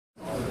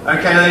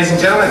Okay, ladies and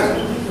gentlemen.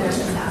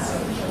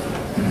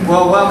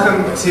 Well,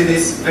 welcome to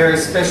this very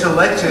special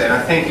lecture, and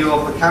I thank you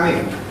all for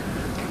coming.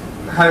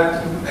 I hope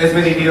as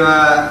many of you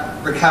are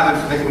recovered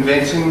from the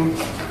convention.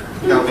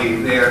 They'll be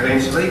there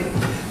eventually.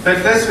 But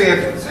first we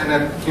have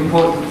an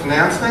important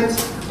announcement.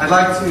 I'd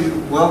like to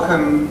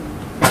welcome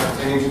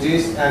and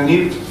introduce our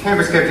new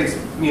Canberra Skeptics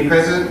new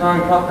president,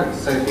 Lawrence Krauss,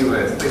 to say a few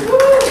words.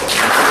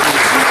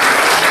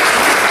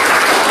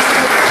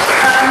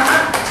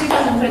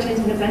 2013 has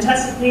been a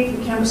fantastic year for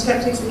Canberra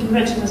Skeptics. The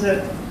convention was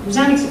a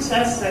resounding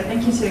success, so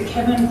thank you to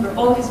Kevin for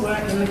all of his work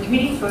and the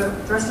committee for the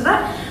rest of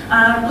that.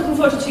 Looking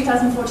forward to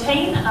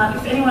 2014.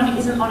 If anyone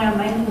isn't on our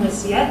mailing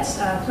list yet,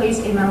 please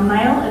email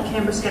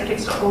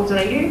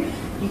mail@canberraskeptics.org.au.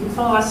 You can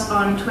follow us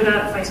on Twitter,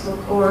 Facebook,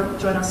 or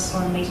join us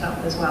on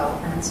Meetup as well.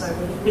 And so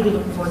we're really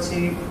looking forward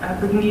to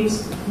bringing you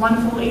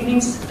wonderful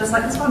evenings just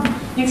like this one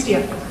next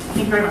year.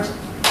 Thank you very much.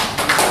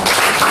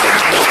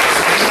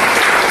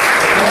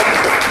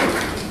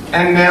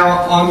 And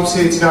now on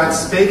to tonight's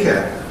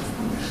speaker.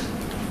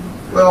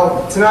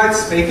 Well, tonight's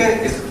speaker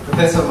is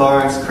Professor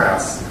Lawrence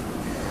Krauss.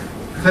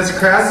 Professor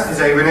Krauss is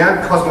a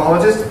renowned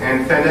cosmologist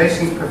and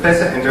Foundation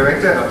Professor and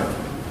Director of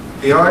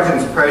the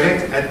Origins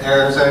Project at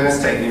Arizona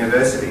State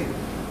University.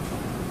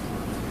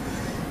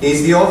 He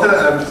is the author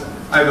of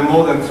over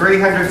more than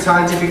 300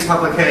 scientific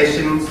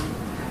publications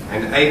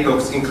and 8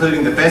 books,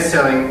 including the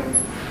best-selling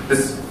The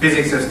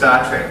Physics of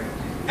Star Trek,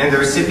 and the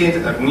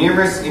recipient of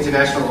numerous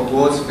international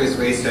awards for his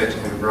research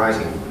and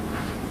writing.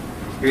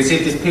 He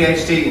received his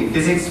PhD in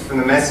physics from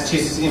the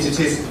Massachusetts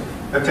Institute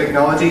of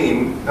Technology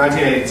in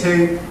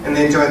 1982 and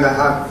then joined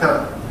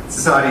the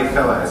Society of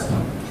Fellows.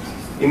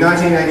 In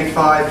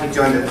 1985 he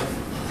joined the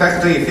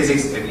Faculty of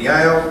Physics at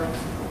Yale,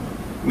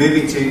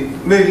 moving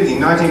in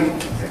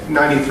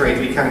 1993 to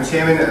become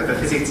chairman of the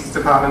physics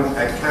department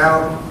at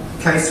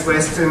Case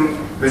Western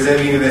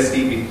Reserve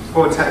University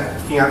before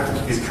taking up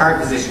his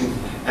current position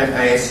at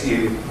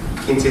ASU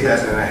in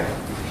 2008.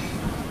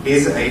 He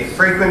is a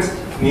frequent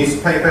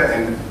newspaper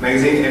and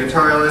magazine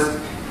editorialist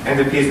and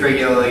appears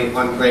regularly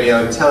on radio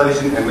and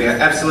television, and we are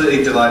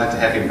absolutely delighted to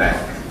have him back.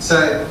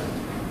 So,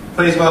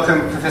 please welcome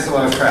Professor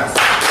Lawrence Krauss.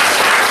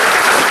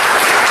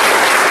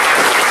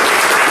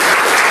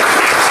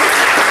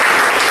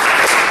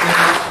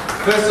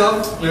 First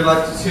off, we would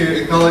like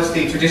to acknowledge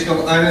the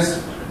traditional owners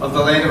of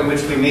the land on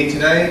which we meet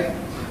today,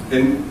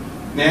 the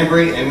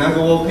Ngambri and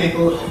Ngunnawal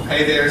people,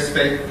 pay our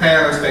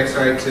respects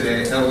to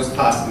their elders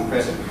past and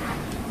present.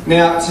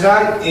 Now,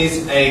 tonight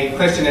is a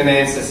question and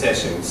answer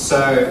session,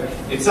 so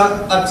it's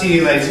up to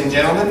you, ladies and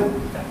gentlemen.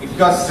 If you've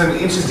got some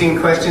interesting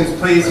questions,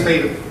 please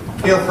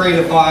feel free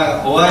to fire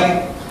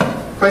away.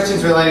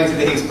 Questions relating to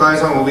the Higgs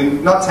boson will be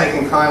not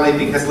taken kindly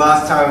because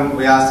last time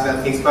we asked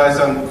about the Higgs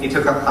boson, he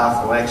took up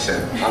half the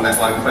lecture on that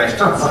one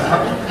question. I'm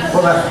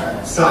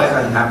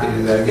happy to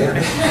do that again.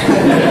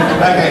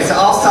 Okay, so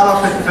I'll start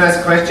off with the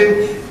first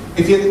question.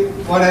 If you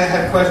want to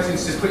have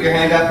questions, just put your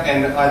hand up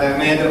and either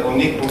Amanda or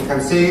Nick will come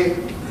see you.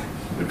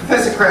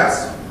 Professor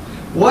Krauss,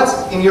 what,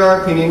 in your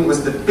opinion,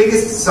 was the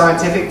biggest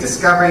scientific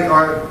discovery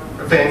or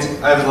event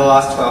over the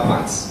last 12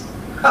 months?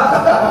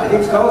 The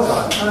Higgs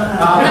boson.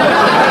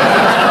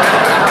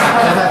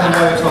 That happened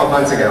over 12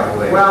 months ago, I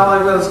believe. Well,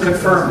 it was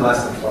confirmed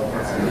less than 12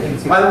 months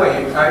ago. By the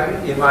way,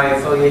 in my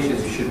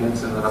affiliations, you should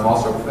mention that I'm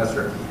also a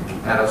professor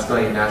at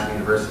Australian National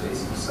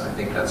Universities. So I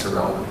think that's a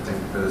relevant thing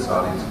for this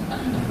audience.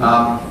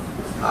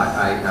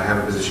 I have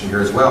a position here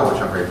as well,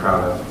 which I'm very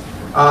proud of.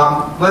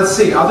 Let's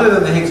see, other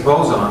than the Higgs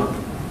boson,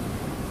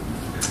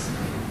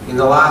 in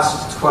the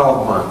last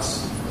 12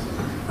 months,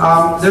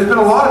 there's been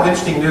a lot of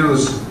interesting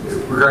news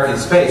regarding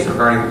space,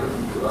 regarding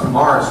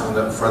Mars from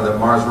the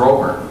Mars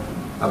rover,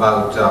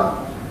 about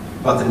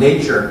the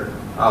nature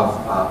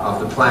of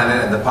the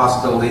planet and the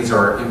possibilities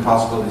or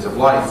impossibilities of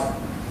life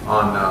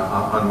on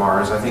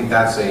Mars. I think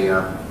that's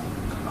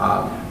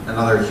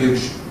another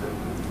huge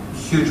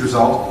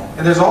result.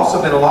 And there's also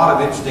been a lot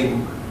of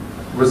interesting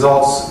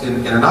results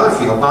in another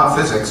field, not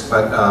physics,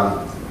 but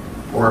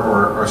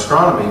or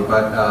astronomy,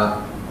 but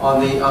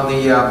on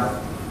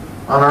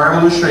our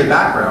evolutionary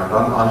background,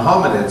 on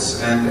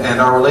hominids and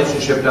our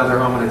relationship to other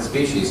hominid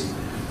species.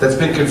 That's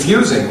been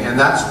confusing, and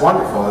that's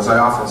wonderful, as I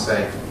often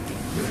say.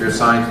 If you're a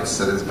scientist,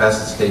 that it's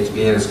best state to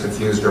be in is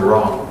confused or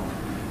wrong,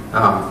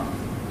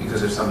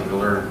 because there's something to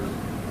learn.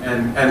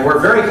 And we're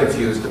very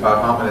confused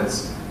about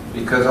hominids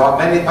because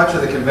much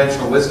of the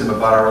conventional wisdom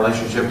about our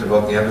relationship to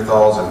both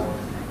Neanderthals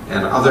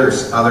and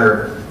others,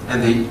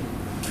 and the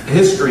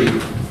history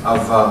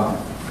of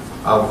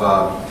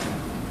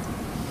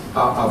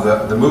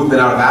the movement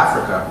out of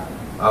Africa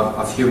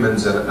of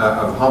humans and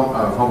of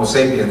Homo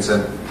sapiens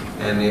and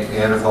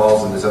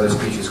Neanderthals and this other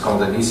species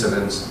called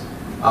Denisovans.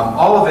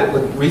 All of it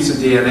with recent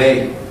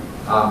DNA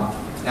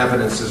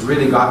evidence has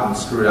really gotten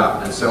screwed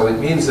up, and so it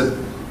means that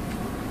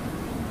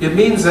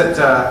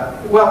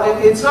well,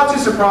 it's not too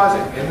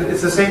surprising, and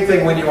it's the same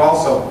thing when you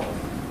also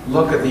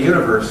look at the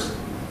universe.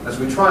 As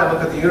we try and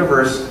look at the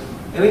universe,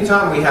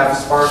 anytime we have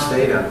sparse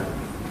data,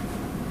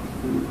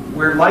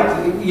 we're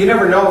likely, you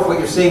never know if what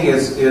you're seeing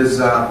is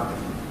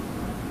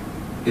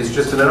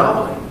just an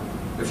anomaly.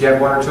 if you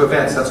have 1 or 2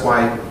 events, that's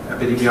why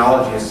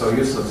epidemiology is so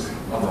useless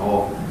on the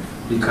whole,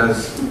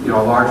 because a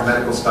large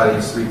medical study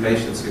is 3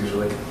 patients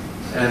usually,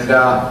 and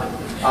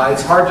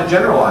it's hard to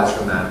generalize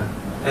from that.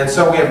 And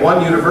so we have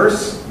one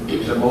universe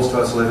that most of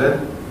us live in,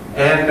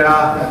 and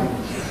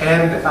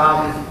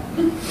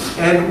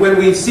when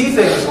we see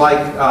things like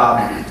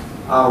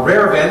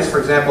rare events, for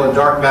example, in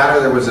dark matter,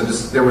 there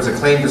was a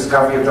claimed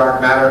discovery of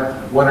dark matter,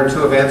 1 or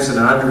 2 events in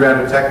an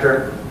underground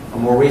detector, a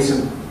more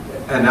recent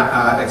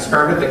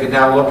experiment that can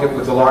now look at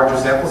with the larger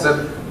samples,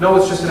 and no,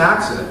 it's just an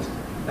accident.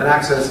 And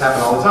accidents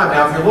happen all the time.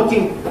 Now,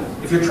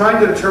 if you're trying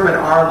to determine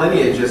our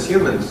lineage as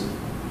humans,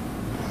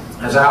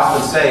 as I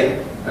often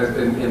say,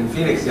 in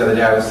Phoenix the other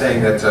day, I was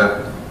saying that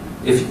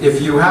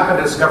if you happen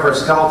to discover a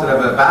skeleton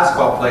of a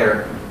basketball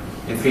player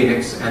in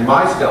Phoenix and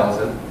my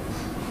skeleton,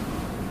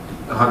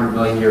 100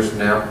 million years from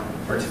now,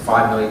 or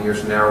 5 million years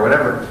from now, or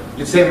whatever,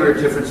 you'd say we were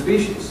a different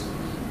species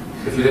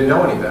if you didn't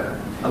know any better.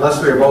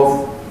 Unless we were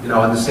both, in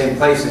the same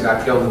place and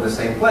got killed in the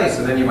same place,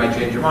 and then you might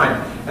change your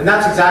mind. And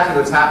that's exactly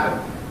what's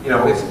happened.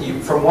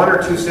 From 1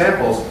 or 2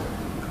 samples,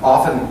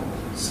 often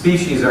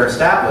species are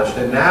established,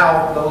 and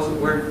now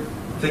we're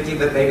thinking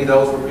that maybe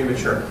those were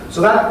premature.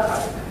 So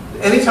that,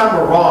 anytime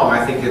we're wrong,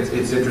 I think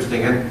it's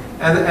interesting.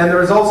 And the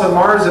results on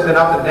Mars have been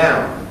up and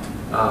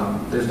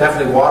down. There's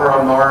definitely water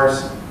on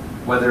Mars.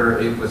 Whether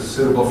it was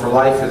suitable for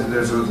life,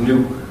 there's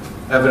new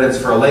evidence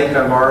for a lake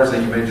on Mars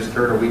that you may have just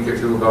heard a week or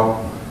 2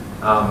 ago.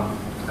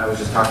 I was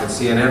just talking to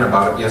CNN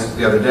about it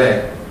the other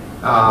day.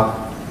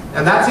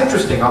 And that's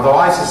interesting, although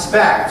I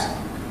suspect,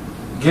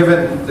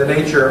 given the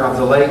nature of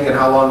the lake and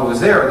how long it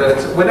was there,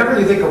 that whenever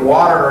you think of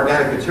water and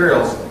organic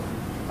materials,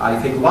 I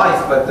think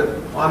life, but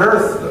on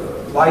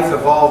Earth, life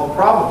evolved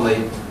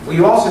probably. Well,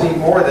 you also need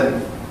more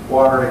than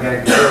water and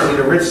organic materials. You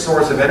need a rich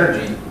source of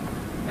energy.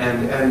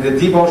 And the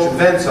deep ocean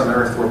vents on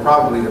Earth were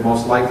probably the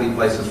most likely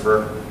places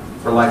for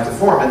life to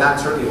form, and that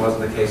certainly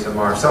wasn't the case on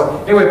Mars.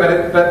 So anyway,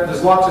 but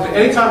there's lots of,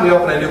 anytime we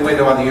open a new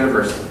window on the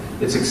universe,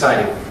 it's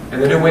exciting. And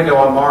the new window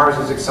on Mars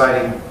is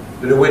exciting.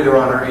 The new window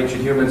on our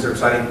ancient humans are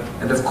exciting.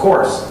 And of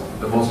course,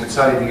 the most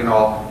exciting thing in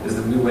all is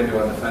the new window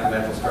on the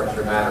fundamental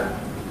structure of matter.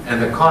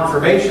 And the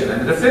confirmation,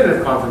 and the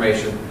definitive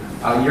confirmation,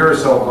 a year or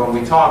so ago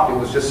when we talked, it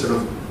was just sort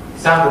of,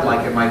 sounded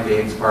like it might be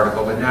a Higgs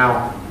particle, but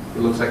now it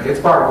looks like a Higgs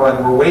particle,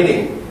 and we're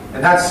waiting.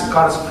 And that's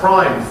got us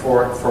primed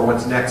for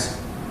what's next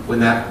when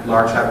that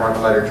Large Hadron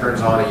Collider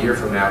turns on a year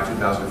from now,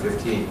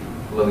 2015,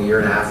 a little year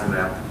and a half from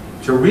now,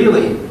 to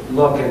really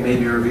look and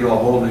maybe reveal a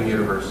whole new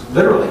universe,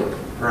 literally,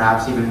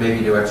 perhaps even maybe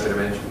new extra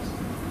dimensions.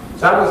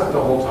 So that wasn't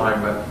the whole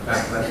time, but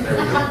there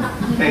we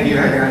go. Thank you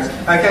very much.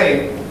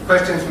 Okay,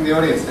 questions from the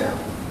audience now.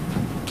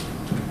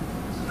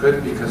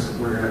 Good, because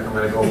I'm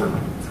going to go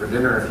for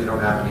dinner if you don't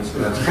have any, so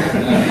that's good.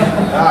 All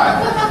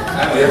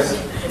right.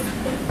 Yes.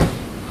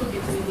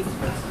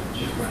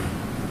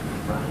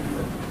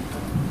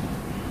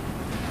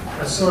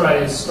 I saw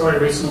a story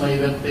recently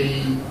that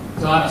the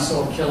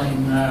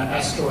dinosaur-killing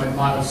asteroid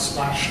might have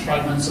splashed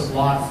fragments of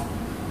life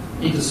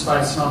into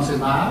space and onto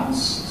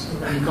Mars.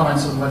 So any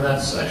comments on whether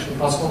that's actually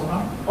possible or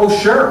not? Oh,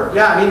 sure.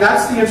 Yeah, I mean,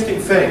 that's the interesting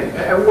thing.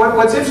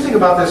 What's interesting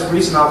about this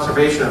recent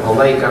observation of a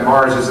lake on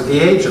Mars is that the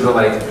age of the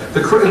lake,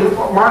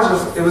 Mars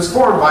was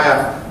formed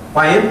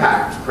by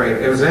impact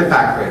crater. It was an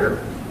impact crater.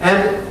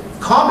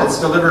 And comets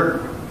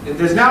delivered,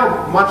 there's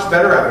now much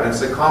better evidence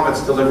that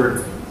comets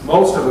delivered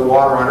most of the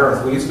water on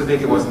Earth. We used to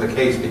think it wasn't the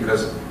case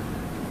because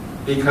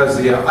the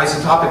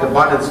isotopic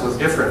abundance was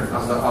different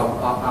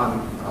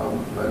on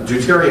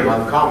deuterium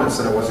on comets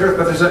than it was Earth.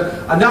 But there's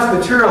enough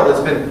material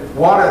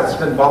water that's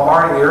been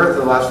bombarding the Earth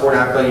for the last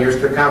 4.5 billion years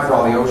to account for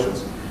all the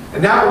oceans.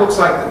 And now it looks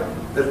like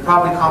that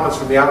probably comets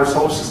from the outer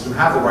solar system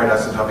have the right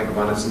isotopic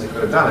abundance and they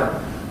could have done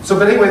it. So,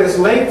 but anyway, this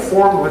lake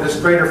formed, where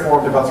this crater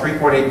formed about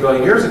 3.8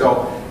 billion years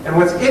ago. And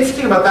what's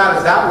interesting about that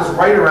is that was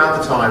right around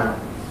the time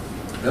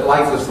that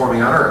life was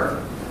forming on Earth.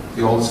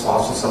 The oldest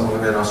fossils, some of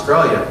them in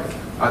Australia,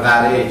 are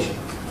that age.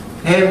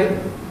 And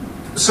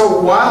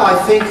so while I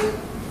think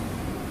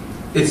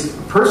it's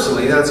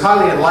personally that it's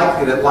highly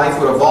unlikely that life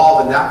would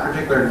evolve in that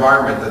particular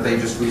environment that they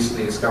just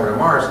recently discovered on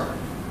Mars,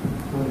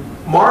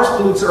 Mars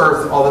pollutes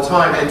Earth all the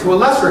time, and to a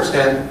lesser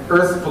extent,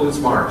 Earth pollutes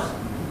Mars.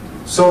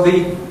 So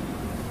the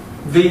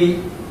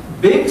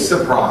big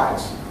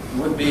surprise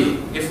would be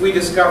if we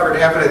discovered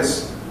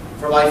evidence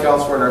for life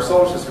elsewhere in our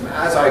solar system,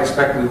 as I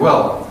expect we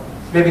will.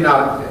 Maybe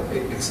not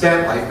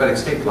extant life, but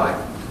extinct life,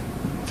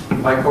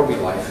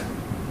 microbial life.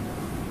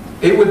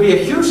 It would be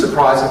a huge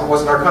surprise if it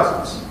wasn't our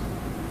cousins.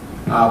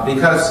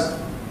 Because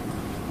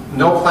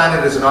no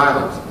planet is an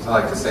island, as I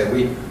like to say.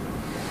 We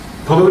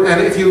pollute,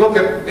 and if you look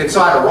at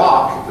inside a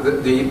rock,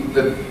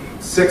 the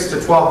 6 to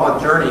 12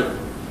 month journey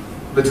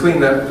between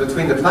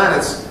the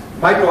planets,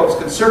 microbes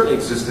can certainly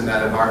exist in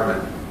that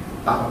environment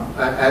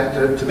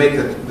to make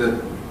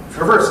the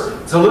traverse.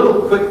 It's a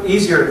little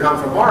easier to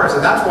come from Mars,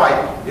 and that's why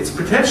it's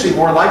potentially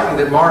more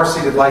likely that Mars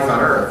seeded life on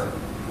Earth.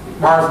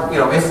 Mars,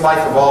 if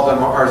life evolved on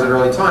Mars at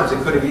early times,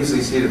 it could have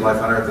easily seeded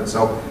life on Earth. And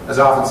so, as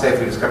I often say, if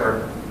we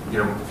discover, if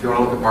you want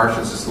to look at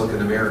Martians, just look in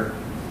the mirror.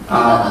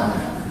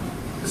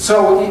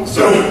 So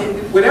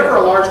whenever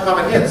a large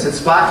comet hits, it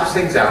splashes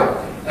things out,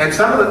 and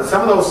some of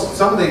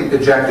the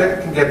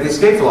ejecta can get the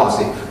escape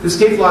velocity. The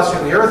escape velocity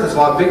on the Earth is a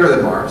lot bigger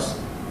than Mars,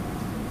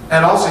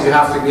 and also you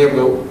have to be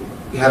able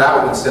to head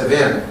out instead of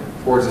in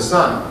towards the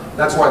sun.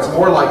 That's why it's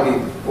more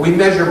likely. We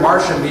measure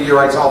Martian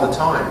meteorites all the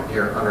time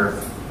here on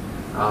Earth.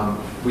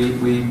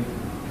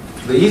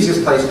 The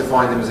easiest place to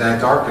find them is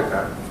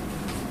Antarctica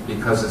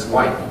because it's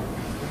white,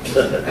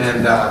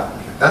 and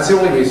that's the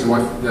only reason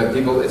why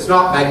people. It's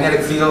not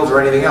magnetic fields or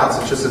anything else.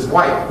 It's just it's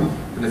white.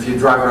 And if you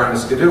drive around a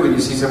Skidoo and you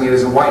see something that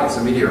isn't white, it's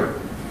a meteor.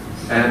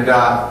 And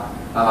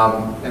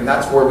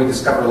that's where we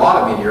discover a lot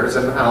of meteors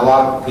and a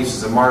lot of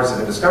pieces of Mars that have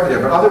been discovered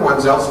there, but other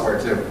ones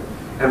elsewhere too.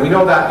 And we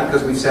know that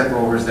because we sent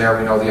rovers there.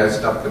 We know the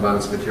isotopes about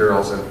its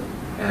materials.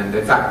 And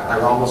in fact, I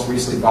almost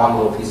recently bought a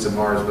little piece of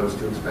Mars, but it was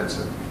too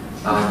expensive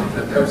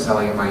that they were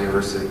selling at my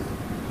university.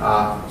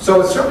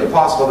 So it's certainly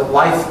possible that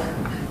life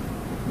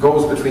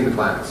goes between the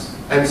planets.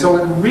 And so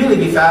it would really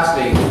be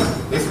fascinating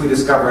if we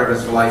discover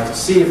evidence for life to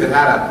see if it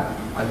had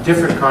a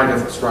different kind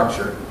of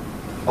structure.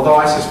 Although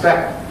I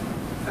suspect,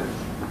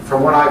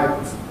 from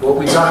what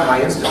we've done at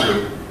my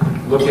institute,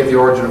 looking at the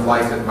origin of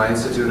life at my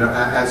institute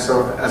as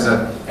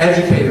an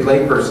educated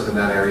layperson in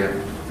that area,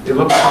 it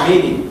looks to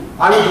me,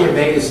 I would be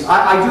amazed.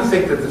 I do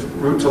think that the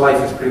route to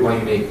life is pretty well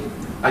unique.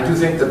 I do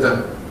think that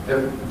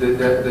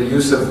the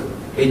use of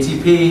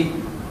ATP,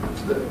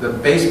 the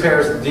base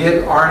pairs,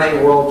 the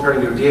RNA world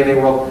turning to a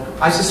DNA world,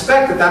 I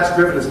suspect that that's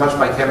driven as much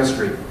by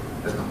chemistry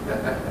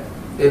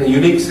in a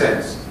unique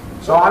sense.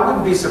 So I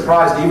wouldn't be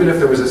surprised even if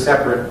there was a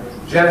separate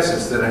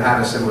genesis that it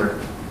had a similar.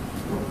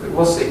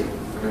 We'll see.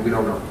 I mean, we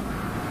don't know.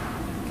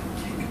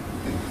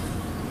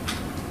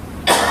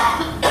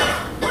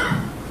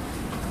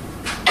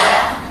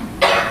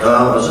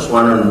 I was just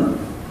wondering,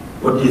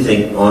 what do you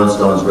think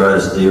Einstein's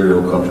greatest theory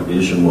or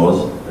contribution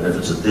was? And if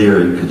it's a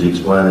theory, could you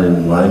explain it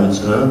in layman's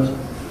terms?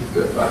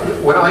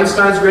 What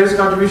Einstein's greatest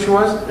contribution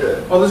was?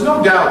 Well, there's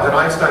no doubt that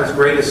Einstein's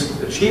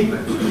greatest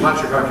achievement,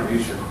 not your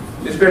contribution,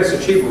 his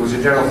greatest achievement was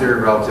a general theory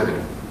of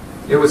relativity.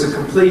 It was a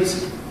complete,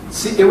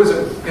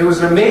 it was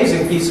an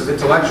amazing piece of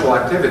intellectual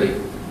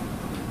activity,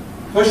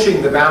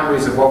 pushing the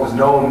boundaries of what was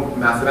known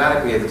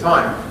mathematically at the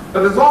time.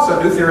 But there's also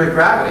a new theory of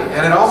gravity,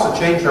 and it also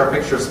changed our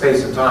picture of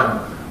space and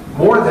time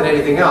more than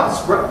anything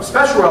else.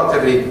 Special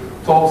relativity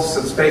told us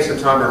that space and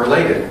time are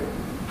related.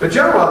 But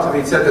general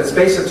relativity said that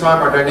space and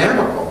time are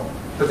dynamical,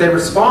 that they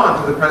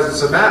respond to the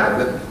presence of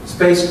matter, that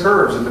space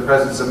curves in the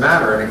presence of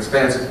matter and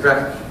expands and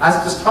contracts, as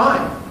does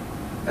time.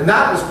 And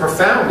that was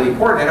profoundly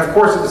important, and of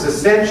course it was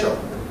essential,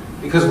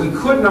 because we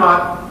could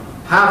not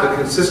have a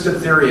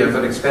consistent theory of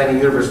an expanding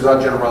universe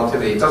without general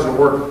relativity. It doesn't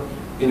work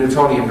in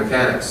Newtonian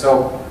mechanics.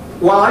 So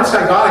while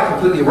Einstein got it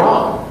completely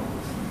wrong,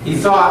 he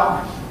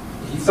thought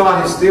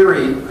his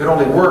theory could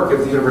only work if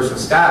the universe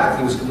was static.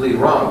 He was completely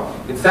wrong.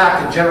 In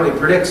fact, it generally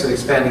predicts an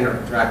expanding or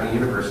contracting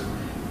universe.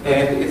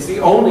 And it's the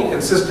only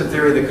consistent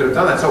theory that could have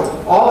done that. So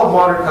all of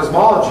modern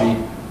cosmology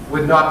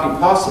would not be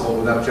possible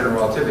without general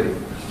relativity.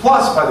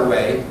 Plus, by the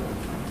way,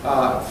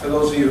 for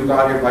those of you who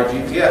got here by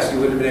GPS, you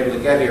wouldn't have been able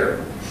to get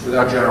here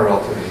without general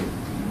relativity.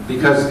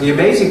 Because the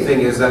amazing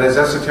thing is that as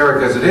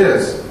esoteric as it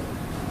is,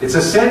 it's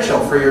essential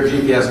for your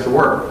GPS to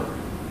work.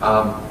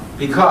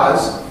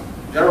 Because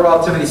general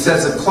relativity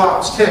says that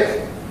clocks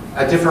tick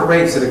at different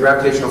rates in a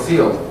gravitational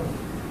field.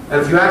 And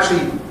if you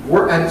actually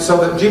work, and so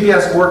the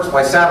GPS works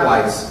by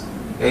satellites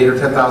 8 or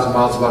 10,000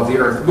 miles above the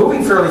Earth,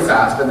 moving fairly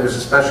fast, and there's a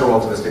special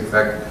relativistic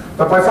effect.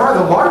 But by far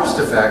the largest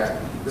effect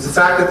is the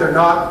fact that they're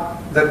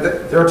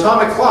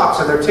atomic clocks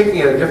and they're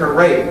ticking at a different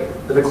rate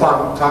than the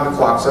atomic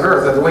clocks on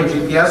Earth. And the way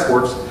GPS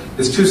works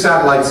is two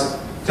satellites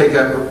take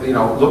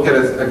look at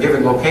a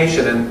given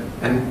location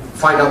and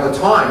find out the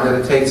time that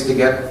it takes to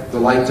get the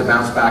light to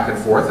bounce back and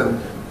forth,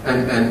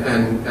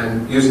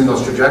 and using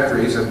those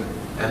trajectories, and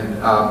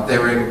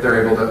they're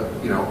able to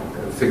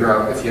figure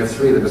out, if you have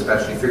three of them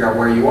especially, figure out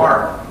where you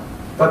are.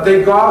 But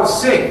they go out of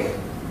sync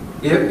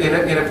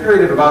in a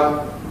period of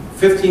about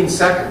 15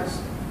 seconds.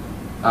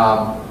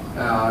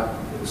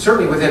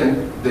 Certainly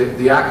within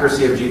the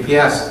accuracy of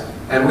GPS,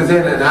 and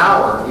within an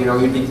hour,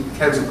 you'd be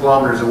tens of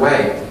kilometers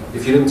away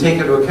if you didn't take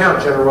into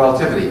account general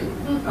relativity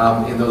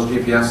in those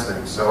GPS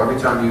things. So every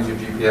time you use your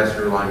GPS,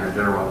 you're relying on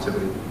general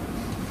relativity.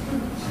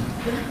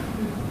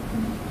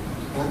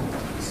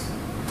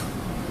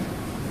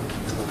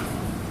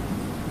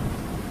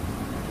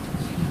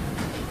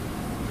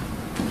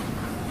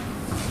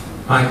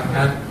 Hi,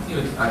 you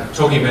were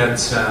talking about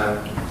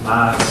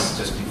Mars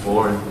just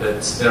before,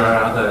 but there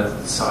are other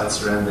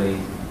sites around the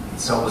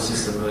solar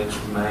system which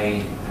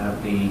may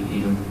be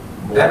even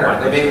more better.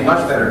 They may be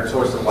much better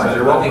source of light. So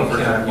Europa, for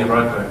example,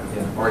 Europa,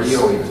 yeah. Or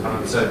EO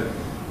even. So,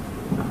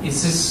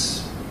 is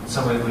this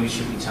somewhere we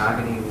should be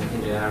targeting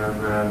in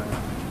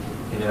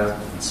our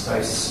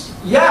space?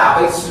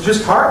 Yeah, it's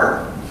just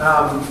harder.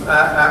 All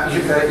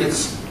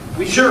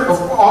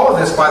of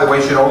this, by the way,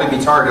 should only be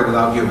targeted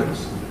without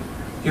humans.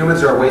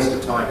 Humans are a waste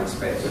of time in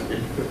space.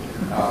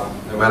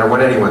 No matter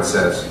what anyone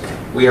says,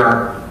 we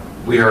are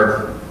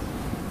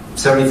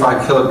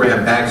 75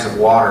 kilogram bags of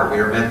water. We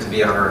are meant to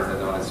be on Earth and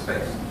not in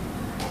space.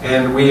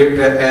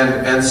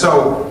 And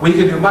so we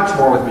can do much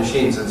more with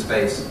machines in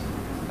space.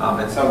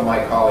 And some of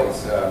my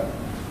colleagues,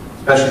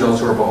 especially those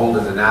who are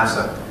beholden to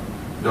NASA,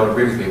 don't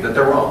agree with me, but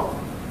they're wrong.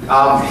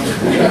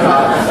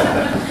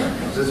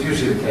 This is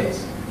usually the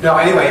case. No,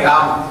 anyway,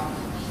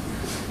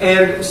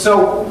 and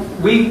so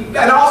and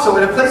also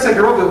in a place like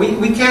Europa,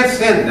 we can't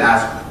send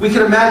astronauts. We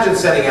can imagine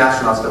sending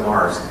astronauts to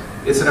Mars.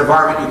 It's an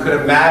environment you could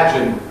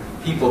imagine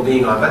people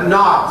being on, but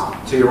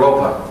not to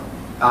Europa.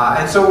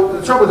 And so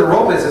the trouble with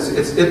Europa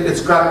is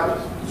it's got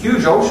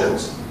huge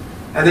oceans,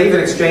 and they even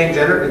exchange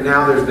energy.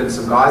 Now there's been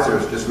some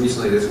geysers just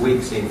recently this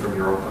week seen from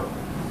Europa.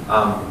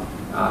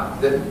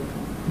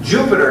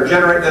 Jupiter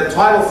the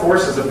tidal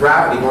forces of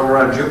gravity going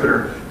around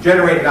Jupiter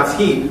generate enough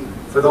heat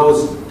for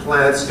those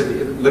planets to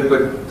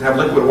have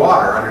liquid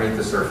water underneath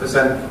the surface,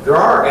 and there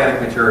are organic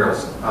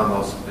materials on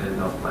in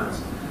those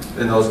planets,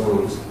 in those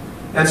moons.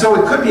 And so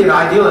it could be an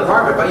ideal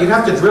environment, but you'd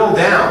have to drill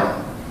down,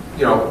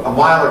 a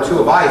mile or two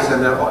of ice,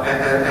 and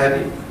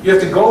you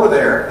have to go to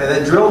there and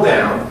then drill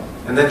down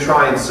and then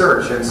try and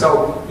search. And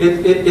so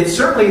it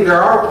certainly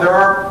there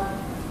are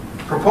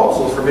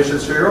proposals for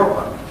missions to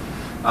Europa,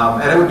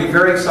 and it would be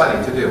very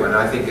exciting to do. And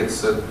I think it's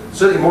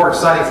certainly more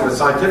exciting from a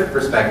scientific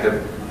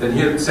perspective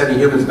than sending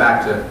humans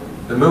back to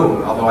the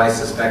moon. Although I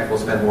suspect we'll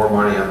spend more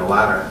money on the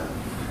latter,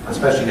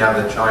 especially now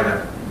that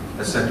China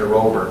has sent a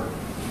rover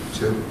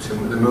to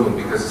the moon,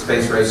 because the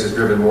space race is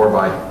driven more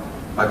by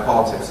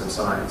politics and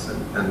science,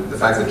 and the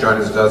fact that China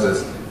has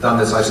done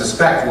this, I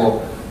suspect,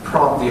 will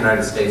prompt the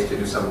United States to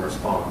do some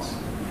response.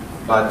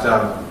 But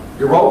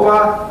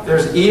Europa,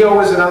 there's EO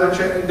is another.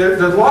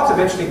 There's lots of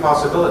interesting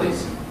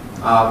possibilities,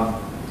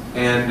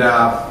 and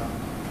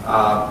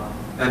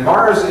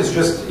Mars is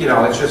just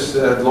it's just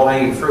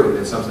low-hanging fruit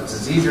in some sense.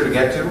 It's easier to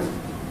get to,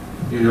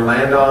 you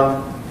land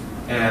on,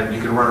 and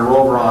you can run a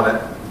rover on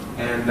it.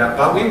 And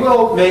but we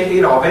will make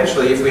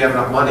eventually, if we have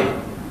enough money,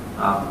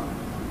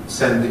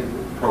 send the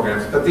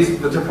programs. But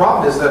the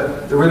problem is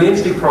that the really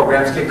interesting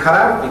programs get cut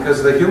out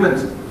because the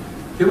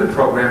human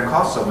program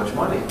costs so much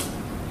money.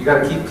 You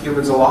got to keep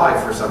humans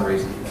alive for some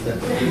reason.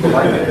 People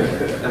like it,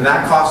 and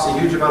that costs a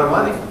huge amount of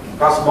money. It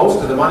costs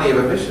most of the money of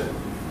a mission.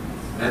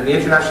 And the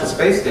International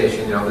Space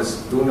Station,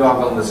 this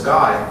boondoggle in the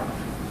sky,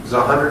 is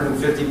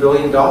 $150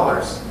 billion.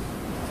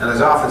 And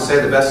as I often say,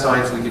 the best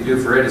science we could do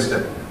for it is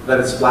to let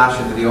it splash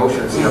into the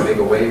ocean and see how big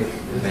a wave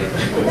it makes.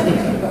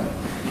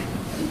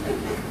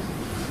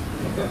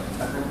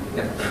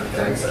 Yeah,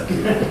 thanks.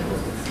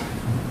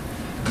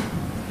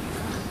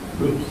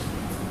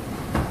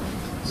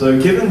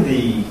 So given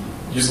the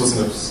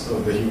uselessness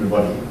of the human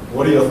body,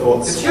 what are your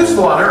thoughts? It's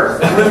useful on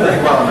Earth.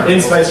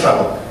 In space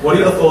travel. What are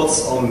your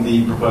thoughts on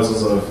the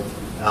proposals of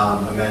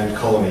a manned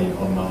colony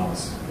on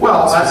Mars?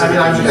 Well,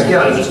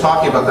 I was just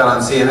talking about that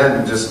on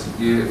CNN just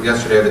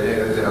yesterday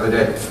or the other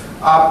day.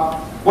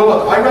 Well,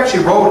 look, I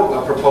actually wrote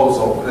a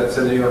proposal that's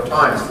in the New York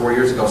Times 4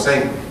 years ago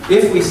saying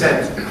if we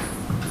sent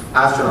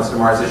astronauts to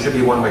Mars, there should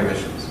be one-way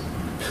missions.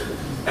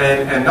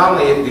 And not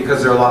only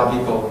because there are a lot of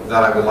people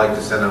that I would like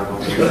to send out,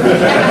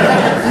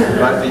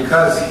 but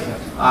because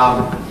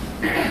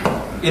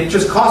it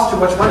just costs too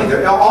much money.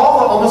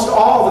 Almost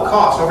all of the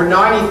cost, over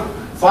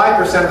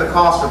 95% of the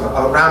cost of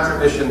a round-trip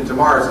mission to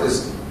Mars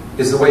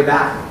is the way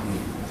back.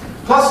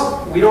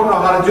 Plus, we don't know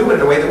how to do it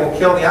in a way that won't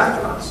kill the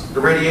astronauts. The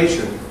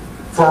radiation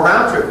for a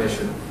round-trip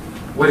mission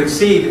would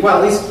exceed, well,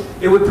 at least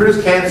it would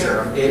produce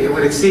cancer. It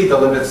would exceed the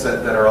limits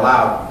that are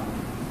allowed.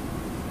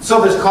 So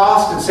there's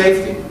cost and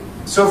safety.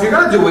 So if you're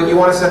going to do it, you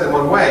want to send them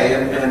one way,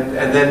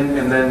 and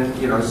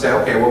then say,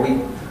 okay, well,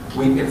 we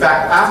in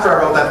fact, after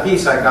I wrote that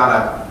piece, I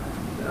got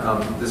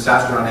this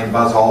astronaut named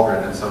Buzz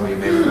Aldrin, and some of you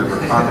may remember,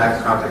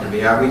 contacted me.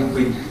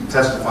 We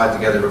testified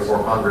together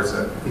before Congress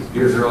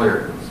years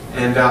earlier,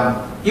 and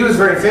he was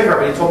very in favor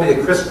of it. He told me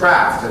that Chris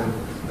Kraft, and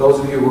those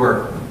of you who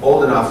are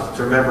old enough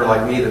to remember,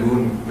 like me, the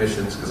moon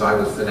missions, because I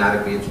was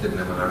fanatically interested in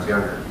them when I was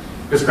younger.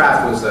 Chris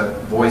Kraft was the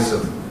voice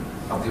of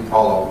the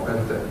Apollo,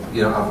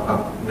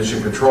 of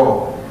mission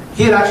control.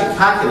 He had actually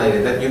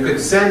calculated that you could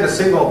send a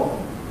single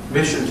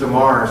mission to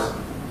Mars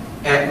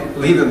and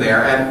leave them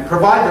there and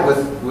provide them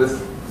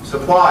with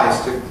supplies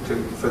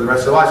for the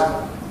rest of their lives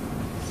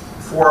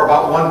for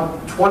about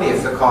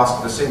 1/20th the cost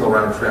of a single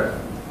round trip.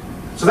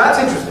 So that's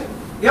interesting.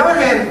 On the other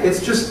hand,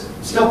 it's just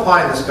still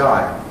pie in the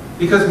sky,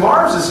 because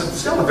Mars is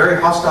still a very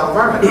hostile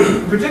environment.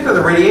 In particular,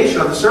 the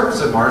radiation on the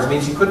surface of Mars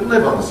means you couldn't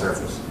live on the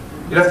surface.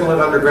 You'd have to live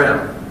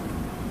underground.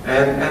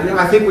 And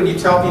I think when you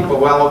tell people,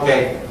 well,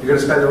 okay, you're going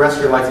to spend the rest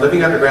of your life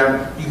living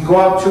underground, you can go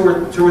out two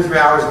or three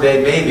hours a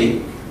day,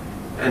 maybe,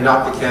 and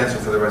not get cancer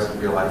for the rest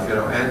of your life,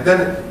 and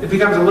then it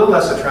becomes a little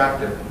less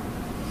attractive.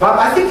 But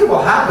I think it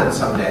will happen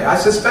someday. I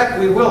suspect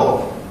we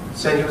will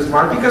send humans to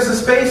Mars, because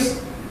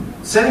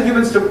sending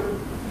humans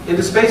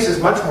into space is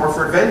much more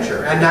for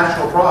adventure and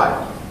national pride.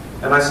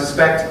 And I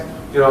suspect,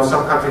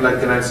 some country like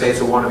the United States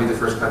will want to be the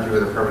first country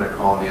with a permanent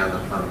colony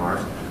on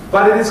Mars.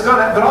 But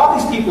but all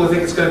these people who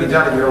think it's going to be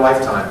done in your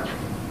lifetime,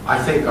 I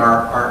think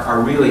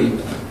are really,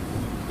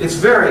 it's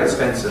very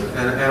expensive,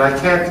 and I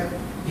can't.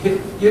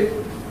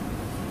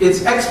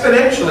 It's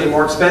exponentially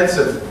more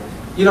expensive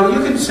you know,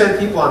 you can send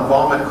people on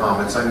vomit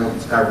comments. I know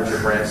this guy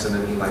Richard Branson,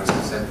 and he likes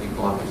to send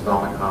people on these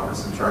vomit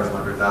comments and charge them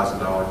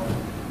 $100,000.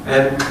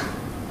 And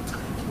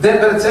then,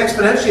 but it's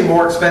exponentially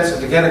more expensive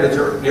to get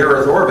into near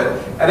Earth orbit,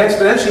 and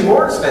exponentially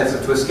more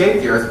expensive to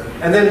escape the Earth,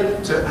 and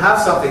then to have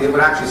something that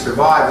would actually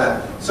survive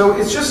that. So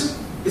it's just,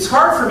 it's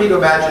hard for me to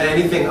imagine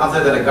anything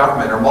other than a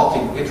government or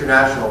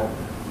multi-international.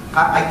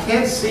 I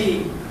can't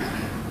see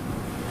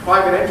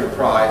private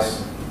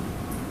enterprise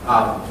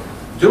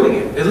doing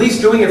it, at least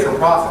doing it for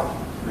profit.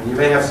 I mean, you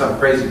may have some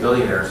crazy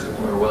billionaires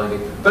who are willing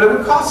to, but it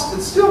would cost,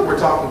 it's still, we're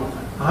talking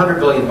 $100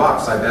 billion,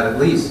 I bet, at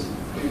least.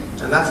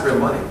 And that's real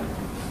money.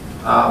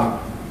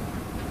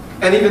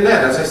 And even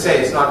then, as I say,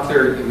 it's not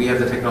clear we have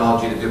the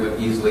technology to do it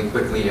easily,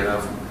 quickly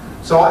enough.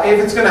 So if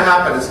it's going to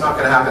happen, it's not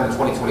going to happen in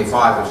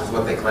 2025, which is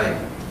what they claim.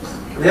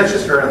 I mean, that's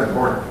just around the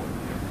corner.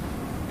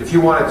 If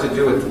you wanted to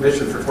do a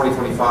mission for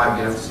 2025,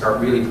 you'd have to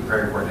start really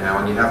preparing for it now,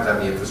 and you'd have to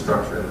have the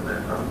infrastructure and the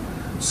manpower.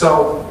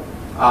 So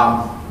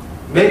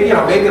maybe, you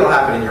know, maybe it'll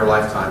happen in your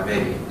lifetime,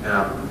 maybe.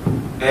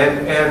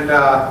 And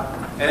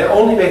it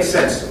only makes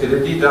sense. It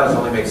indeed does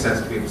only make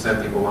sense to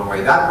send people one way.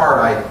 That part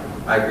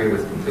I agree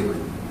with completely.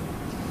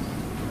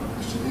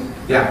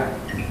 Yeah.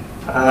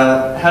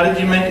 How did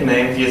you make a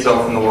name for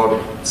yourself in the world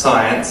of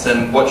science,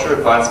 and what's your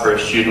advice for a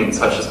student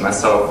such as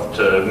myself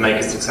to make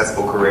a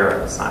successful career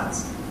out of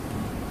science?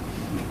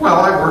 Well,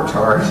 I worked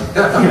hard.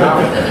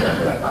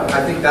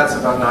 I think that's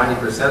about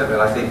 90% of it.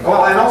 I think.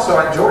 Well, and also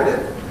I enjoyed it.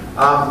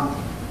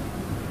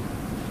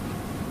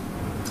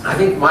 I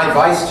think my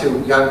advice to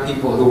young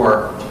people who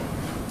are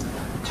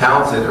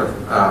talented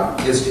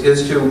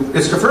is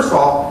to first of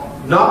all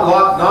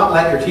not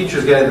let your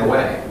teachers get in the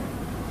way,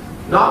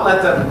 not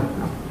let them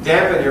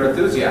dampen your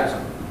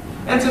enthusiasm,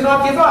 and to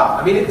not give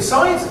up. I mean,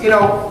 science, you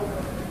know,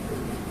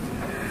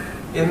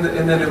 in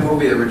the new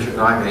movie that Richard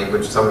and I made,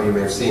 which some of you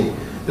may have seen,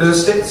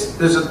 there's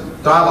a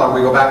dialogue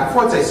where we go back and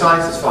forth and say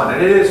science is fun,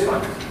 and it is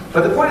fun.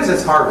 But the point is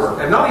it's hard work,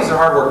 and not only is it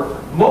hard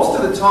work, most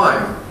of the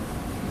time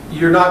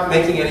you're not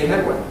making any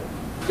headway.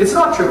 It's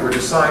not true for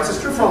just science, it's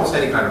true for almost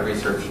any kind of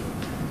research.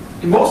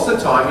 Most of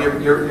the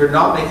time you're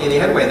not making any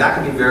headway, and that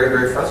can be very,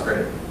 very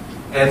frustrating.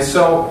 And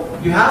so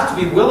you have to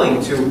be willing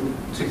to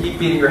keep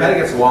beating your head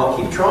against the wall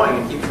and keep trying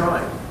and keep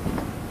trying.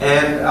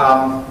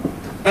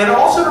 And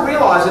also to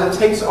realize that it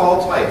takes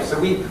all types. So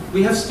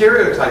we have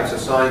stereotypes of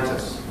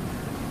scientists.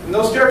 And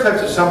those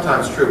stereotypes are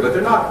sometimes true, but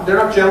they're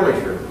not generally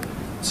true.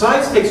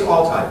 Science takes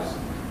all types.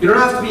 You don't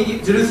have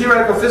to do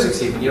theoretical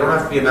physics even. You don't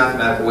have to be a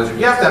mathematical wizard.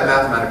 You have to have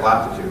mathematical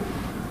aptitude.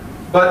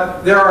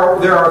 But there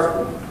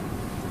are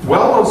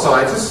well-known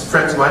scientists,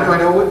 friends of mine who I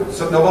know,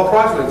 some Nobel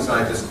Prize-winning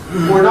scientists,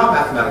 who are not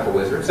mathematical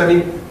wizards. I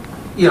mean,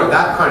 you know,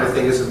 that kind of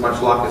thing is as much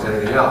luck as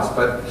anything else.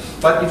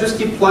 But you just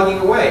keep plugging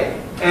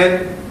away.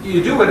 And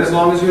you do it as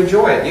long as you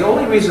enjoy it. The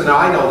only reason that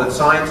I know that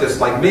scientists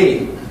like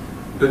me,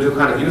 who do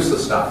kind of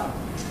useless stuff,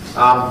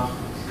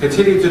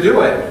 continue to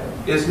do it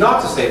is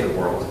not to save the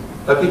world,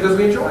 but because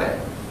we enjoy it.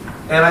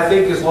 And I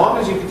think as long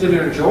as you continue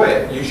to enjoy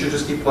it, you should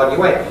just keep plugging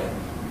away.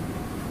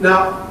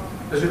 Now,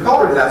 as you're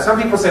called to that,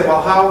 some people say,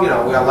 well, how, you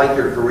know, I like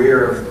your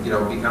career of, you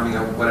know, becoming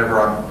a,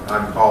 whatever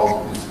I'm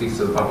called, who speaks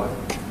to the public.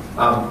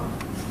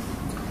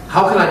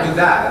 How can I do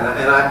that?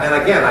 And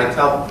again, I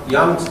tell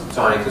young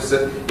scientists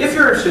that if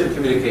you're interested in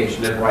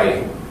communication and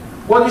writing,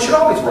 well, you should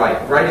always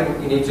write.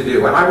 Writing you need to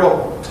do. And I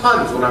wrote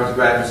tons when I was a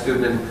graduate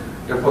student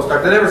and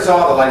postdoc. They never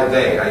saw the light of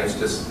day. I used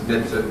to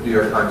submit to New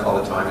York Times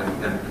all the time,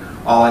 and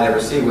all I'd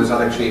ever see was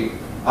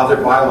other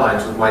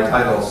bylines with my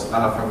titles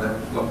from the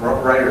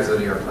writers of the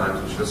New York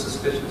Times, which was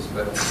suspicious.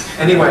 But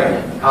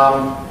anyway,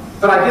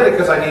 but I did it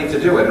because I needed to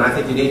do it, and I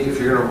think you need, if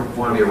you're going to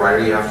want to be a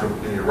writer, you have to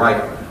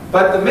write.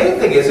 But the main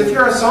thing is, if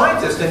you're a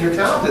scientist and you're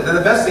talented, then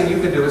the best thing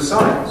you can do is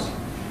science.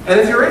 And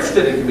if you're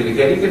interested in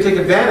communicating, you can take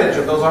advantage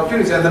of those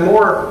opportunities. And the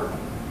more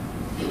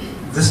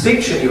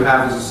distinction you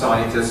have as a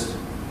scientist,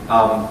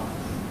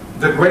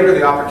 the greater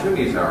the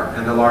opportunities are,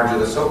 and the larger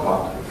the soap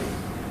opera.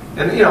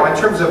 And you know, in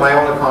terms of my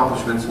own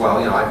accomplishments, well,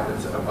 you know,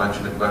 it's a bunch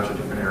of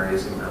different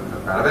areas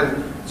I'm proud of.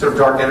 And sort of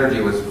dark energy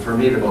was, for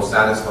me, the most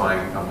satisfying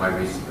of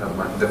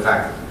the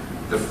fact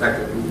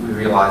that we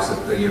realized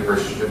that the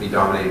universe should be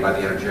dominated by the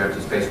energy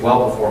space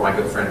well before my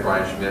good friend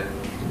Brian Schmidt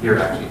here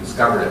actually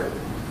discovered it.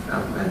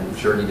 And I'm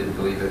sure he didn't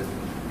believe it.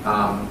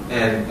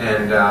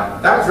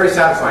 That was very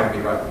satisfying to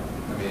me. Right? I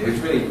mean,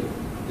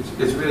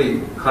 it's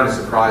really kind of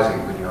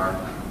surprising when you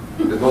are,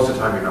 because most of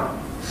the time you're not.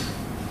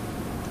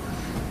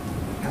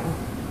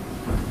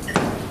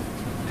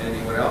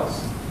 Anyone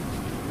else?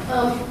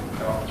 No.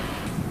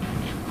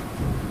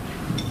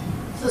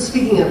 So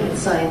speaking of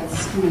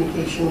science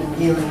communication and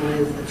dealing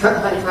with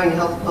trying to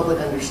help the public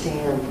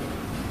understand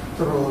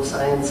the role of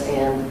science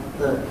and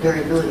the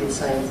variability of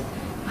science,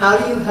 how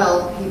do you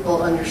help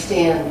people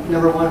understand,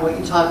 number one, what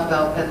you talked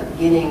about at the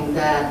beginning,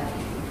 that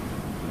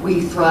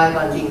we thrive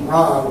on being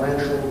wrong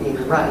rather than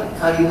being right?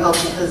 How do you help?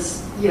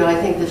 Because, you know, I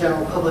think the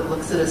general public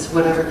looks at us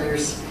whenever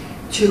there's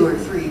 2 or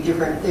 3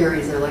 different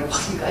theories, they're like,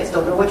 well, you guys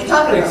don't know what you're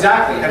talking about.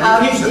 Exactly.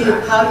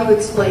 How do you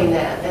explain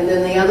that? And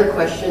then the other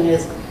question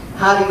is,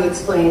 how do you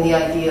explain the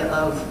idea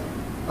of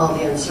all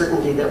the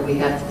uncertainty that we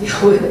have to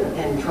deal with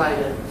and try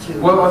to...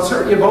 Well,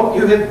 uncertainty,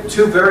 you hit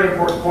two very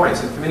important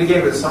points. In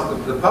communicating with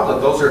the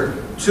public, those are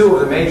two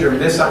of the major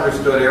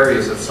misunderstood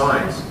areas of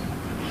science.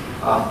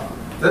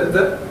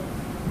 The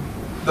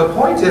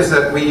point is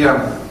that we...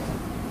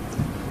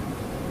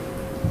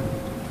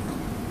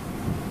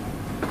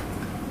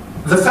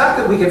 the fact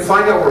that we can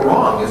find out we're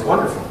wrong is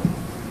wonderful.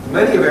 In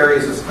many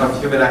areas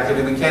of human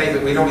activity,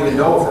 we don't even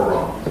know if we're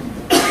wrong.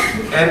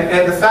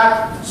 And the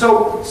fact,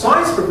 so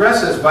science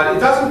progresses, but it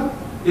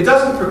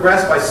doesn't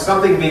progress by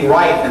something being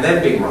right and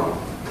then being wrong.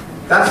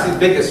 That's the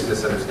biggest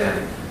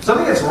misunderstanding.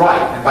 Something that's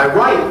right, and by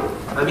right,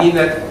 I mean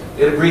that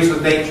it agrees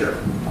with nature.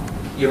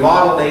 You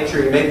model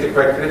nature, you make the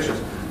correct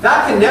predictions.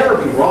 That can never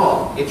be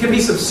wrong. It can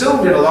be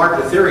subsumed in a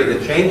larger theory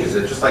that changes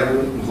it, just like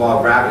Newton's law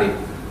of gravity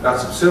got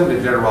subsumed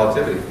in general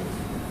relativity.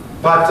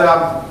 But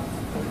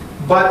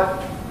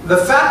the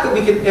fact that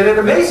we can, and it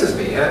amazes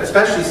me,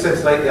 especially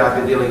since lately I've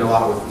been dealing a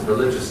lot with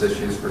religious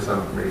issues for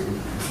some reason,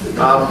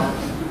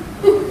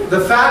 the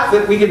fact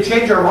that we can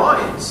change our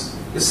minds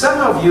is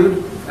somehow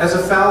viewed as a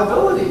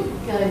fallibility.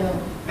 Yeah, I know.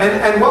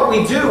 And what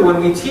we do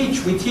when we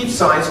teach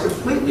science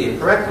completely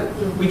incorrectly.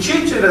 We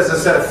teach it as a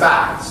set of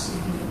facts,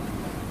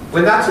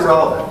 when that's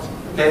irrelevant.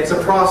 Okay, it's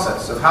a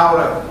process of how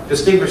to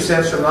distinguish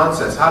sense from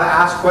nonsense, how to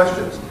ask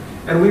questions.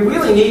 And we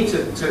really need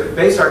to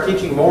base our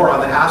teaching more on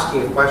the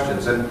asking of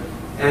questions and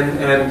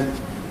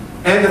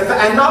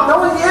not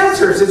knowing the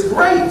answers is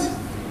great.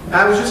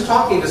 I was just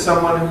talking to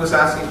someone who was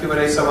asking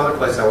Q&A some other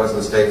place I was in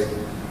the States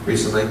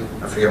recently,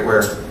 I forget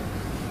where,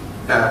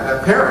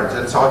 a parent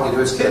and talking to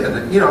his kid.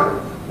 And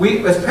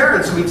we as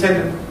parents, we tend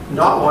to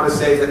not want to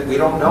say that we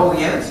don't know the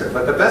answer.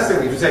 But the best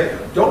thing we can say,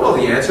 don't know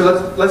the answer,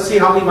 let's see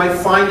how we might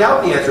find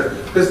out the answer.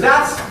 Because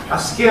that's a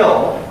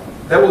skill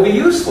that will be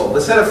useful.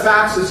 The set of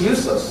facts is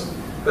useless.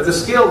 But the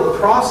skill, the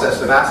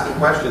process of asking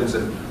questions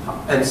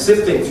and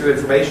sifting through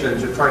information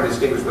and trying to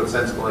distinguish what's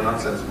sensible and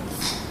nonsensical.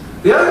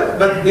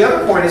 But the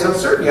other point is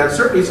uncertainty.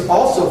 Uncertainty is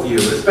also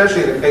viewed,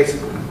 especially in the case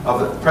of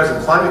the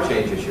present climate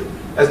change issue,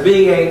 as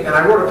being and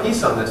I wrote a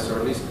piece on this, or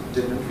at least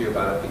did an interview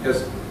about it,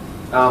 because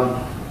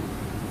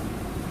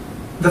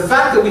the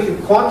fact that we can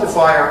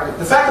quantify,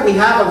 the fact that we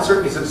have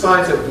uncertainties in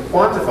science that we can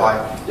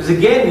quantify is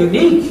again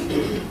unique.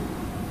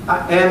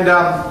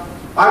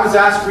 I was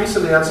asked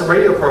recently on some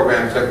radio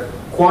program to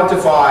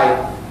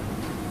quantify,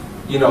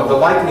 the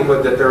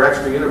likelihood that there are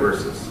extra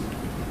universes.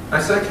 And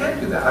I said, I can't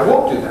do that. I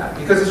won't do that,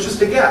 because it's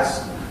just a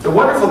guess. The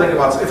wonderful thing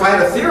about, if I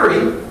had a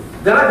theory,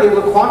 then I'd be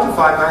able to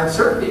quantify my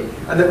uncertainty.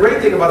 And the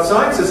great thing about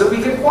science is that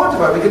we can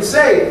quantify. We can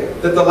say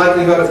that the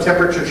likelihood of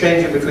temperature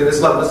changing between this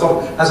level and this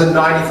level has a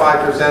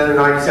 95% or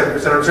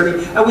 97%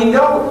 uncertainty. And we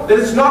know that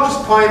it's not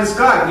just pie in the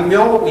sky. We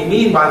know what we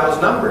mean by those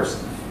numbers.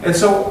 And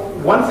so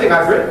one thing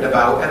I've written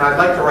about, and I'd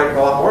like to write a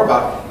lot more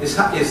about, is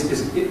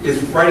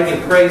writing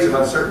in praise of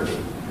uncertainty.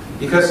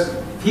 Because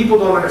people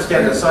don't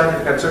understand that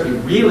scientific uncertainty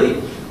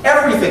really,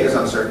 everything is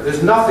uncertain.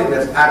 There's nothing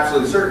that's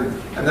absolutely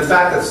certain. And the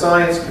fact that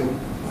science can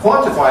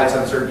quantify its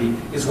uncertainty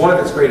is one of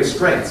its greatest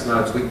strengths,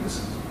 not its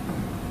weaknesses.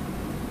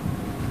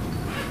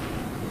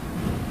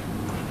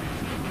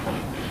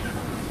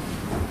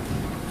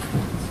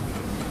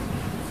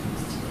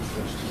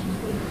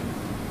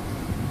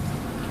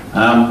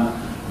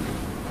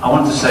 I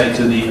want to say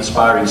to the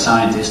aspiring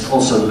scientist,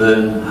 also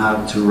learn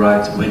how to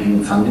write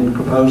winning funding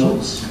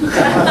proposals.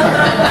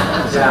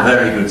 It's a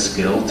very good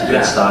skill to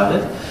get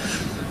started.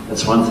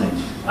 That's one thing.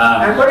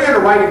 And what are you going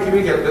to write and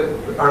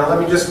communicate? Arnold, let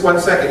me just 1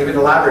 second even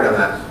elaborate on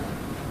that.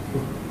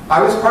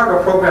 I was part of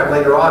a program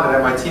later on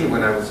at MIT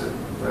when I was,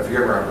 I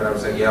forget where I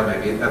was at Yale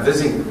maybe, a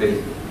visiting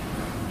committee.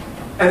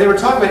 And they were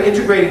talking about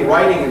integrating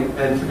writing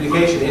and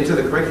communication into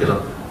the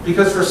curriculum.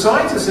 Because for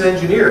scientists and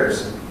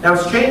engineers, now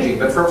it's changing,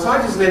 but for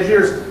scientists and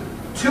engineers,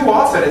 too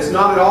often it's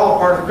not at all a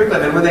part of the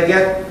curriculum. And when they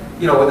get,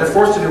 when they're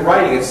forced to do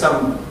writing, it's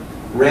some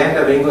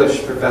random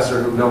English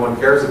professor who no one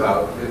cares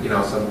about,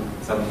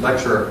 some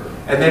lecturer,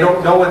 and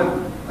no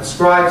one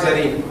ascribes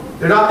any.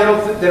 They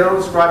don't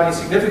ascribe any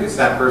significance to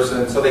that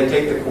person, so they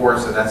take the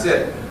course and that's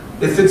it.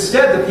 If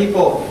instead the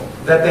people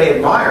that they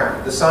admire,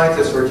 the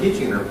scientists who are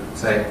teaching them,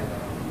 say,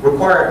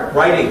 required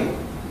writing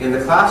in the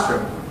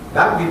classroom,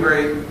 that would be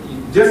very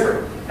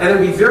different. And it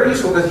would be very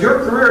useful because your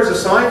career as a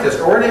scientist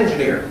or an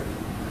engineer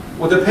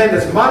will depend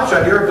as much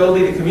on your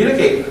ability to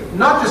communicate,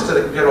 not just to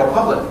the general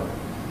public,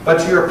 but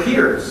to your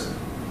peers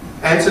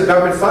and to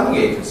government funding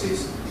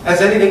agencies,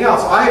 as anything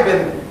else. I have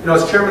been,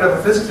 as chairman of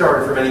a physics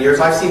department for many years,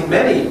 I've seen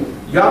many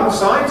young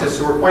scientists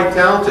who were quite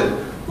talented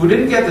who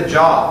didn't get the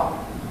job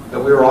that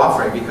we were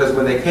offering because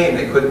when they came,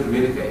 they couldn't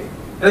communicate.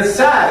 And it's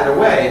sad in a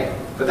way,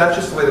 but that's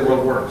just the way the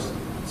world works.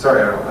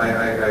 Sorry,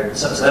 Arnold.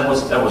 So that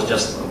was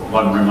just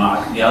one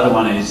remark. The other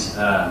one is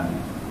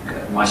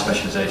my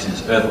specialization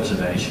is Earth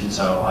observation,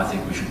 so I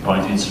think we should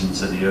point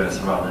instruments at the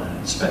Earth rather than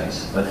in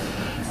space. But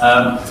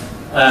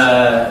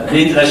the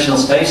International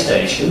Space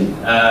Station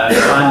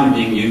is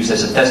finally being used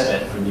as a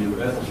testbed for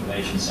new Earth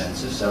observation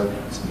sensors, so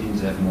it's beginning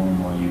to have more and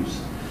more use.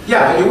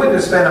 Yeah, but you wouldn't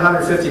have spent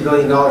 $150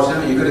 billion to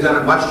do it. You could have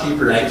done it much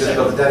cheaper if you just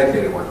built a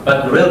dedicated one.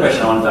 But the real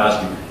question I wanted to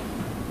ask you,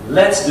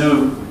 let's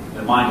do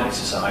the mind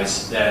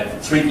exercise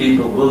that 3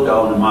 people will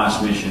go on a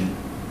Mars mission.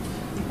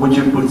 Would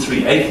you put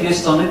 3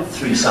 atheists on it,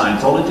 3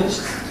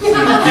 Scientologists, 3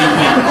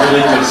 deeply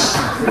religious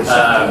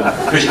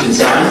Christian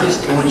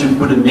scientists, or would you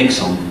put a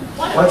mix on it?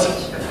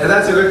 And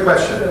that's a good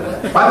question.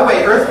 By the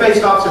way,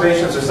 Earth-based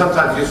observations are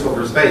sometimes useful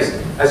for space.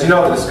 As you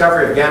know, the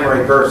discovery of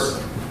gamma-ray bursts,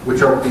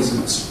 which are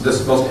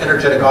the most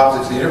energetic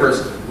objects in the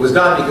universe, was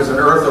done because an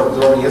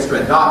Earth-absorbing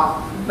instrument, it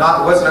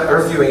wasn't an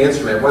Earth-viewing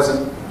instrument. It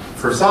wasn't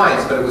for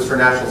science, but it was for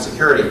national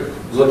security,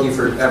 looking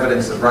for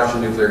evidence of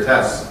Russian nuclear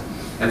tests.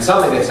 And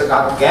suddenly they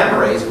got gamma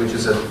rays, which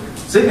is a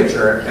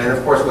signature, and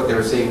of course what they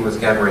were seeing was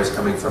gamma rays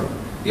coming from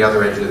the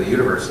other edge of the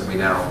universe,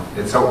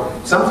 and so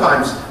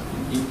sometimes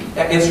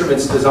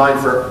instruments designed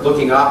for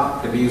looking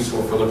up can be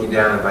useful for looking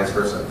down and vice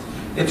versa.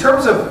 In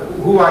terms of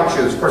who I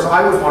choose, of course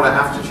I would want to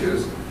have to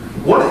choose.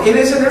 It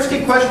is an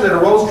interesting question that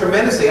arose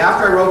tremendously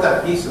after I wrote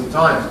that piece in the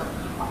Times.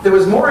 There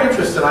was more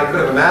interest than I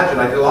could have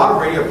imagined. I did a lot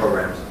of radio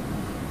programs.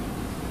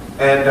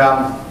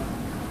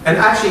 And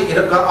actually,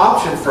 it got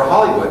optioned for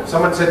Hollywood.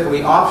 Someone said, can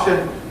we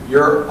option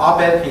your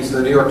op-ed piece in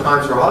the New York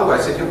Times for Hollywood?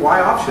 I said, yeah,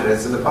 why option it?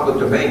 It's in the public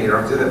domain. You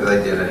don't have to do that, but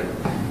they did anyway.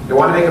 They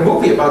wanted to make a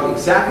movie about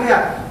exactly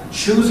that.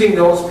 Choosing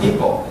those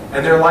people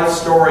and their life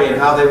story and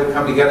how they would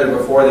come together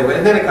before they went.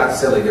 And then it got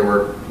silly. There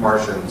were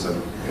Martians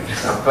and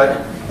stuff.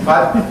 But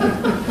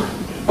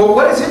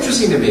what is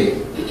interesting to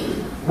me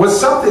was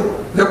something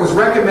that was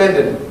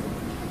recommended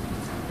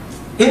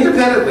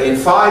independently in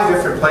 5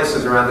 different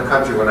places around the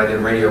country when I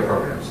did radio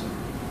programs.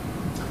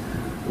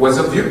 Was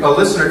a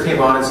listener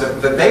came on and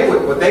said that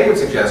what they would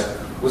suggest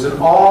was an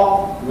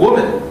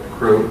all-woman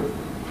crew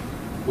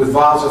with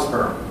vials of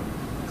sperm.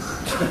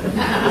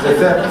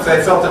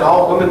 They felt an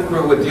all-woman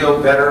crew would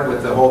deal better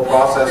with the whole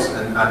process,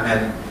 and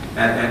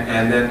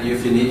then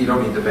if you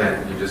don't need the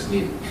men, you just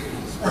need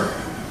sperm.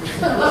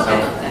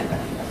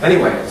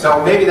 Anyway,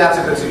 so maybe that's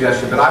a good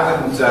suggestion, but I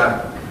wouldn't.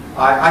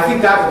 I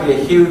think that would be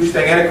a huge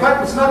thing, and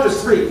it's not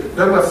just 3. You're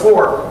talking about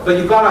 4, but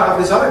you've got to have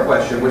this other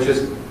question, which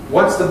is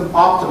what's the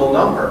optimal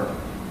number?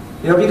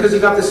 You know, because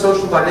you've got this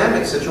social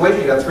dynamic situation.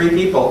 You've got 3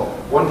 people,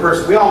 1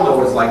 person. We all know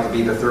what it's like to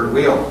be the third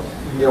wheel.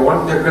 You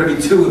know, there are going to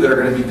be 2 that are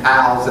going to be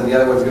pals, and the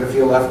other one's going to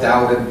feel left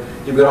out, and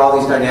you've got all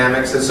these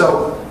dynamics. And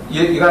so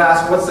you got to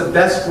ask, what's the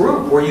best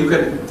group where you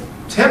can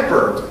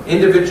temper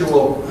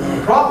individual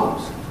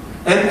problems,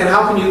 and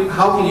how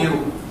can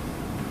you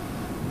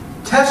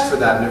test for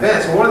that in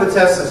advance? And one of the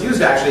tests that's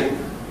used actually,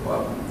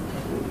 well,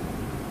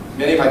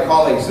 many of my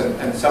colleagues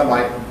and some of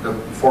my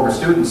former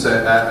students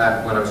when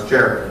I was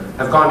chair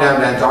have gone down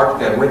to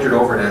Antarctica and wintered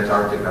over in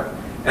Antarctica.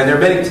 And there are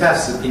many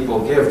tests that people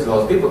give to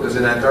those people, because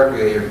in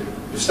Antarctica you're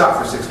stuck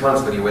for 6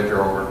 months when you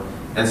winter over.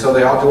 And so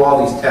they all do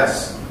all these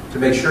tests to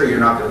make sure you're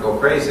not going to go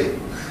crazy.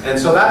 And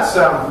so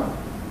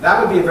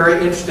that would be a very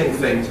interesting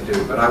thing to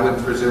do, but I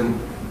would presume,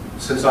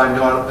 since I'm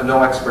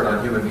no expert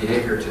on human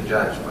behavior, to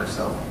judge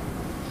myself.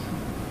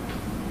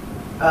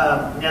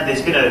 Now,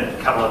 there's been a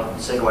couple of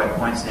segue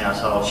points now,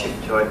 so I'll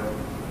shift to it.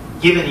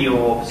 Given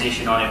your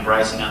position on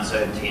embracing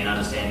uncertainty and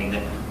understanding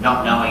that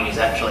not knowing is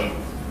actually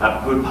a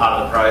good part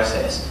of the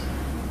process,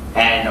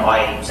 and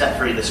I sat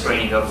through the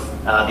screening of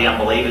The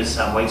Unbelievers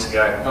some weeks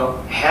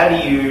ago, how do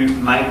you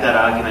make that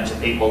argument to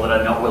people that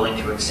are not willing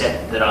to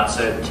accept that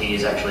uncertainty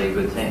is actually a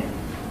good thing?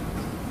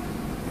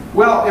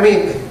 Well, I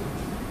mean,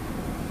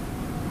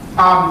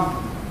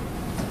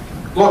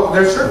 look,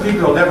 there's certain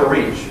people you'll never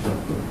reach.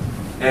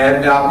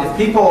 And if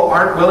people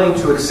aren't willing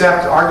to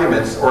accept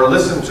arguments or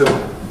listen to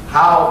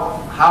how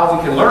we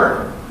can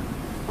learn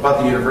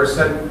about the universe,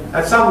 then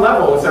at some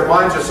level, if their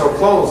minds are so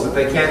closed that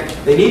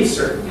they need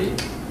certainty,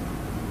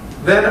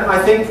 then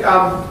I think you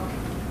have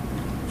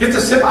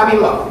to I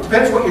mean, look, it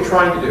depends what you're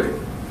trying to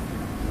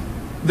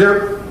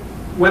do.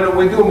 When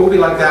we do a movie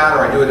like that,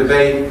 or I do a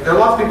debate, there are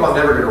lots of people I'm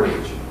never going to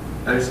reach,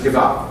 and I just give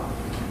up.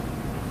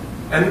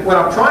 And what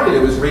I'm trying to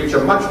do is reach a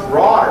much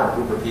broader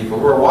group of people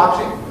who are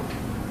watching,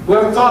 who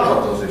haven't thought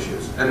about those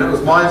issues, and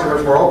whose minds are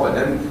much more open,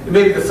 and it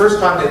may be the first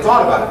time they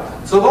thought about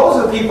it. So those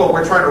are the people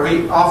we're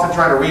often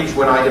trying to reach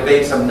when I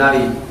debate some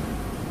nutty,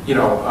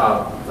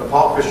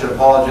 Christian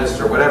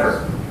apologist or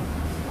whatever.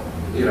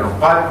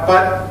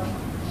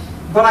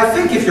 But I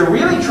think if you're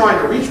really trying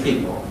to reach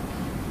people,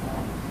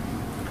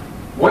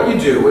 what you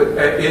do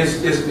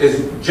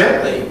is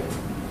gently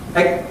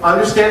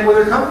understand where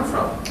they're coming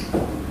from.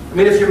 I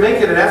mean, if you're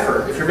making an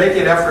effort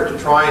to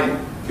try and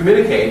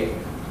communicate,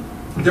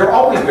 there are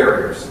always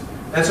barriers.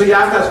 And so you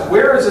have to ask,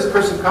 where is this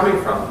person coming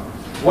from?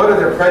 What are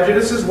their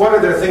prejudices? What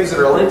are their things that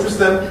will interest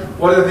them?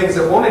 What are the things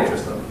that won't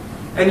interest them?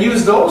 And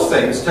use those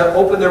things to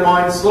open their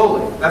minds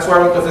slowly. That's why I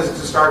wrote the physics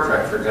of Star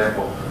Trek, for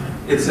example.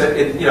 It's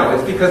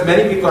because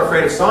many people are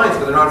afraid of science,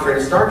 but they're not afraid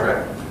of Star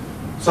Trek.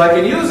 So I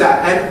can use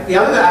that. And the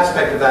other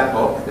aspect of that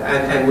book,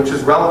 and which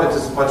is relevant to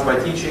much of my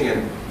teaching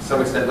and to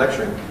some extent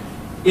lecturing,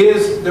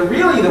 is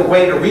really the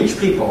way to reach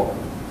people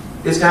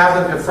is to have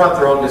them confront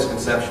their own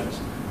misconceptions.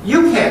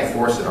 You can't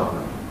force it on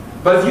them.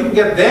 But if you can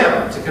get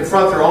them to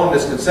confront their own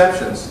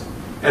misconceptions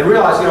and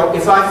realize,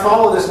 if I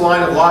follow this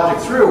line of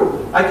logic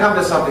through, I come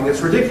to something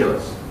that's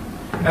ridiculous.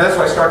 And that's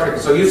why Star Trek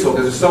is so useful,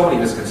 because there's so many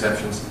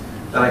misconceptions.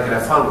 then I can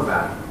have fun with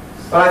that.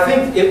 But I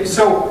think,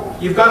 so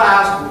you've got to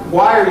ask,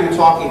 why are you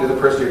talking to the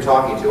person you're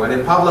talking to? And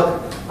in public,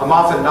 I'm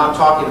often not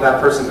talking to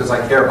that person because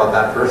I care about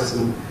that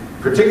person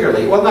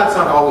particularly. Well, that's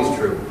not always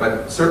true,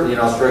 but certainly in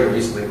Australia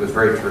recently it was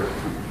very true.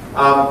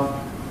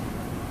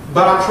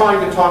 But I'm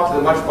trying to talk to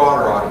the much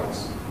broader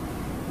audience.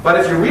 But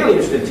if you're really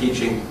interested in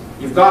teaching,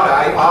 you've got to,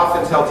 I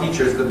often tell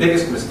teachers the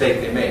biggest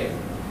mistake they make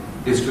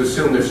is to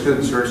assume their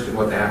students are interested in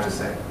what they have to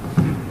say.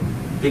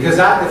 Because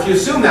that, if you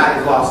assume that,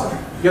 you've lost them.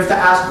 You have to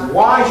ask,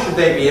 why should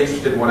they be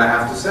interested in what I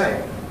have to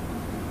say?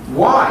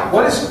 Why?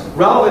 What is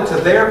relevant to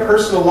their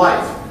personal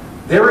life,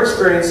 their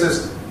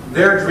experiences,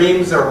 their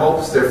dreams, their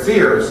hopes, their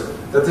fears,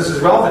 that this is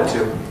relevant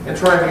to, and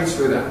try and reach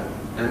through that.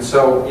 And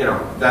so, you know,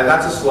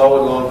 that's a slow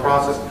and long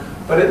process.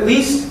 But at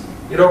least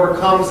it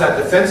overcomes that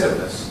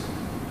defensiveness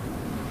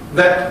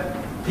that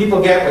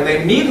people get when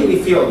they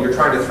immediately feel you're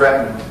trying to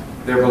threaten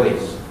their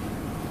beliefs.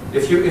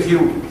 If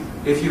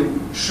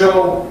you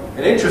show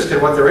an interest in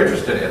what they're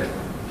interested in,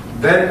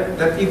 then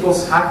that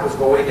people's hackles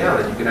go way down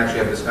and you can actually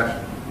have a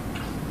discussion.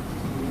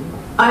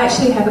 I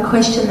actually have a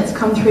question that's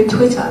come through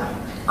Twitter.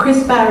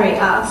 Chris Barry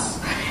asks,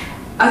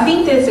 I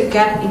think there's a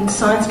gap in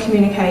science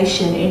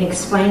communication in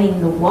explaining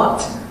the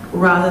what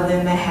rather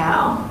than the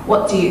how.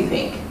 What do you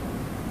think?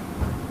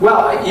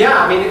 Well,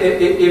 yeah, I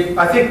mean,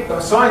 I think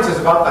science is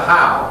about the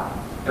how,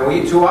 and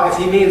if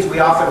he means we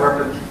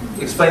often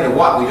explain the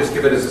what, we just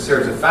give it as a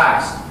series of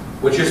facts,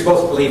 which you're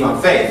supposed to believe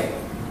on faith.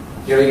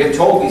 You know, you get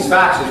told these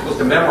facts you're supposed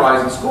to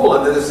memorize in school,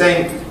 and they're the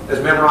same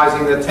as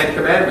memorizing the 10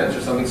 Commandments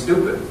or something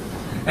stupid.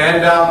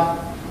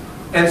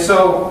 And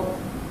so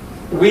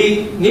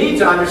we need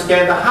to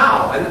understand the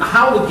how, and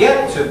how to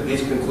get to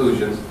these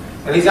conclusions.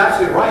 And he's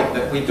absolutely right,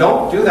 that we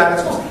don't do that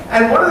in schools.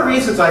 And one of the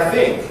reasons I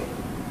think,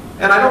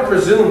 and I don't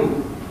presume,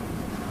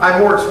 I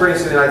have more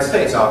experience in the United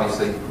States,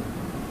 obviously.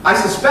 I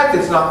suspect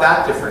it's not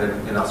that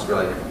different in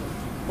Australia.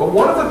 But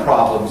one of the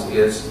problems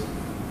is,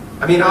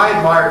 I mean, I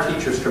admire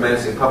teachers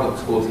tremendously, public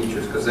school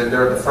teachers, because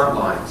they're at the front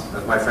lines.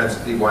 As my friend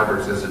Steve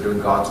Weinberg says, they're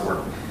doing God's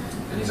work.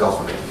 And he's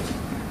also an atheist.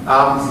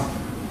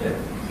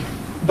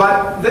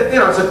 But you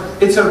know,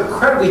 it's an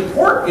incredibly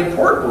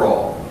important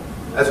role,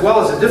 as well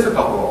as a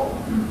difficult role.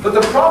 But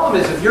the problem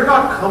is, if you're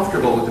not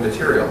comfortable with the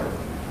material,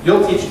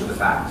 you'll teach to the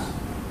facts.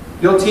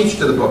 You'll teach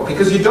to the book,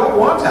 because you don't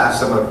want to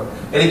ask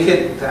any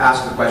kid to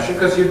ask the question,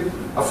 because you're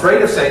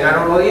afraid of saying, I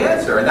don't know the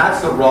answer, and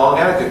that's the wrong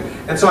attitude.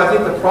 And so I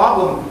think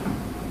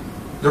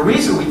the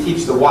reason we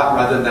teach the what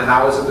rather than the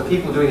how is that the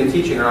people doing the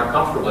teaching are not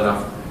comfortable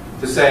enough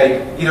to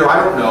say, either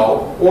I don't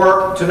know,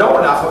 or to know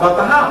enough about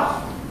the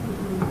how.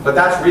 But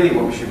that's really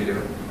what we should be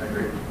doing. I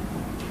agree.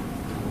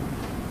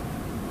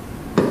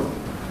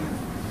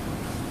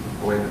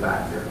 Way in the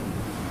back here.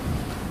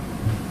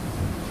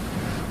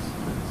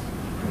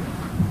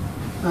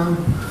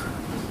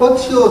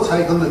 What's your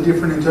take on the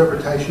different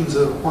interpretations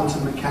of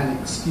quantum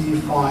mechanics? Do you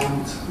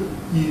find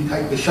you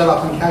take the shut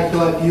up and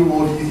calculate view,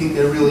 or do you think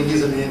there really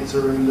is an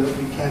answer and that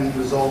we can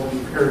resolve it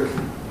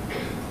empirically?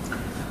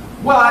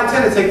 Well, I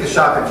tend to take the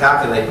shut up and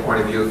calculate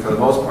point of view for the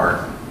most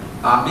part.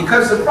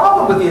 Because the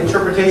problem with the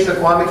interpretation of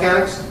quantum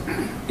mechanics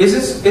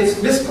is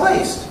it's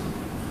misplaced.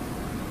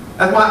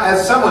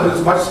 As someone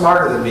who's much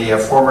smarter than me, a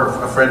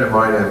friend of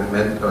mine, a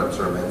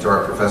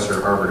mentor, a professor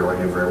at Harvard who I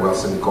knew very well,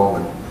 Sidney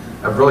Coleman,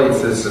 a brilliant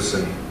physicist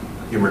and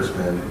humorous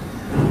man,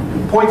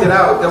 pointed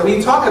out that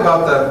we talk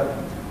about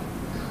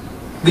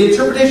the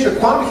interpretation of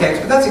quantum mechanics,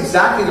 but that's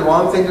exactly the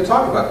wrong thing to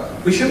talk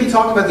about. We should be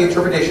talking about the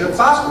interpretation of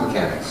classical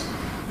mechanics.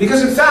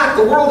 Because in fact,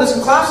 the world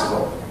isn't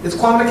classical, it's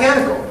quantum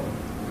mechanical.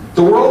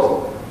 The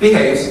world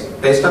behaves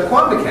based on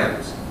quantum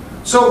mechanics.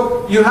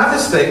 So you have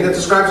this thing that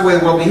describes the way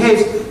the world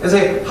behaves, and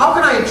say, how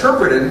can I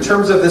interpret it in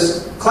terms of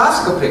this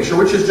classical picture,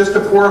 which is just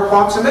a poor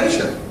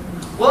approximation?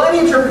 Well, any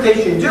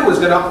interpretation you do is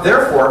going to,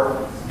 therefore,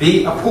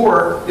 be a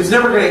poor, it's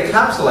never going to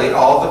encapsulate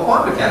all of the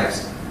quantum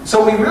mechanics.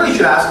 So we really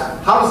should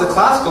ask, how does the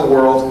classical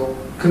world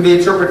can be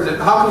interpreted,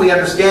 how can we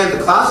understand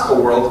the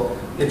classical world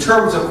in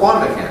terms of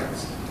quantum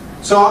mechanics?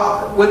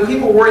 So when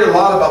people worry a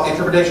lot about the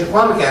interpretation of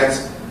quantum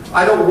mechanics,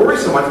 I don't worry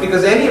so much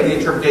because any of the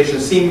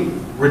interpretations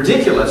seem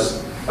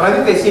ridiculous, but I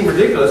think they seem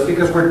ridiculous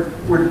because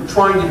we're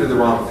trying to do the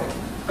wrong thing.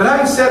 But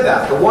having said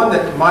that, the one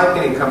that, in my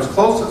opinion, comes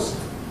closest,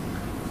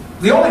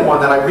 the only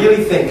one that I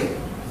really think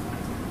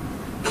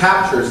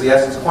captures the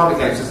essence of quantum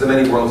mechanics is the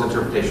many worlds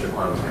interpretation of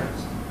quantum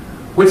mechanics,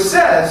 which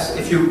says,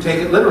 if you take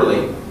it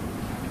literally,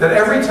 that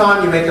every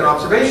time you make an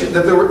observation,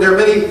 that there are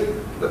many.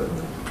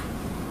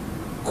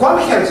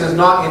 Quantum mechanics is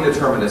not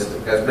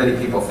indeterministic, as many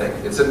people think.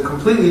 It's a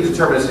completely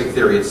deterministic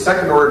theory. It's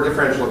second-order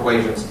differential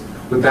equations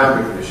with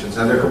boundary conditions,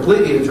 and they're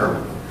completely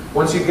determined.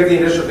 Once you give the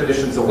initial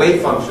conditions, the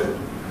wave function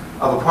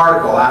of a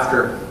particle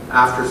after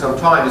some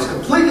time is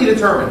completely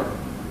determined.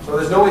 So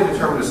there's no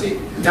indeterminacy.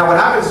 Now what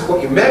happens is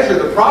what you measure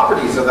the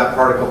properties of that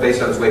particle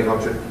based on its wave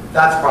function,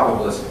 that's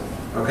probabilistic.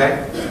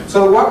 Okay?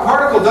 So what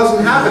particle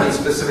doesn't have any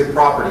specific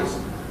properties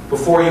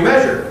before you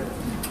measure it.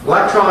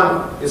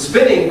 Electron is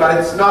spinning, but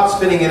it's not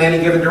spinning in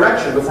any given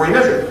direction before you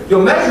measure it.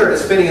 You'll measure it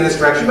as spinning in this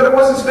direction, but it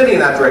wasn't spinning in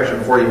that direction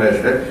before you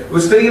measured it. It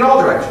was spinning in all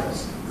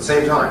directions at the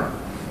same time.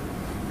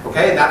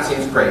 Okay, and that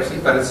seems crazy,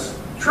 but it's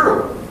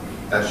true.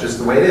 That's just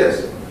the way it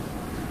is.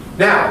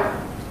 Now,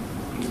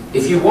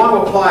 if you want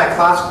to apply a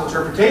classical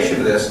interpretation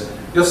to this,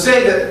 you'll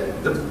say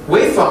that the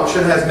wave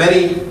function has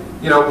many,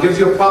 gives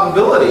you a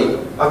probability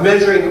of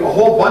measuring a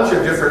whole bunch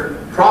of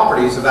different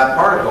properties of that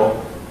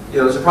particle.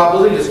 There's a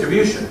probability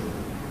distribution.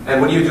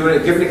 And when you do a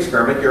given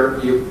experiment,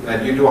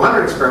 you do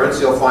 100 experiments,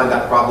 you'll find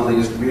that probability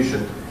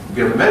distribution to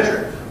be able to measure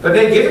it. But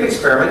in a given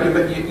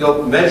experiment,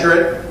 you'll measure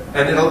it,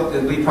 and it'll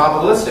be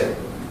probabilistic.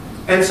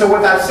 And so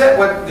what that said,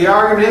 what the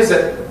argument is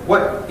that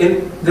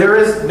there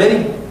is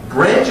many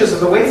branches of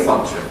the wave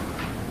function,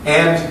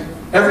 and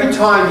every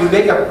time you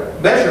make a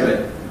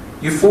measurement,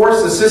 you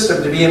force the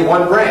system to be in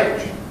one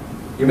branch.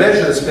 You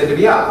measure the spin to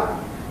be up.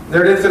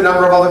 There are an infinite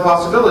number of other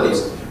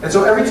possibilities. And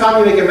so every time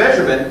you make a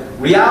measurement,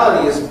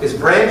 reality is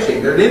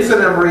branching. There are an infinite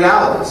number of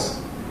realities.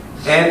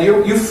 And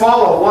you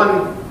follow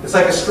one, it's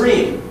like a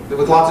stream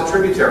with lots of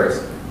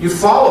tributaries. You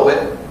follow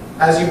it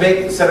as you make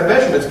a set of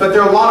measurements. But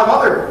there are a lot of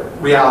other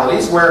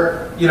realities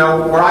where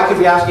I could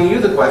be asking you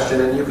the question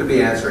and you could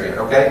be answering it,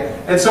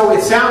 okay? And so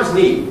it sounds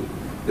neat.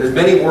 There's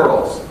many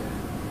worlds.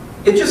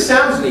 It just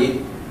sounds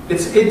neat.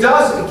 It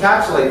does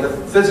encapsulate the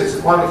physics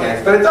of quantum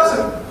mechanics, but it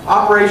doesn't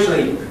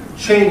operationally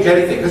change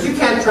anything, because you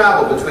can't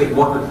travel between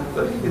one.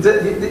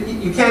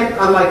 You can't,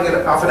 unlike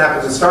it often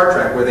happens in Star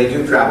Trek, where they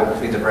do travel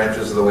between the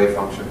branches of the wave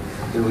function,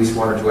 in at least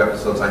 1 or 2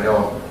 episodes I know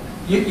of.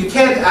 You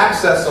can't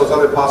access those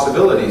other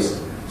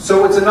possibilities.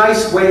 So it's a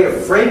nice way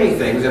of framing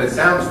things, and it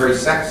sounds very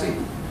sexy,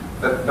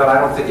 but I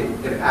don't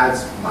think it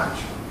adds much.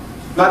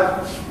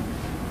 But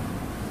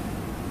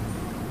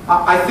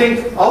I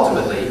think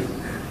ultimately,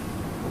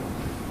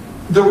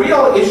 the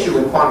real issue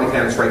in quantum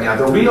mechanics right now,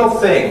 the real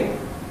thing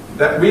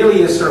that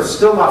really is sort of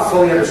still not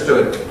fully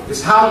understood,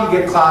 is how you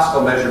get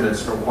classical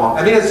measurements from quantum.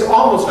 I mean, it's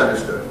almost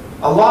understood.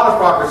 A lot of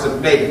progress has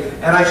been made,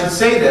 and I should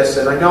say this,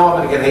 and I know I'm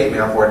going to get hate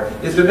mail for it,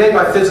 it's been made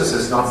by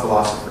physicists, not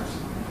philosophers.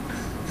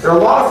 There are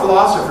a lot of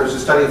philosophers who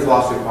study the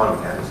philosophy of quantum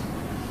mechanics,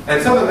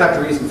 and some of them have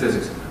degrees in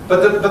physics.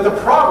 But the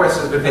progress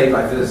has been made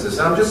by physicists,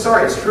 and I'm just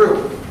sorry, it's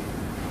true.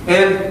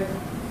 And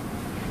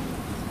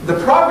the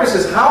progress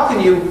is, how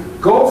can you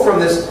go from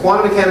this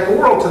quantum mechanical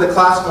world to the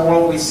classical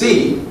world we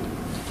see,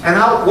 and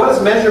what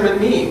does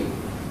measurement mean?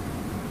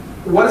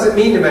 What does it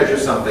mean to measure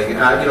something?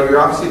 You're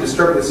obviously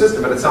disturbing the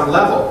system, but at some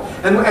level.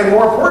 And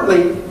more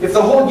importantly, if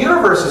the whole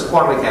universe is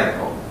quantum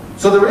mechanical,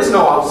 so there is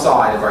no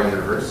outside of our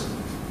universe,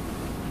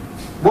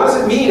 what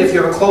does it mean if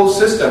you have a closed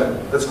system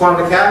that's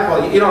quantum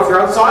mechanical? If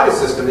you're outside a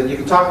system, then you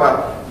can talk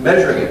about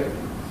measuring it.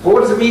 But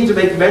what does it mean to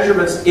make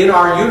measurements in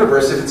our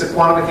universe if it's a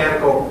quantum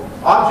mechanical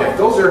object?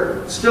 Those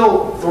are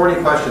still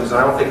thorny questions that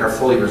I don't think are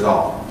fully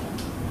resolved.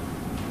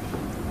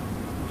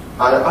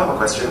 I have a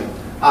question.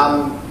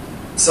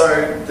 So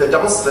the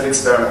double slit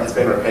experiment has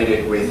been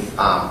repeated with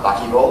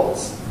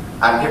buckyballs,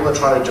 and people are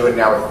trying to do it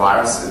now with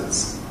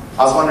viruses.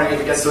 I was wondering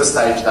if it gets to a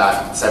stage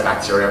that, say,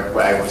 bacteria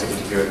were able to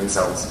interfere with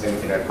themselves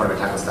in a quantum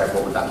mechanical state,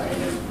 what would that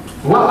mean?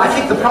 Well, I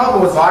think the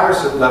problem with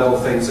virus level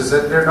things is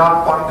that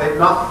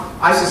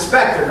I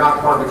suspect they're not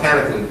quantum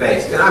mechanically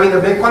based. And I mean,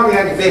 they're quantum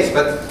mechanically based,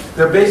 but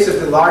they're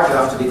basically large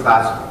enough to be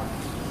classical.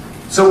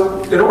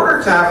 So in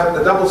order to have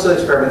the double slit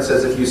experiment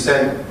says if you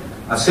send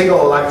a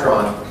single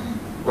electron,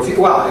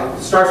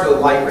 it starts with a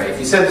light ray. If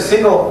you send a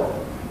single,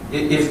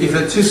 if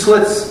there are 2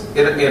 slits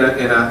in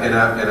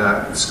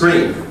a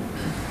screen,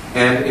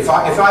 and if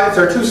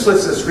there are 2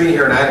 slits in the screen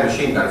here and I had a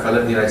machine gun, if I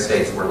live in the United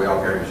States where we all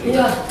carry machine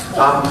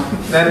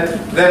guns,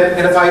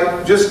 then if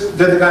I just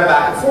did the gun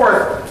back and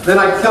forth, then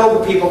I kill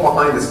the people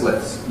behind the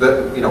slits,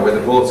 where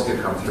the bullets could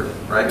come through,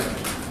 right?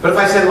 But if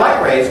I send light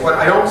rays, what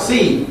I don't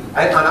see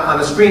on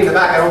the screen in the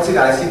back, I don't see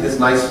that. I see this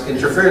nice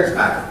interference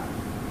pattern.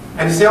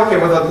 And you say, okay,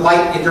 well,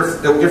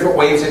 the different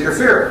waves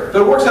interfere.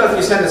 But it works out if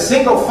you send a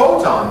single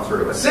photon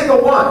through, a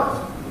single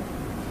one,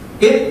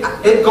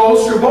 it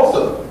goes through both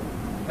of them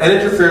and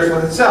interferes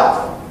with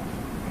itself.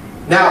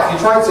 Now, if you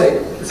try and say,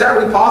 is that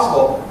really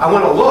possible? I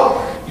want to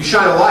look. You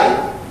shine a light,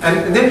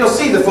 and then you'll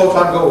see the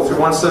photon go through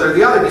one slit or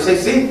the other. And you say,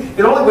 see,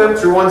 it only went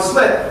through one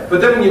slit.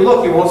 But then when you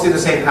look, you won't see the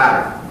same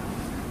pattern.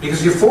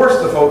 Because you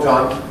forced the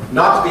photon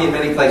not to be in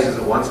many places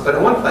at once, but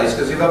in one place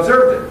because you've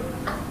observed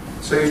it.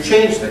 So you've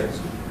changed things.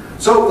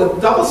 So the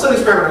double slit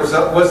experiment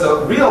was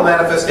the real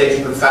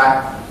manifestation of the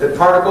fact that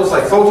particles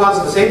like photons,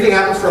 and the same thing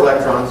happens for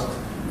electrons,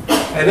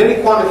 and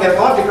any quantum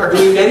mechanical object are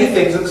doing many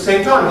things at the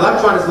same time. An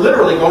electron is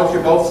literally going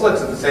through both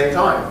slits at the same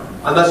time,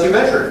 unless you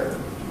measure it.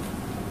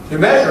 If you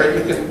measure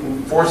it, you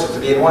can force it to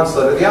be in one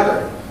slit or the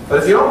other.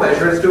 But if you don't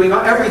measure it, it's doing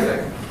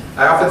everything.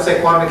 I often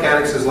say quantum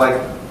mechanics is like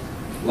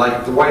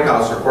the White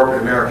House or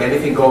corporate America.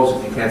 Anything goes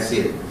if you can't see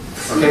it.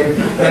 Okay?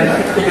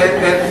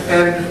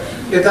 And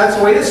if that's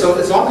the way it is, so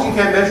as long as you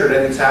can't measure it,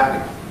 anything's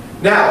happening.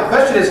 Now, the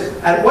question is,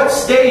 at what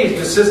stage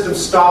do systems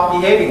stop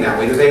behaving that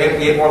way? Do they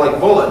behave more like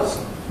bullets?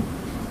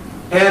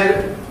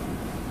 And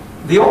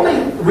the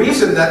only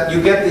reason that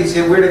you get these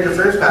weird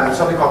interference patterns is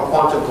something called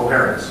quantum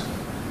coherence.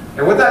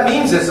 And what that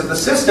means is that the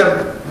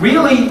system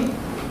really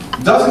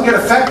doesn't get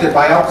affected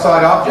by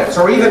outside objects,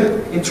 or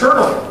even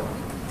internally.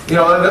 You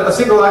know, a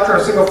single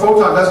electron, a single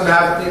photon doesn't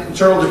have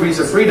internal degrees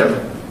of freedom,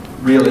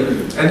 really,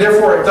 and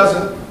therefore it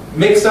doesn't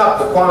mix up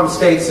the quantum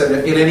states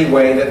in any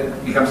way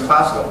that becomes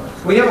classical.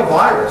 When you have a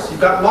virus, you've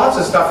got lots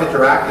of stuff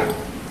interacting,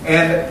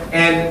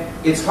 and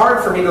it's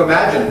hard for me to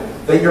imagine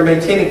that you're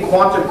maintaining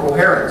quantum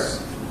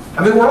coherence.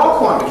 I mean, we're all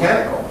quantum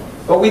mechanical,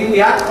 but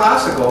we act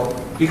classical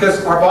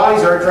because our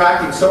bodies are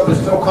interacting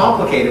so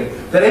complicated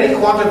that any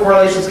quantum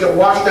correlations get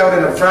washed out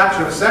in a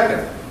fraction of a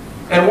second.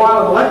 And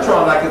while an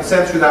electron I could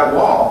send through that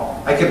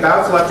wall, I could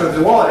bounce electrons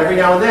through the wall, and every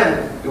now and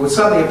then it would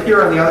suddenly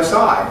appear on the other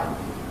side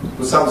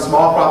with some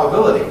small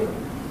probability.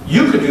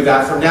 You could do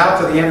that from now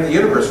to the end of the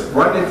universe.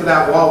 Run into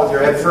that wall with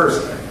your head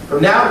first.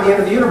 From now to the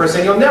end of the universe,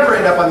 and you'll never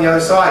end up on the other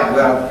side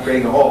without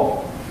creating a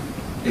hole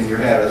in your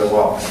head or the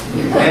wall.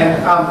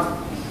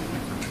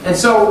 And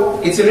so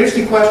it's an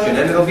interesting question,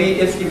 and it'll be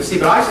interesting to see.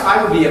 But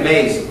I would be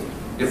amazed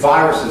if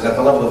viruses, at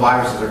the level of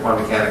viruses, are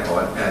quantum mechanical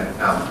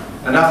and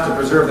enough to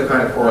preserve the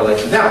kind of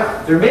correlation.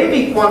 Now, there may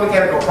be quantum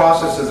mechanical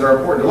processes that are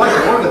important to life.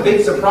 And one of the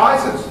big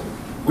surprises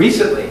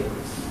recently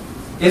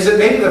is that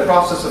maybe the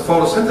process of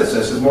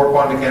photosynthesis is more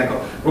quantum mechanical.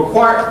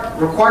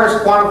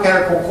 Requires quantum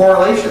mechanical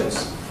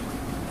correlations,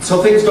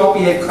 so things don't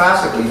behave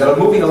classically. That a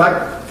moving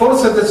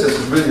photosynthesis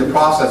is really the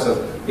process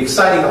of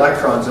exciting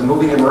electrons and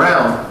moving them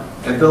around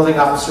and building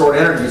up stored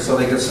energy so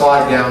they can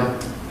slide down,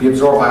 be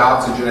absorbed by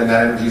oxygen, and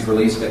that energy is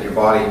released and your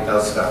body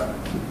does stuff.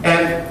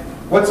 And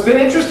what's been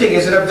interesting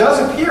is that it does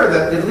appear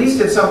that, at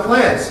least in some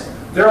plants,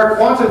 there are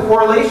quantum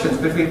correlations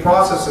between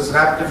processes that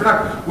happen different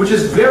times, which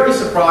is very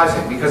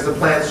surprising because the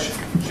plants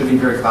should be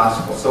very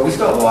classical. So we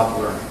still have a lot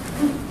to learn.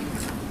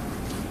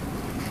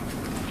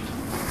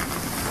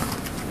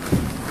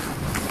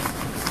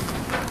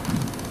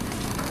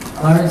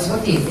 Lawrence,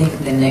 what do you think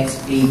the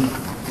next big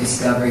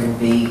discovery will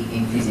be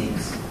in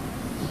physics?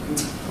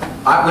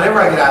 Whenever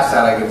I get asked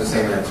that, I give the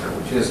same answer,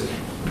 which is,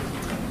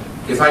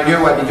 if I knew,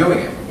 I'd be doing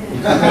it.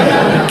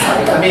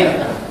 I mean,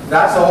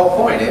 that's the whole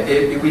point.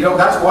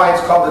 That's why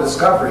it's called a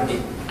discovery.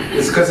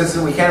 It's because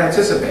we can't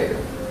anticipate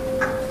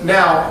it.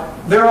 Now,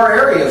 there are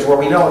areas where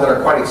we know that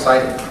are quite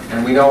exciting,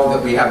 and we know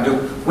that we have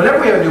whenever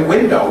we have a new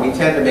window, we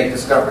tend to make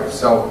discoveries.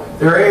 So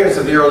there are areas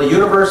of the early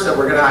universe that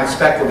we're going to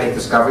expect we'll make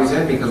discoveries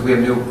in because we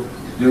have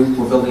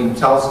we're building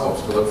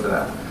telescopes to look for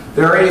that.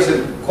 There are areas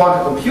of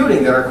quantum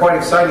computing that are quite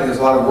exciting. There's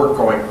a lot of work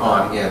going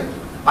on in.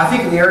 I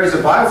think in the areas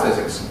of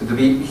biophysics, there'll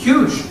be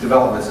huge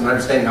developments in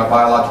understanding how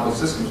biological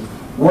systems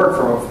work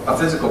from a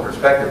physical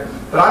perspective.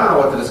 But I don't know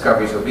what the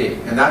discoveries will be,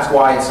 and that's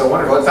why it's so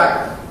wonderful. In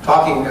fact,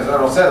 talking, as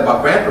Arnold said,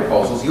 about grant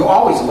proposals, you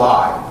always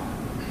lie.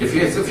 If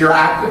you're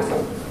active,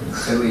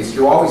 at least,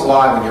 you always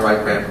lie when you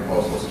write grant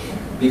proposals.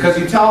 Because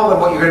you tell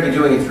them what you're going to be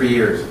doing in 3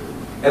 years.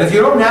 And if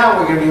you don't know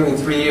what you're going to be doing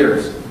in 3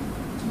 years,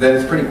 then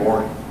it's pretty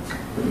boring.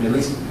 I mean, at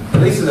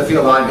least in the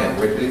field I'm in.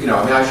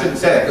 I shouldn't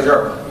say that, because there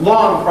are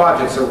long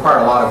projects that require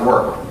a lot of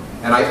work.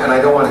 And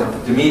I don't want to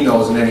demean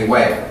those in any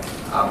way.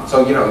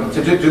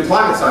 To do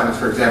climate science,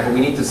 for example, we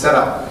need to set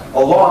up a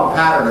long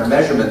pattern of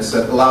measurements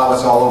that allow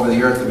us all over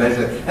the Earth to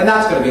measure it. And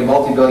that's going to be a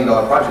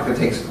multi-billion-dollar project that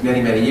takes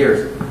many, many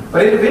years.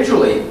 But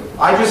individually,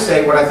 I just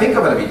say what I think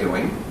I'm going to be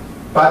doing,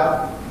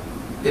 but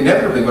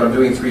inevitably what I'm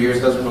doing in 3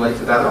 years doesn't relate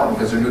to that at all,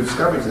 because they're new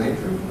discoveries in the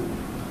interim.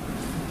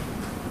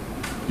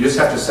 You just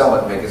have to sell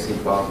it and make it seem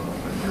plausible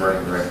when you're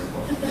writing the right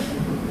proposal.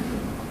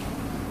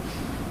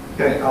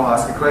 Okay, I'll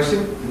ask a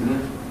question.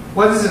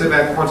 What is it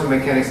about quantum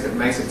mechanics that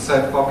makes it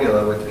so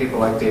popular with people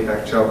like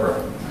Deepak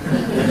Chopra?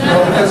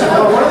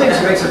 Well, one of the things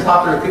that makes it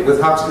popular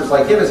with hucksters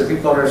like him is that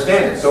people don't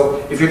understand it.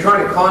 So if you're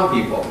trying to con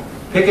people,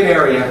 pick an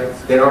area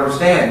they don't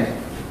understand,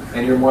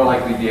 and you're more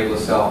likely to be able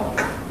to sell,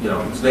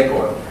 snake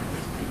oil.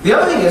 The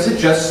other thing is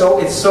it's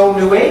so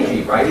new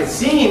agey, right? It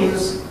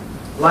seems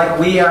like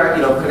we are,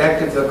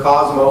 connected to the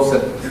cosmos,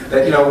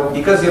 that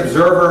because the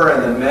observer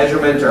and the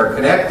measurement are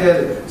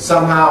connected,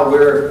 somehow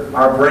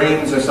our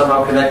brains are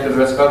somehow connected to the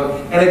rest of the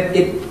cosmos, and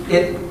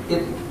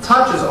it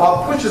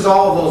pushes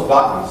all of those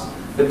buttons.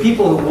 The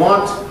people who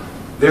want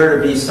there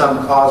to be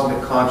some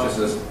cosmic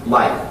consciousness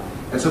life,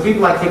 and so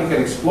people like him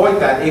can exploit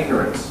that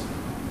ignorance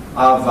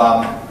of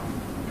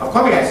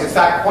quantum mechanics. In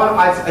fact,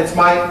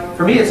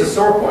 for me, it's a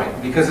sore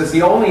point because it's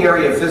the only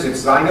area of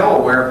physics that I know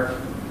where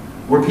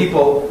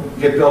people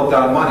get bilked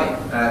out of money.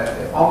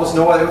 Almost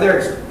no other.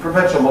 There's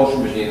perpetual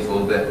motion machines a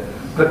little bit.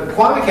 But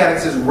quantum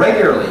mechanics is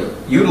regularly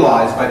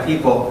utilized by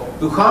people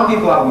who con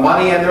people out of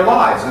money and their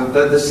lives. And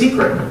the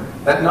secret,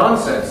 that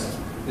nonsense,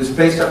 is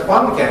based on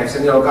quantum mechanics,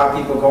 and got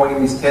people going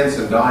in these tents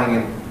and dying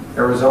in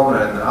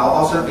Arizona, and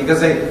also because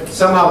they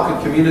somehow could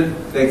communicate.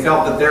 They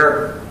felt that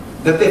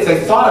if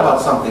they thought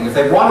about something, if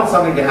they wanted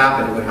something to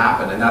happen, it would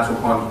happen, and that's what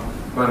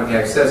quantum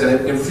mechanics says, and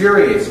it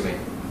infuriates me.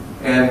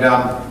 And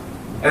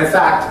in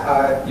fact,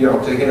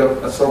 to hit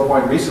a sore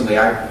point recently,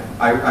 I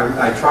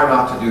try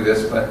not to do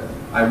this, but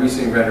I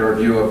recently read a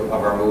review of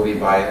our movie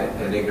by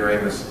an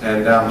ignoramus,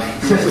 and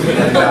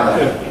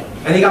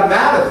he got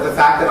mad at the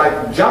fact that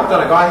I jumped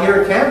on a guy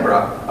here in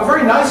Canberra, a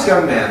very nice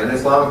young man, an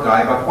Islamic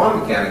guy, about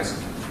quantum mechanics.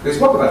 We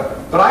spoke about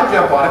it, but I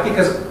jump on it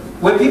because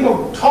when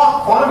people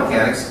talk quantum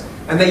mechanics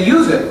and they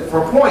use it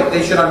for a point,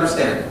 they should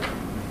understand it.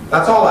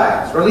 That's all I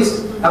ask, or at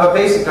least have a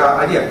basic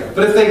idea.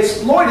 But if they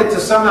exploit it to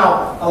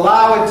somehow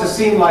allow it to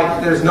seem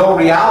like there's no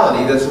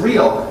reality that's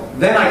real,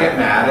 then I get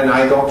mad and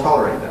I don't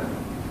tolerate that.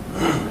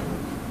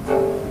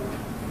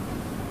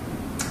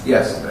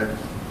 Yes?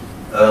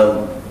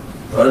 I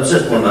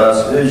just want to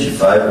ask, who's your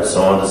favourite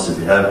scientist, if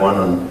you have one,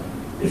 and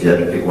if you had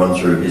to pick one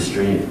through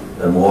history,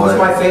 and why? Who's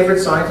my favourite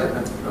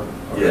scientist?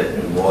 Yeah,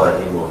 and why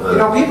him or her? You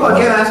know, people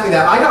again ask me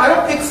that. I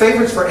don't pick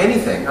favorites for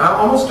anything. I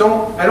almost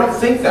don't. I don't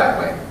think that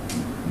way.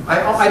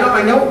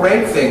 I don't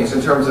rank things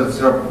in terms of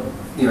sort of,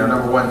 you know,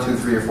 number 1, 2,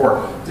 3, or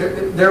 4.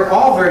 They're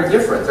all very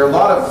different. There are a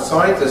lot of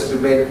scientists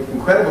who've made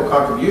incredible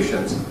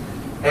contributions,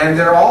 and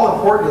they're all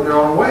important in their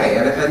own way.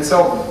 And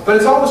so, but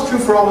it's almost true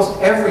for almost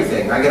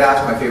everything. I get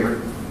asked my favorite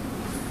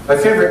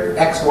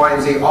X, Y,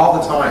 and Z all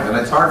the time, and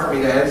it's hard for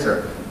me to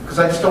answer because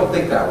I just don't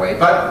think that way.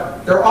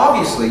 But there are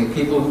obviously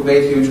people who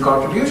made huge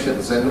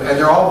contributions, and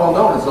they're all well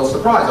known. It's no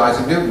surprise: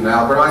 Isaac Newton,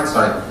 Albert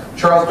Einstein,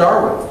 Charles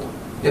Darwin.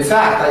 In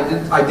fact,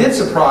 I did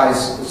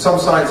surprise some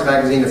science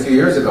magazine a few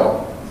years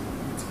ago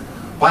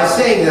by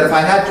saying that if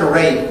I had to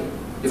rate,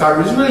 if I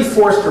was really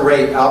forced to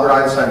rate Albert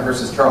Einstein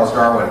versus Charles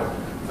Darwin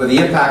for the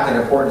impact and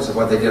importance of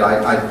what they did,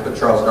 I'd put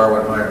Charles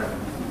Darwin higher.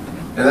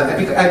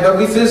 But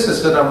we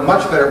physicists did we're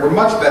much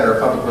better at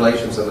public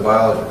relations than the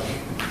biologists.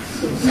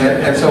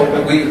 And so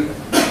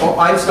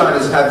Einstein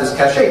has had this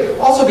cachet.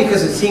 Also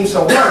because it seems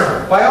so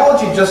hard.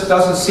 Biology just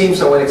doesn't seem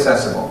so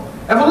inaccessible.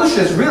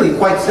 Evolution is really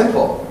quite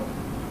simple.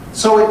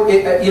 So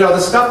you know,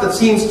 the stuff that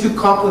seems too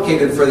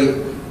complicated for the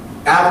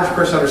average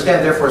person to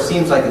understand, therefore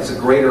seems like it's a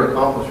greater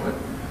accomplishment.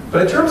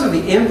 But in terms of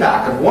the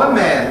impact of one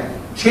man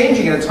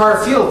changing an entire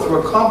field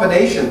through a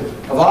combination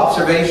of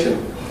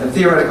observation and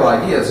theoretical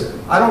ideas,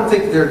 I don't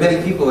think there are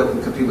many people that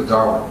can compete with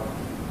Darwin.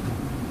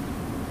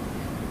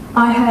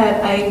 I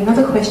had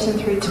another question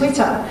through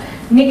Twitter.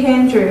 Nick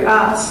Andrew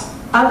asks,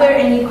 are there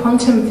any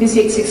quantum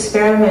physics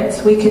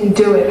experiments we can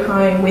do at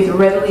home with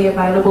readily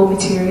available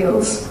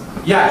materials?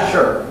 Yeah,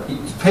 sure.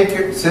 See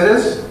this?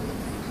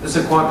 This is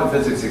a quantum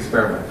physics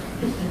experiment.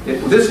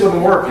 This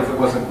wouldn't work if it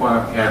wasn't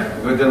quantum mechanics.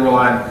 If it didn't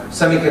rely on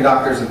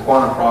semiconductors and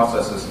quantum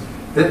processes.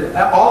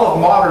 All of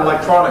modern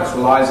electronics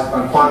relies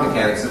on quantum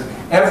mechanics.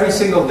 Every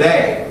single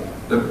day,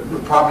 the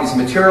properties of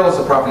materials,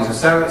 the properties of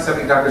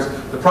semiconductors,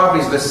 the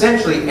properties of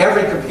essentially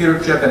every computer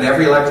chip and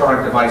every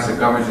electronic device that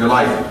governs your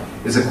life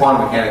is a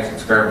quantum mechanics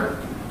experiment.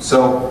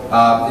 So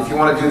if you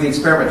want to do the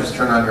experiment, just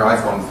turn on your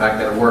iPhone. The fact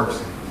that it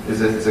works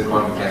is a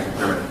quantum mechanics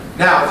experiment.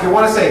 Now, if you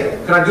want to say,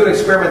 can I do an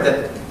experiment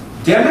that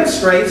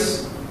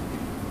demonstrates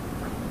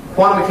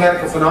quantum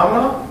mechanical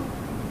phenomena?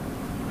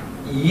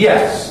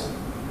 Yes.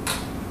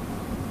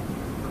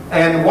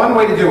 And one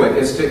way to do it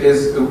is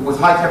with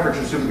high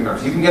temperature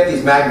superconductors. You can get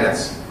these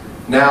magnets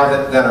now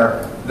that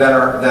are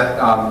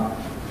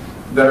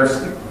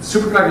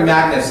superconducting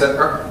magnets that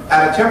are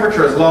at a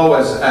temperature as low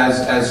as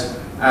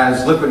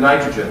liquid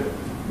nitrogen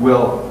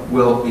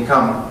will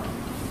become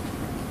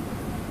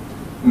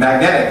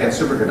magnetic and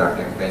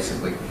superconducting,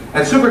 basically.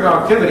 And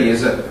superconductivity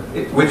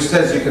which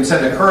says you can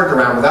send a current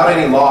around without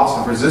any loss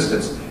of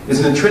resistance,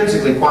 is an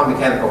intrinsically quantum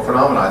mechanical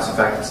phenomenon. It's, in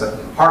fact, it's the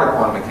heart of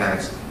quantum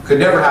mechanics. Could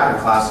never happen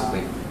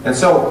classically. And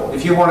so,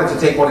 if you wanted to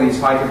take one of these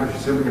high temperature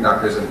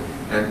superconductors and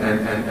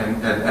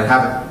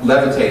have it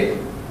levitate,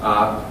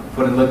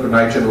 put in liquid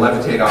nitrogen,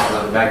 levitate off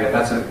another magnet,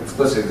 that's an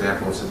explicit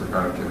example of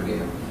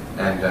superconductivity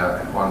and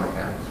quantum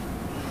mechanics.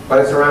 But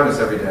it's around us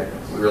every day.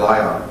 We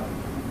rely on it.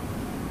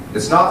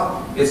 It's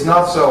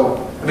not so.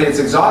 I mean, it's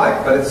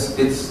exotic, but it's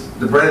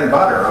the bread and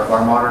butter of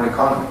our modern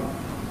economy.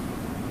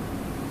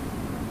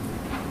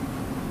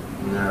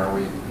 No,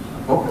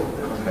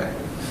 okay.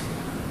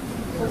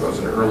 There goes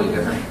an early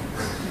dinner.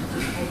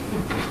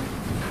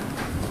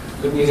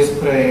 Couldn't you just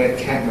put a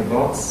cat in a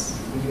box?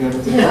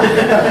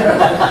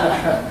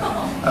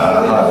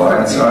 Hi,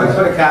 Lawrence. You could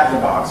put a cat in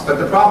the box, but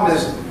the problem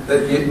is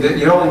that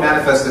you only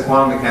manifest the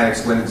quantum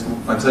mechanics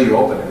until you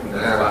open it. And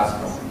that's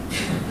classical.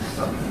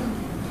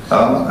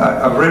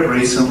 I've read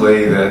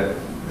recently that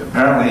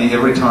apparently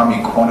every time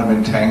you quantum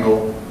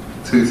entangle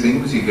two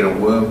things, you get a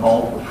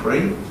wormhole for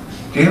free.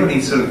 Do you have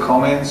any sort of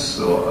comments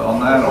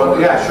on that? Well,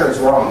 yeah, sure, it's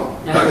wrong.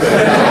 That's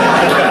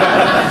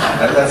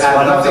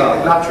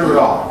not true at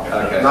all.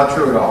 Okay. Not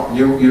true at all.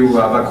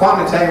 But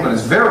quantum entanglement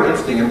is very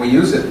interesting, and we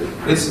use it.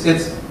 It's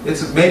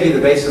maybe the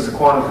basis of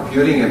quantum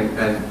computing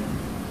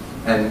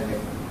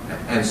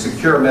and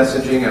secure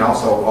messaging, and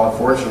also,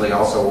 unfortunately,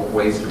 also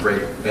ways to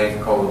break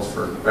bank codes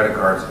for credit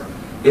cards.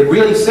 It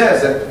really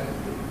says that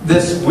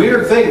this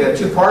weird thing that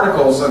two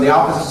particles on the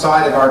opposite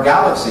side of our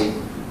galaxy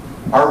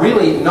are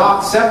really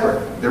not separate.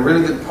 They're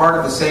really part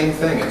of the same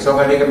thing. And so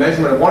if I make a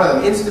measurement of one of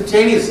them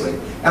instantaneously,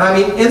 and I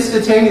mean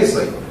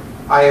instantaneously,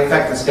 I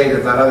affect the state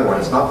of that other one.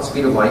 It's not the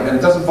speed of light, and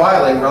it doesn't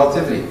violate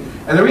relativity.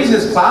 And the reason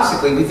is,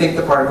 classically, we think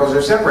the particles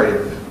are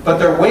separated. But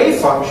their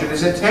wave function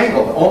is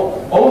entangled,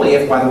 only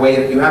if, by the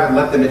way, you haven't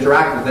let them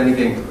interact with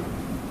anything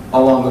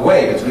along the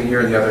way between here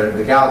and the other end of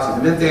the galaxy.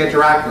 The minute they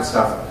interact with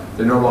stuff,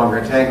 they're no longer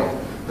entangled.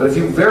 But if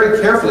you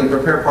very carefully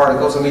prepare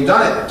particles, and we've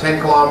done it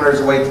 10 kilometers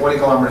away, 20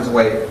 kilometers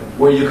away,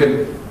 where you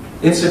can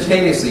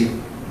instantaneously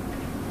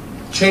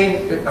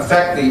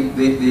affect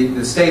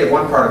the state of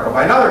one particle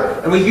by another.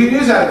 And we can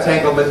use that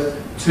entanglement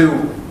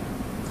to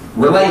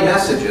relay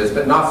messages,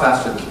 but not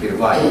faster than the speed of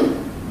light.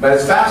 But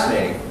it's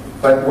fascinating.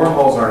 But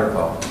wormholes aren't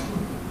involved.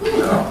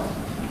 No.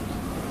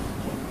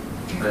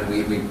 And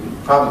we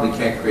probably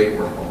can't create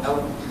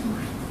wormholes.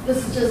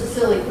 This is just a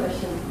silly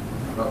question.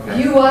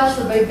 Okay. You watch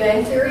The Big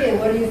Bang Theory, and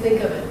what do you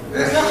think of it?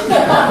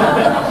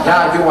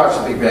 Yeah, I do watch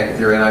The Big Bang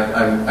Theory, and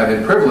I've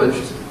been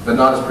privileged, but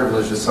not as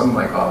privileged as some of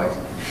my colleagues.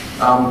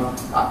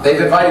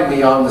 They've invited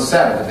me on the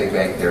set of The Big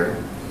Bang Theory,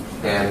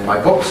 and my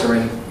books are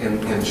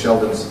in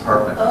Sheldon's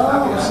apartment, I'm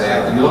happy to say.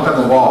 And you look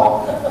on the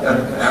wall,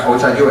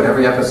 which I do in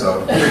every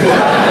episode.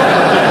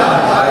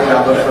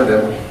 I look for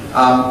them.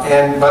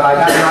 But I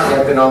have not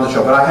yet been on the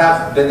show, but I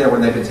have been there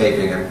when they've been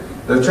taping, and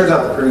it turns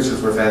out the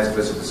producers were fans of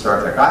Visit to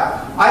Star Trek.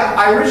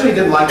 I originally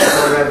didn't like the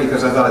program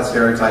because I thought it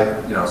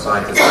stereotyped,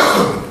 scientists.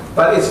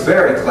 But it's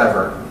very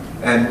clever,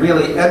 and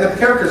the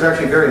characters are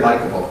actually very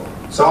likable.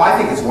 So I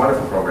think it's a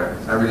wonderful program.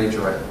 I really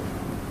enjoy it.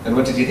 And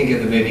what did you think of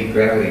the movie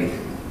Gravity?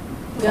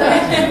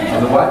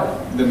 Of the what?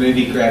 The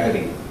movie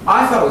Gravity.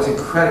 I thought it was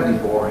incredibly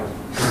boring.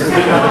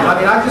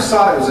 I just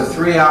thought it was a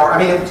 3-hour.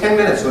 10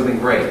 minutes would have been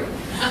great.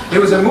 It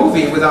was a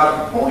movie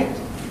without a point.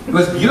 It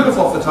was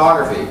beautiful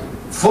photography,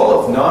 full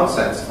of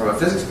nonsense from a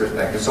physics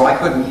perspective, so I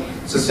couldn't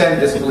suspend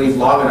disbelief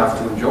long enough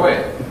to enjoy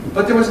it.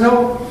 But there was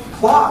no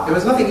plot. There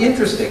was nothing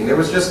interesting. There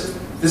was just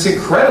this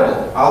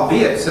incredible,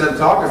 albeit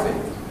cinematography.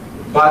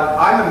 But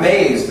I'm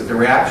amazed at the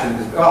reaction.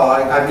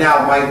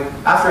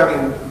 After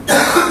having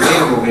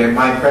made a movie,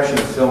 my impression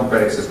of film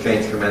critics has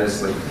changed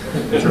tremendously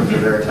in terms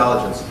of their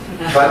intelligence.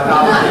 But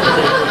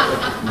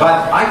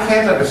I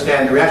can't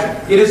understand the reaction.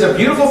 It is a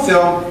beautiful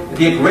film. It'd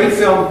be a great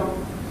film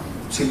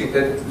to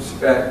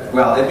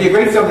it'd be a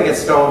great film to get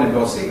stoned and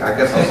go see. I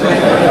guess I'll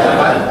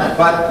say.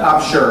 But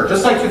I'm sure,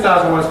 just like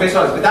 2001: Space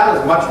Odyssey, but that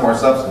was much more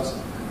substance.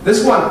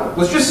 This one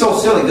was just so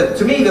silly that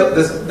to me,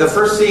 the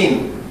first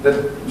scene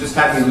that just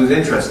had me lose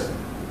interest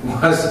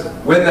was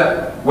when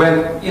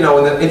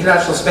the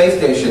International Space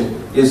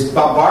Station is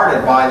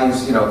bombarded by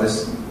these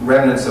this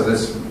remnants of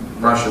this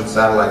Russian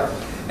satellite,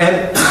 and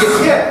it gets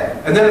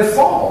hit, and then it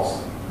falls.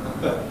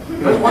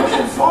 But why should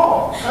it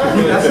fall?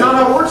 That's not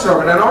how it works in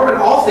orbit. In orbit,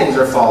 all things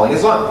are falling.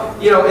 As long,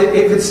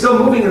 if it's still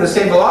moving in the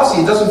same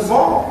velocity, it doesn't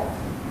fall.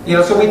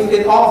 So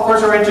of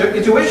course, our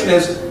intuition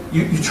is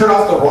you turn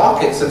off the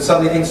rockets and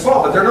suddenly things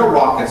fall. But there are no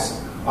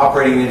rockets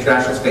operating in the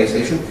International Space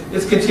Station.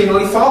 It's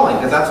continually falling,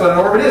 because that's what an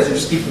orbit is. You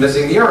just keep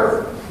missing the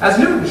Earth. As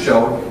Newton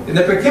showed in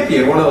the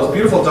Principia, one of those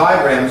beautiful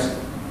diagrams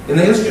in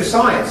the history of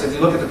science. If you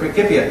look at the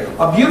Principia,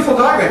 a beautiful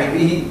diagram.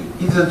 He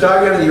does a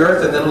diagram of the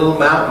Earth and then a little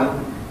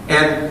mountain,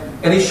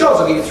 and he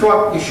shows, you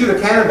shoot a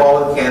cannonball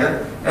with a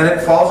cannon, and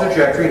it follows a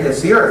trajectory and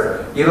hits the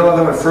Earth. You hit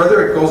another one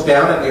further, it goes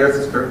down, and the Earth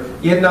is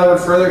curved. You hit another one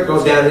further, it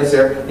goes down, and hits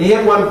there. And you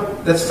hit one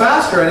that's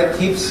faster, and it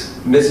keeps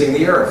missing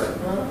the Earth.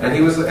 And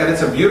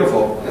it's a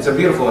beautiful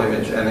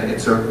image, and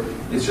it's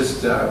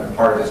just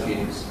part of his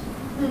genius.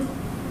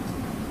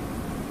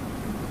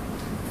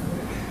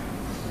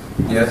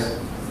 Yes.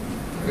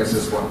 I guess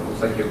this one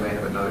looks like you may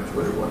have another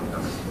Twitter one.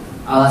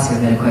 I'll ask a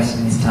better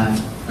question this time.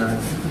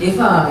 If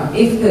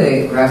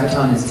the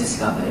graviton is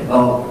discovered,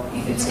 or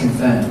if it's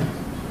confirmed,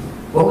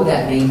 what would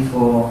that mean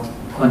for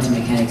quantum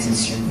mechanics and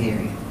string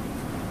theory?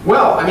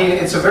 Well,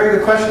 it's a very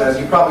good question. As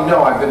you probably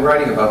know, I've been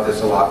writing about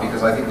this a lot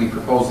because I think we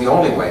propose the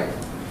only way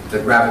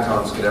that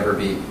gravitons could ever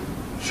be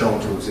shown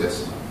to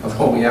exist.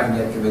 Although we haven't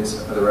yet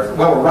convinced the referees.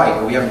 Well, we're right,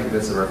 but we haven't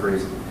convinced the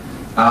referees.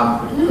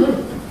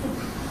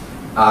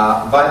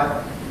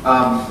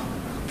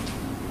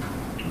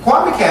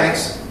 Quantum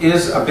mechanics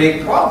is a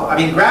big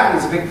problem. Gravity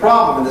is a big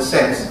problem in the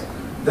sense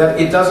that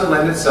it doesn't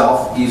lend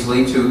itself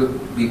easily to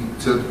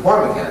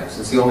quantum mechanics.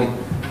 It's the only,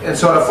 and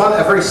so at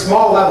a very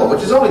small level,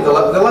 which is only the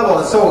level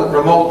that's so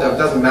remote that it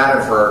doesn't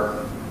matter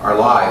for our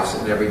lives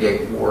and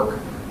everyday work.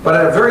 But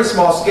at a very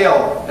small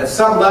scale, at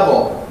some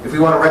level, if we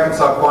want to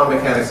reconcile quantum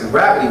mechanics and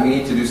gravity, we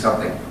need to do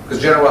something. Because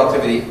general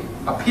relativity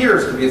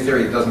appears to be a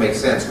theory that doesn't make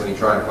sense when you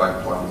try to apply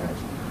quantum mechanics.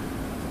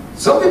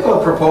 Some people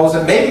have proposed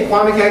that maybe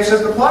quantum mechanics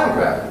doesn't apply to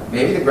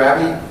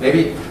gravity.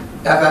 Maybe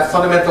at that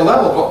fundamental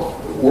level,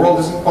 the world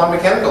isn't quantum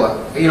mechanical.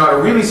 At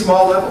a really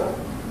small level.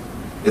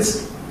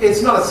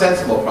 It's not a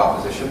sensible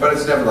proposition, but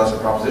it's nevertheless a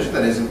proposition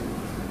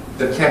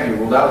that can't be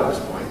ruled out at this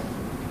point.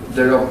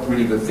 There are no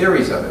really good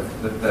theories of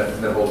it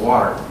that hold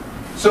water.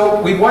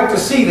 So we'd like to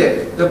see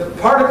that the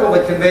particle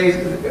that conveys,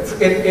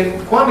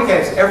 in quantum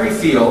mechanics, every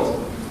field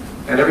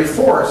and every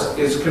force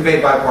is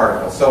conveyed by a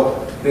particle.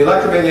 So the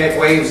electromagnetic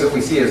waves that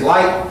we see as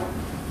light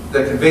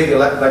that convey the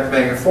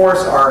electromagnetic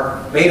force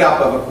are made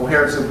up of a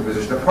coherent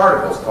superposition of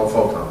particles called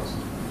photons.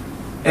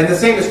 And the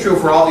same is true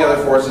for all the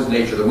other forces in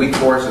nature. The weak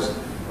force is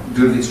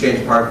due to the exchange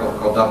of particles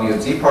called W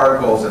and Z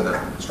particles, and the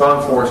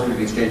strong force due to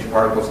the exchange of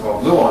particles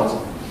called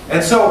gluons.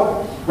 And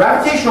so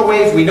gravitational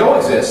waves we know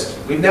exist.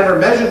 We've never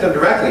measured them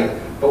directly,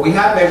 but we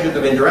have measured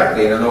them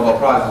indirectly, and a Nobel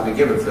Prize has been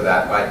given for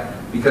that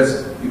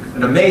because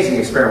an amazing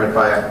experiment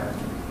by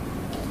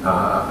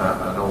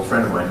an old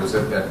friend of mine who's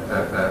at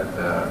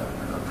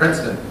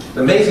Princeton, an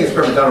amazing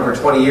experiment done over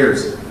 20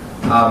 years,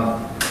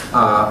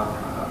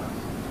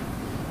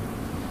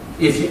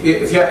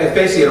 it's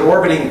basically an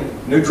orbiting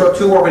neutron,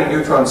 two orbiting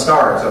neutron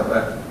stars,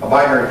 a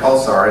binary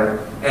pulsar,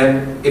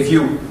 and if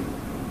you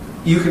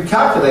can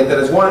calculate that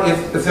as one,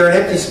 if they're in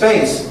empty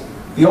space,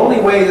 the only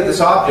way that this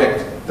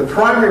object, the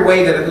primary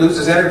way that it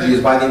loses energy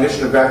is by the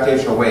emission of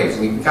gravitational waves.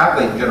 And you can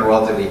calculate in general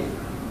relativity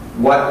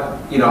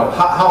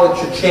how it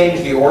should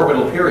change the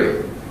orbital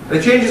period. And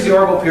it changes the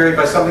orbital period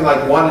by something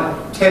like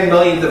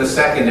 1/10,000,000th of a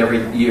second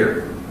every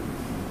year.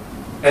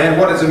 And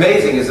what is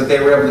amazing is that they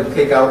were able to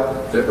take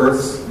out the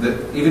Earth's,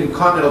 even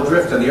continental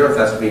drift on the Earth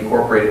has to be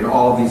incorporated in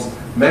all of these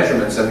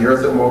measurements, and the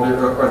Earth,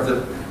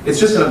 it's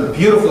just a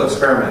beautiful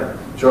experiment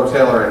Joe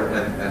Taylor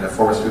and a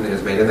former student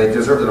has made, and they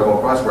deserve the Nobel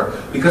Prize for it.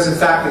 Because in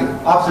fact, the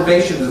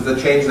observations of the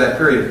change in that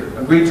period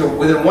agreed to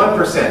within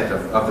 1%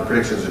 of the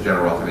predictions of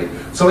general relativity.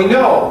 So we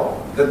know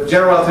that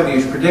general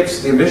relativity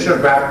predicts the emission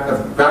of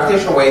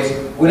gravitational waves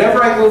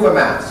whenever I move a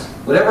mass.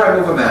 Whenever I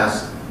move a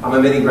mass, I'm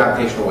emitting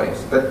gravitational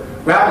waves. But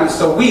gravity is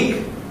so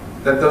weak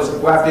that those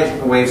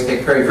gravitational waves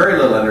take very, very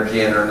little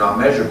energy and are not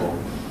measurable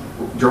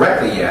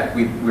directly yet.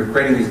 We're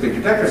creating these big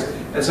detectors.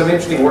 And some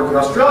interesting work in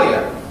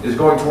Australia is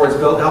going towards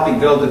helping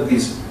build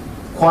these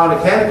quantum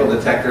mechanical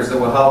detectors that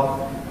will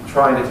help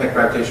try and detect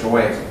gravitational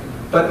waves.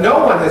 But no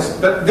one has,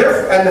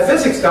 and the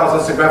physics tells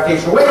us that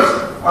gravitational waves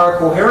are a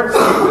coherent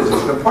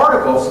superposition of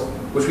particles,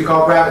 which we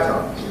call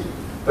gravitons.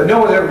 But no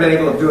one's ever been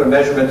able to do a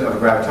measurement of a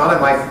graviton.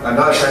 And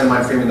another friend of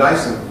mine, Freeman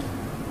Dyson,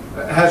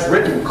 has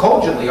written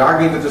cogently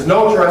arguing that there's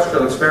no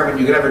terrestrial experiment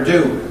you could ever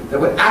do that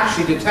would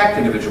actually detect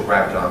individual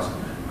gravitons,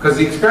 because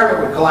the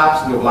experiment would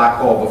collapse into a black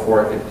hole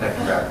before it could detect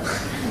a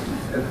graviton.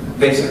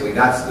 Basically,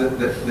 that's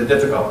the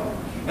difficulty.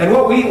 And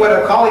what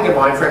a colleague of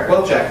mine, Frank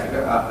Wilczek,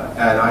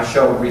 and I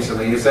showed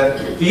recently is that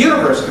the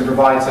universe can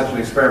provide such an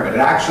experiment.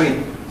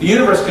 The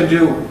universe can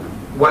do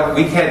what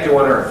we can't do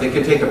on Earth. It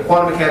can take a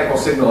quantum mechanical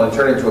signal and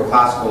turn it into a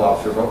classical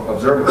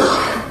observable.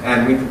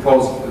 And we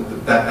propose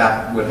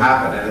that would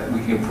happen, and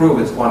we can prove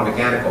it's quantum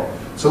mechanical.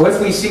 So if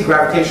we see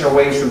gravitational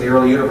waves from the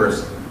early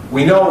universe,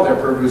 we know they're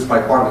produced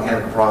by quantum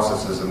mechanical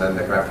processes, and then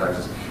the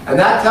gravitons. And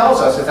that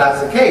tells us, if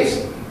that's the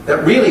case,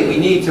 that really we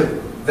need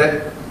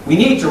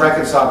to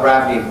reconcile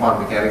gravity and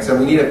quantum mechanics, and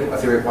we need a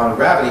theory of quantum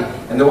gravity,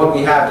 and the one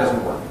we have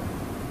doesn't work.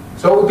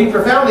 So it would be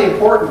profoundly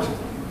important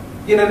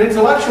in an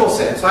intellectual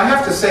sense. I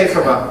have to say,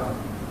 from a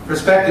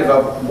perspective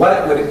of what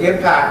it would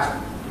impact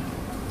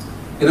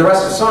in the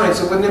rest of science,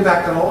 it wouldn't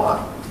impact it a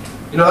lot.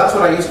 That's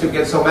what I used to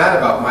get so mad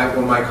about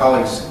when my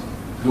colleagues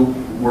who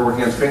were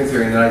working on string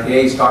theory in the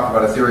 1980s talked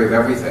about a theory of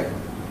everything.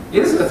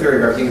 It isn't a theory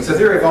of everything, it's a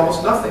theory of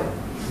almost nothing.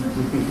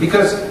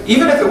 Because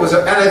even if it was,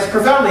 and it's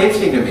profoundly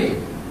interesting to me,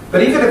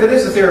 but even if it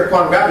is a theory of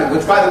quantum gravity,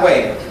 which by the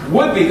way,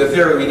 would be the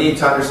theory we need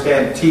to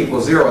understand t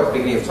equals 0 at the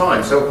beginning of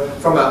time. So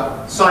from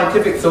a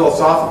scientific,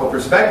 philosophical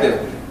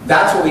perspective,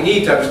 that's what we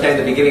need to understand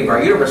the beginning of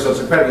our universe, so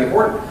it's incredibly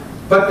important.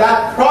 But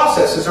that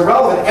process is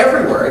irrelevant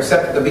everywhere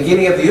except at the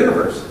beginning of the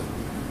universe.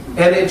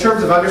 And in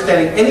terms of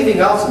understanding anything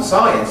else in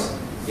science,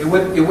 it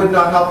would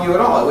not help you at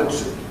all. It would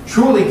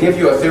truly give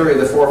you a theory of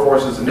the four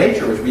forces of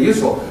nature, which would be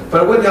useful,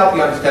 but it wouldn't help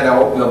you understand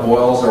how oatmeal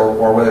boils or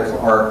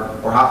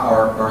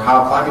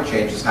how climate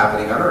change is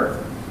happening on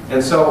Earth.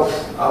 And so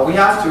we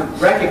have to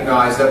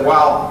recognize that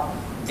while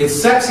it's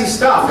sexy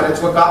stuff, and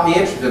it's what got me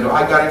interested,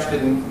 I got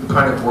interested in the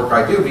kind of work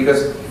I do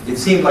because it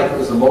seemed like it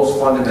was the most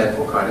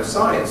fundamental kind of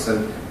science.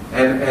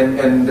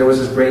 And there was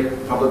this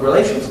great public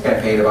relations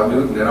campaign about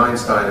Newton and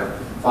Einstein and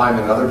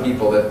Feynman and other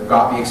people that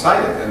got me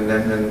excited, and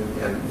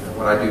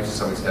what I do to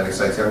some extent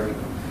excites other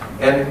people.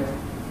 And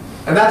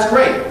that's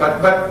great,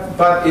 but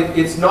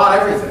it's not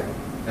everything.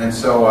 And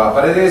so,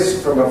 but it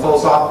is, from a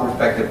philosophical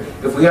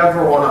perspective, if we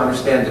ever want to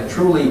understand to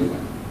truly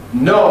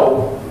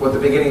know what the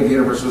beginning of the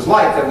universe was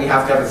like, then we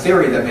have to have a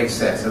theory that makes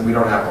sense, and we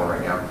don't have one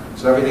right now.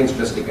 So everything's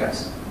just a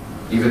guess.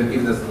 Even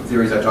the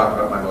theories I talk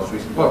about in my most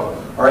recent book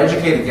are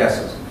educated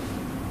guesses.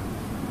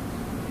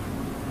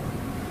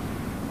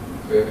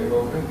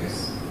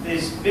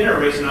 There's been a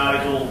recent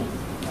article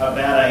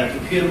about a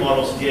computer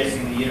model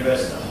suggesting the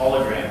universe is a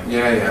hologram.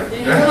 Yeah.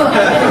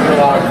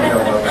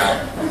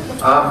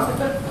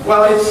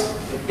 Well,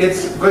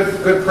 it's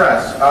good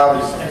press.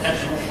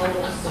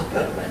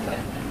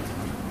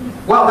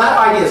 Well, that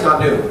idea is not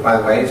new, by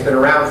the way. It's been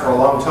around for a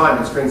long time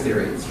in string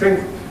theory.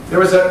 There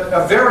was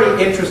a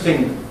very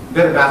interesting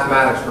bit of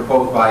mathematics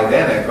proposed by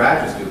then a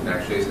graduate student,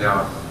 actually, is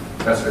now a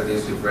professor at the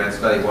Institute for Advanced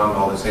Study, Juan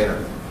Baldacena.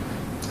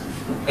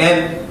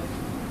 And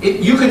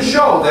you can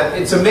show that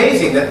it's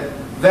amazing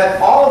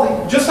that all of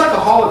the, just like a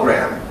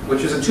hologram,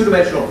 which is a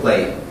two-dimensional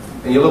plate,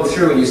 and you look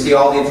through and you see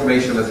all the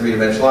information of a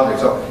three-dimensional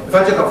object. So if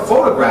I took a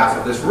photograph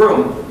of this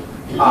room,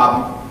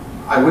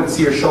 I wouldn't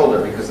see your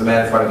shoulder because the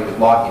man in front of me is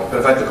blocking it. But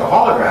if I took a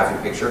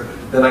holographic picture,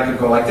 then I could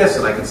go like this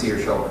and I could see your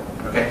shoulder.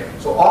 Okay?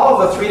 So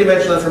all of the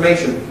three-dimensional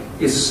information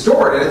is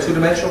stored in a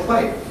two-dimensional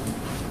plate.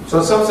 So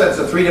in some sense,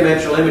 a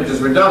three-dimensional image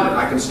is redundant.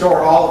 I can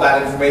store all of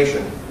that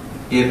information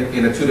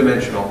in a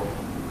two-dimensional.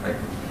 Okay?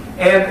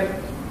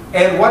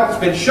 And what's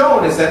been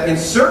shown is that in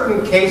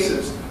certain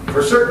cases,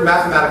 for certain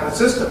mathematical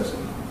systems,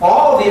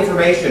 all of the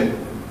information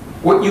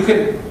What you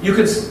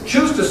could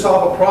choose to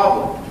solve a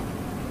problem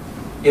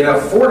in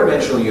a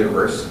four-dimensional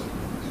universe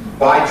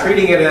by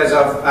treating it as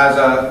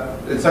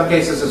in some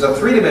cases as a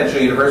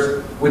three-dimensional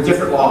universe with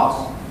different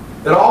laws.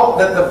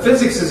 That the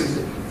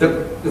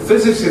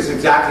physics is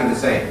exactly the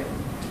same,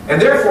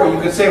 and therefore you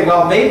could say,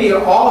 well, maybe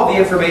all of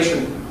the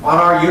information on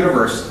our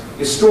universe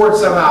is stored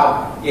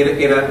somehow on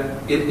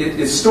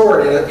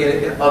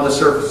the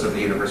surface of the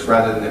universe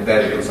rather than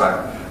embedded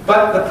inside.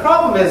 But the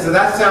problem is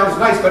that sounds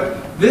nice, but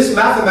this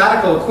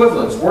mathematical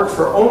equivalence works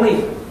for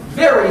only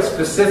very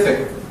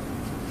specific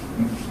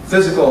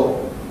physical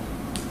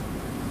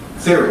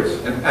theories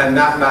and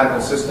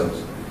mathematical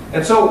systems.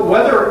 And so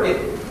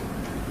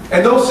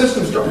and those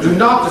systems do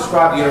not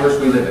describe the universe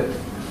we live in.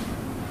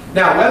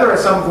 Now, whether at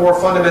some more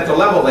fundamental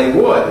level they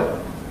would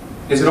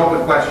is an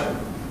open question.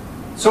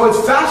 So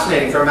it's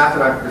fascinating from a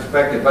mathematical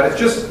perspective, but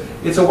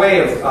it's a way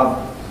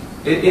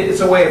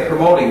of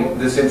promoting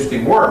this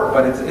interesting work.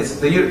 But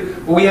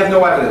we have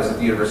no evidence that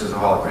the universe is a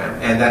hologram,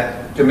 and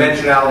that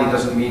dimensionality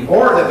doesn't mean,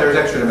 or that there's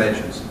extra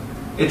dimensions.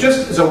 It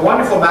just is a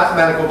wonderful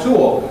mathematical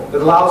tool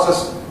that allows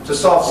us to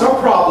solve some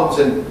problems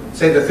in,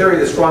 say, the theory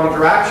of the strong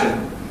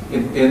interaction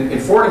in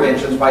 4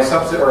 dimensions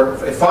or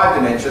 5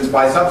 dimensions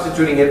by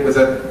substituting it with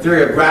a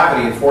theory of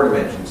gravity in 4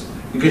 dimensions.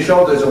 You can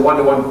show there's a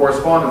one-to-one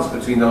correspondence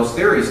between those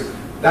theories.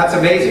 That's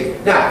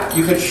amazing. Now,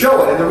 you could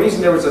show it, and the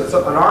reason there was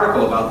an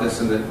article about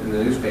this in the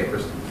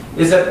newspapers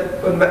is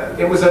that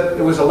it was a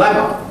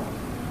lemma.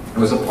 It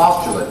was a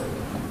postulate.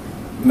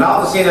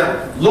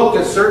 Maldacena looked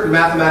at certain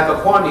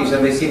mathematical quantities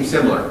and they seemed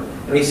similar.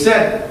 And he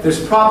said there's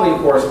probably a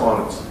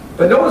correspondence.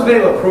 But no one's been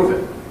able to prove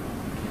it.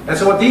 And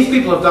so what these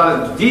people have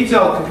done is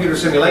detailed computer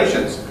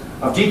simulations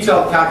of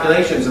detailed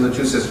calculations in the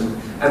two systems,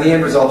 and the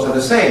end results are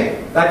the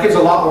same. That gives a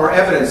lot more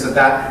evidence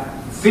that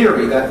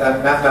theory, that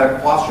mathematical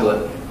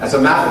postulate, as a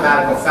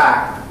mathematical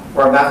fact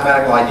or a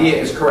mathematical idea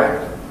is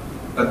correct.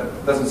 But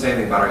it doesn't say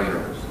anything about our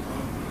universe.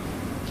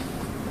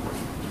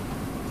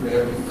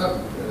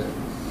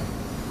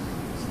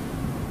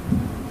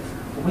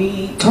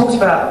 We talked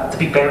about the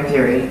Big Bang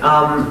Theory,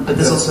 but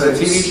there's also the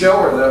TV show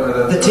or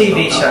the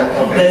TV show.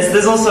 Okay.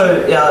 There's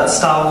also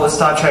Star Wars,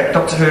 Star Trek,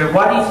 Doctor Who.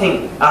 Why do you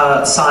think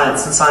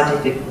science and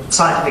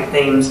scientific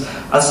themes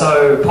are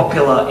so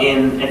popular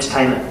in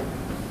entertainment?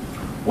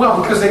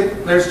 Well, because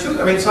there's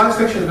two. I mean, science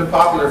fiction has been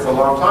popular for a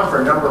long time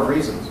for a number of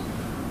reasons.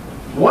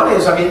 One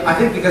is, I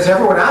think because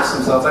everyone asks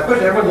themselves that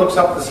question. Everyone looks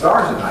up at the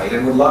stars at night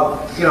and would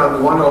love, we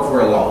want to know if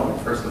we're alone,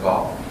 first of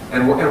all.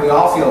 And we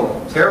all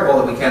feel terrible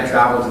that we can't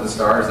travel to the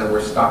stars, that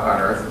we're stuck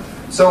on Earth.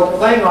 So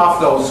playing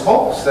off those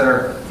hopes that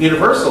are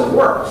universal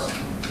works.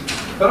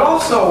 But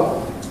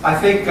also, I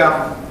think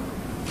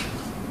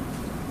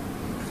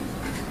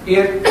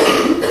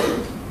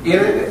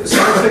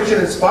science fiction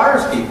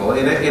inspires people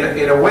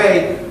in a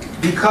way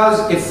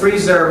because it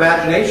frees their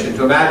imagination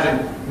to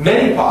imagine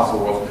many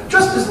possible worlds,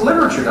 just as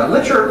literature does.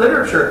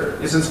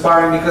 Literature is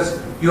inspiring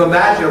because you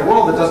imagine a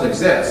world that doesn't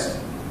exist.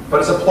 But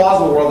it's a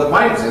plausible world that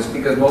might exist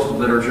because most of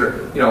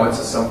literature, it's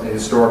some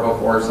historical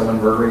horror, someone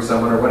murdering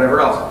someone or whatever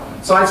else.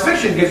 Science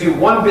fiction gives you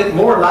one bit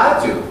more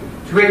latitude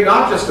to create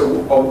not just a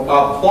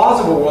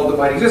plausible world that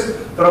might exist,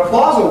 but a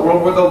plausible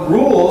world where the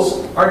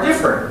rules are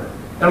different.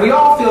 And we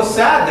all feel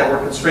sad that we're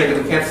constrained,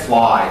 that we can't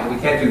fly, that we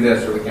can't do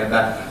this or we can't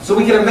that. So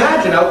we can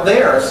imagine out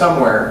there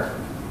somewhere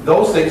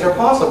those things are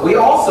possible. We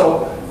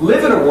also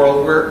live in a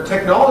world where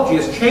technology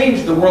has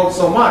changed the world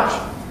so much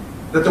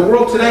that the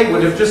world today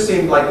would have just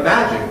seemed like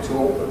magic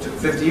to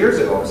 50 years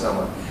ago to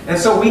someone. And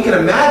so we can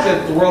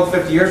imagine the world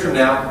 50 years from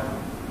now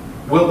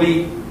will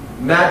be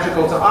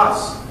magical to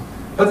us.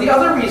 But the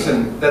other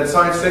reason that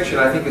science fiction,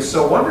 I think, is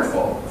so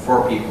wonderful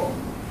for people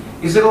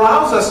is it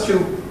allows us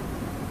to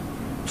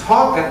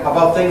talk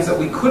about things that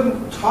we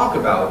couldn't talk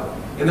about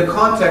in the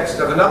context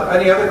of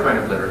any other kind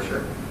of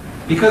literature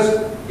because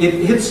it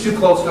hits too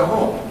close to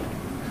home.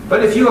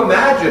 But if you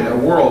imagine a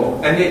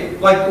world, and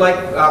like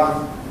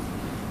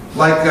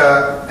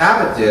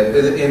Abbott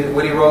did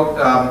when he wrote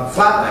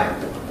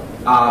Flatland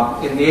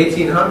in the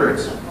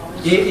 1800s.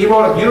 He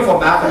wrote a beautiful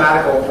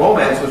mathematical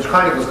romance which was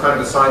kind of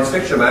a science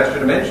fiction about extra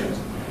dimensions.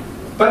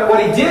 But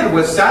what he did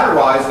was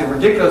satirize the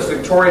ridiculous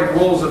Victorian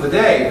rules of the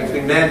day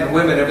between men and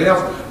women and everything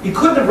else. He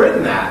couldn't have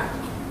written that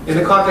in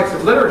the context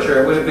of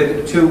literature. It would have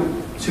been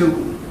too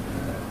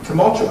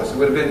tumultuous. It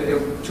would have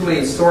been too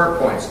many historic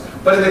points.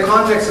 But in the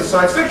context of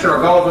science fiction or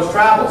Gulliver's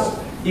Travels,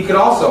 he could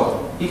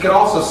also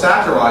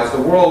satirize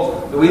the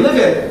world that we live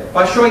in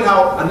by showing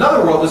how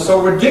another world is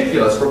so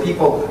ridiculous, where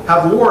people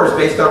have wars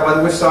based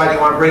on which side you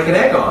want to break an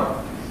egg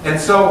on. And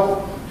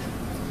so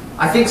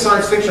I think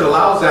science fiction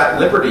allows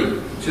that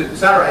liberty to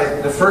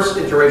satirize. The first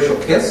interracial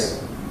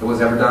kiss that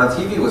was ever done on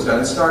TV was done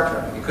in Star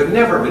Trek. It could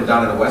never have been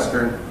done in a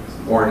Western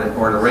or in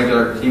a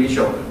regular TV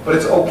show. But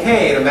it's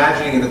okay in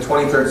imagining in the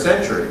 23rd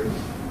century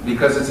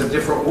because it's a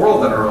different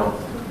world than our own.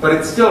 But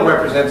it still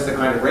represents the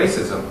kind of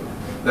racism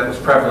that was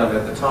prevalent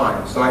at the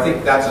time. So I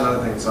think that's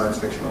another thing science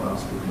fiction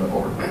allows people to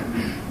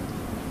overcome.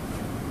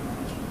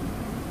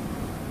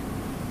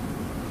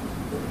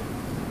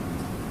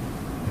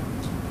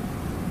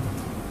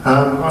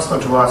 I just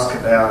want to ask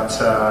about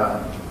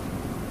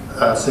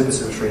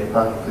supersymmetry in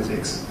particle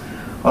physics.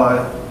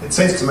 It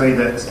seems to me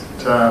that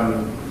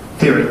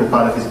theoretical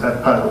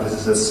particle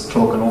physicists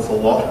talk an awful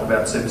lot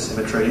about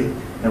supersymmetry,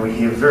 and we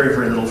hear very,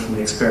 very little from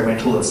the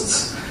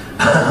experimentalists.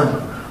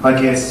 I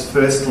guess,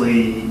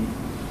 firstly,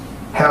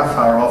 how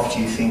far off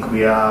do you think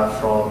we are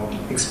from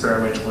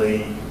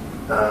experimentally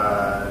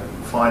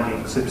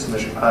finding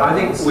supersymmetric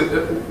particles? I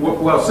think,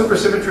 well,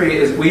 supersymmetry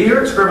is, we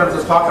hear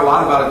experimentalists talk a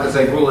lot about it because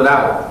they rule it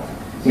out.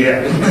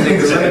 Yeah.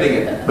 They're limiting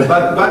it.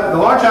 But the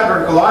Large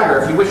Hadron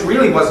Collider, if you wish,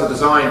 really wasn't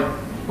designed,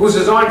 it was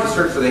designed to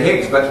search for the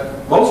Higgs,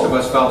 but most of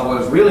us felt what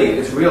was really,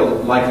 its real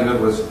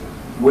likelihood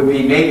would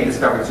be maybe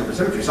discovering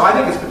supersymmetry. So I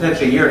think it's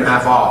potentially a year and a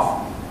half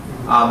off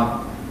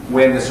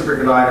when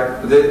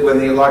when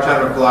the Large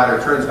Hadron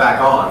Collider turns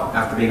back on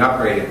after being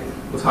upgraded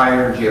with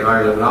higher energy and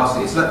higher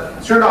luminosity.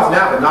 It's turned off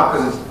now, but not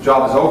because its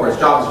job is over. Its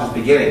job is just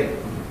beginning.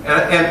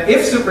 And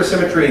if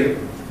supersymmetry,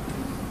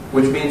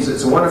 which means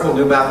it's a wonderful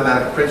new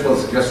mathematical principle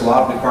that suggests a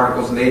lot of new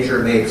particles in nature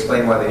and may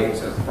explain why the Higgs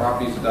has the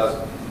properties it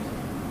does,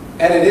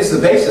 and it is the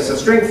basis of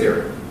string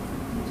theory.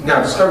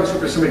 Now, discovering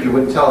supersymmetry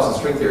wouldn't tell us that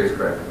string theory is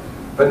correct.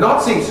 But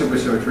not seeing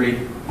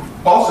supersymmetry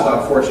also,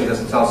 unfortunately,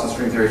 doesn't tell us that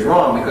string theory is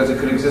wrong, because it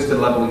could exist at a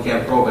level we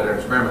can't probe in our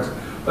experiments.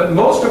 But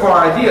most of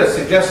our ideas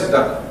suggest that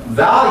the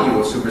value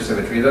of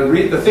supersymmetry,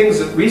 the things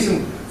that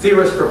recent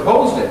theorists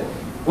proposed it,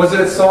 was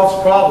that it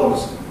solves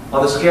problems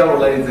on the scale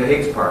related to the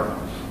Higgs particles.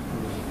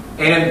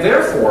 And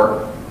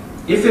therefore,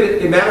 if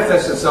it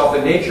manifests itself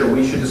in nature,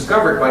 we should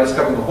discover it by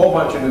discovering a whole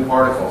bunch of new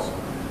particles.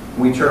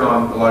 We turn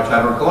on the Large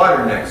Hadron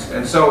Collider next.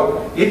 And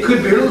so it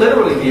could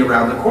literally be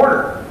around the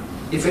corner.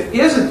 If it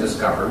isn't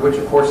discovered, which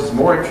of course is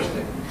more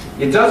interesting,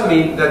 it does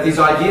mean that these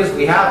ideas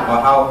we have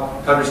about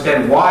how to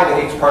understand why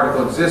the Higgs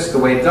particle exists the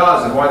way it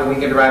does and why the weak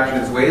interaction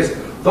is the way it is,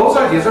 those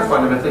ideas are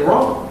fundamentally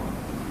wrong.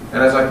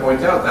 And as I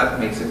point out, that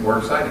makes it more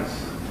exciting.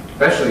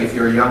 Especially if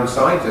you're a young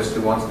scientist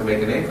who wants to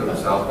make a name for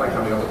themselves by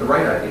coming up with the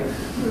right idea.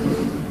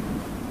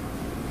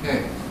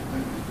 Okay.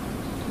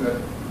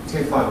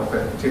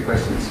 Two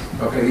questions.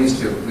 Okay, these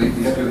two.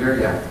 These two here,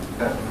 yeah.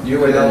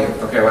 You and then you.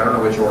 Okay, well, I don't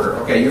know which order.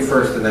 Okay, you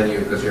first and then you,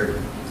 because you're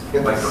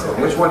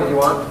microphone. Which one did you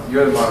want?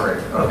 You're the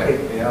moderator.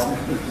 Okay. Yeah.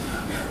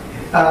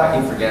 I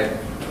can forget.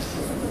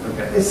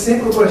 Okay. A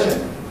simple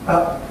question.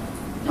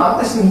 I'm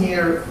listening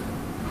here,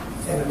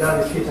 and I've done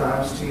it a few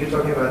times, to you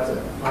talking about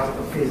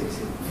particle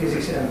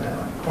physics and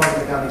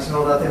quantum mechanics and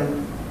all that.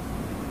 And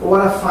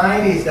what I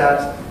find is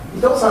that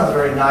it all sounds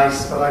very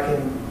nice, but I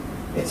can,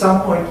 at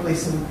some point,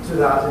 listen to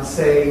that and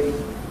say,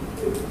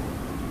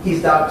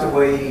 is that the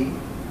way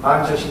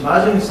I'm just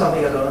imagining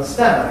something I don't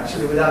understand,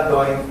 actually, without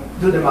going,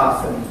 do the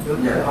math and do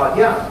the hard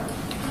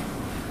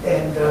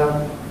And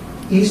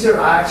is there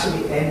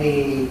actually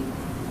any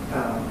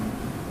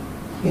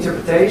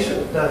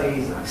interpretation that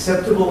is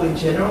acceptable in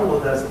general, or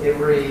does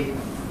every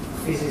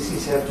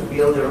physicist have to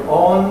build their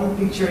own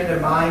picture in their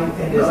mind,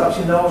 and there's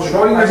actually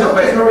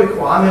there's no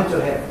requirement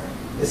to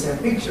have the same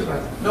picture,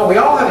 right? No, we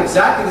all have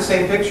exactly the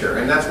same picture,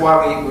 and that's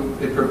why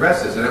it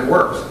progresses and it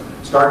works.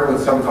 Starting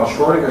with something called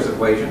Schrodinger's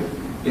equation,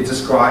 it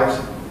describes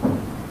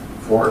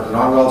for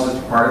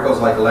non-relativistic particles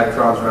like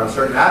electrons around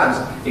certain atoms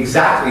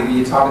exactly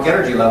the atomic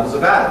energy levels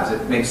of atoms.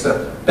 It makes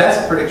the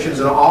best predictions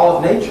in all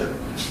of nature.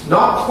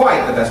 Not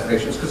quite the best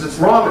predictions, because it's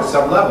wrong at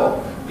some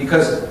level,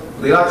 because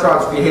the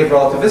electrons behave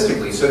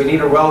relativistically, so you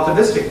need a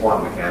relativistic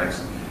quantum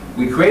mechanics.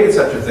 We created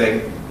such a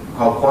thing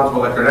called quantum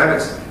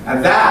electrodynamics,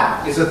 and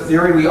that is a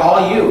theory we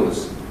all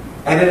use,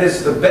 and it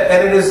is the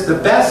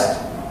best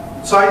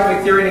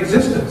scientific theory in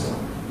existence.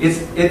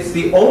 It's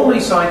the only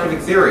scientific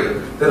theory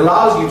that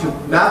allows you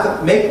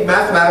to make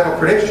mathematical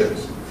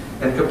predictions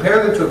and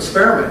compare them to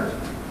experiment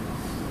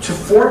to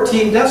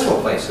 14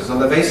 decimal places on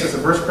the basis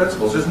of first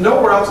principles. There's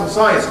nowhere else in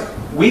science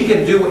we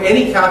can do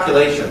any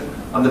calculation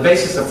on the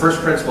basis of first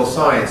principle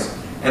science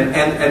and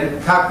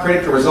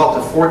predict a result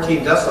of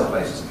 14 decimal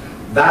places.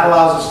 That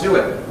allows us to do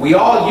it. We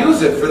all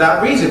use it for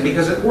that reason,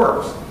 because it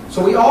works.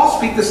 So we all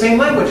speak the same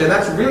language, and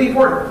that's really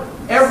important.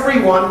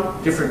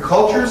 Everyone, different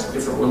cultures,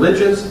 different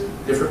religions,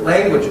 different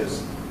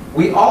languages.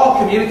 We all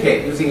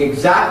communicate using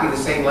exactly the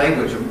same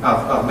language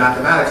of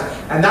mathematics,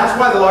 and that's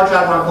why the Large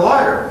Hadron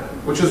Collider,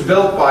 which was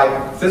built by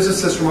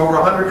physicists from over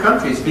 100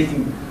 countries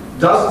speaking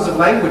dozens of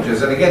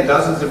languages, and again,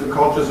 dozens of different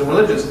cultures and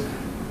religions,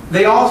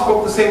 they all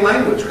spoke the same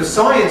language, because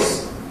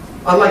science,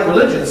 unlike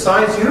religion,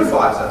 science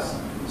unifies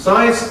us.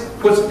 Science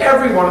puts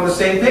everyone on the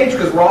same page,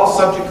 because we're all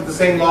subject to the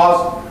same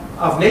laws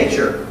of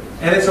nature.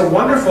 And it's a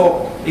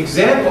wonderful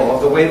example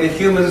of the way that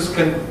humans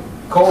can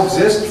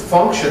coexist,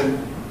 function,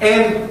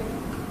 and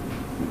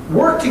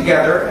work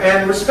together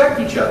and respect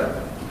each other,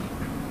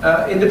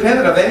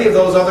 independent of any of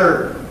those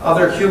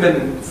other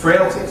human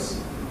frailties.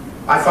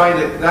 I find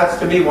that's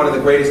to me one of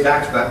the greatest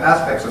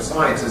aspects of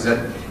science, is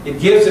that it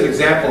gives an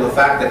example of the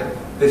fact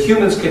that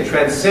humans can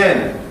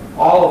transcend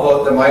all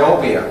of the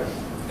myopia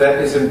that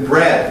is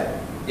inbred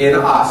in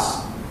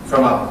us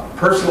from a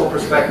personal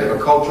perspective,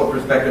 a cultural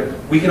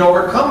perspective. We can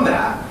overcome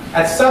that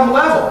at some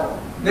level,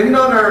 maybe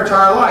not in our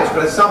entire lives,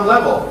 but at some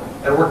level,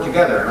 and work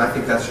together. And I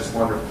think that's just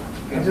wonderful.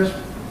 And just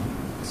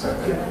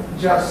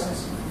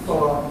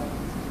follow up.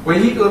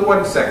 Well,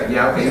 1 second.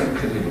 Yeah, okay,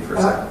 continue for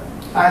a second.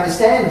 I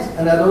understand,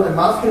 and I know the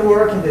math can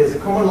work, and there's a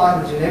common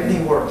language, and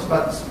everything works.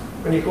 But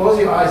when you close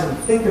your eyes and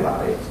think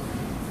about it,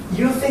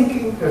 you're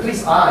thinking, at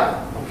least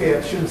okay,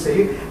 I shouldn't say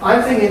you,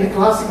 I'm thinking in a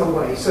classical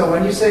way. So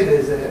when you say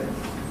there's a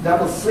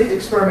double slit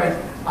experiment,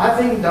 I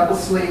think double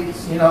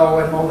slits, and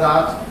all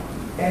that,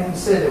 and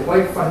say the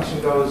wave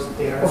function goes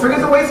there. Well,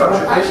 forget the wave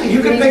function. Actually,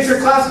 you can picture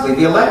it classically.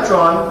 The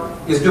electron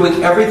is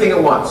doing everything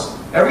at once.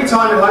 Every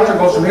time an electron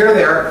goes from here to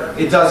there,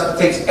 it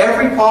takes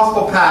every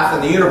possible path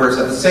in the universe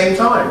at the same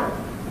time.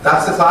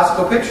 That's the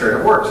classical picture,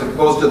 and it works. It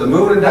goes to the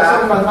moon and back.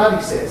 That's what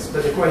mathematics says,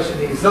 but the question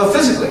is... No,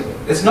 physically.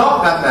 It's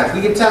not mathematics.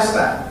 We can test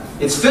that.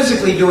 It's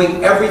physically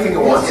doing everything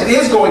at once. It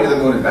is going to the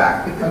moon and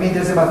back. I mean,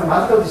 there's a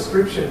mathematical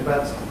description,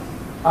 but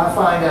I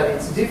find that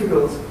it's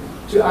difficult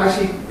to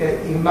actually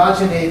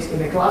imagine it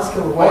in a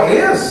classical way. Oh, it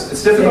is.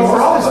 It's difficult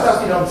for all of us.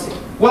 Stuff you don't see.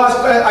 Well,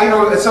 I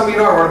know, as some of you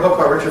know, I wrote a book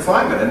by Richard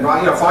Feynman, and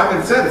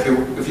Feynman said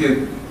if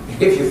you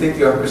think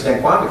you understand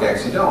quantum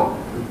mechanics, you don't.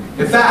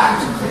 In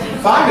fact,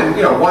 Feynman,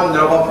 won the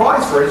Nobel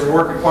Prize for his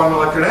work in quantum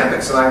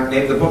electrodynamics, and I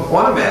named the book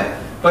Quantum Man.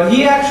 But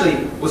he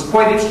actually was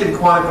quite interested in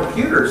quantum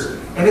computers,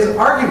 and his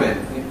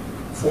argument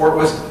for it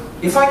was,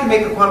 if I can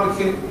make a quantum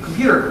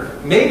computer,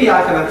 maybe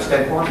I can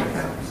understand quantum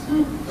mechanics,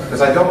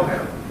 because I don't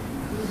have it.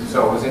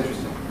 So it was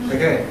interesting.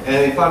 Okay,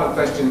 any final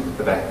question at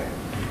the back there?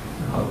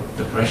 Oh,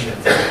 the pressure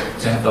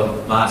to have the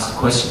last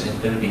question,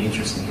 it better be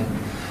interesting, isn't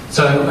it?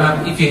 So,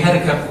 if you had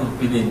a couple of $1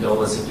 billion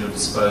at your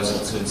disposal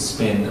to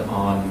spend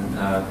on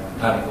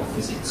particle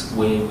physics,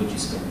 where would you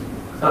spend it?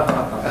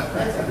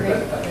 That's a great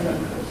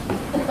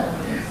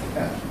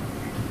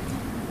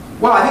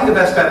Well, I think the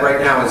best bet right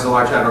now is the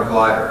Large Hadron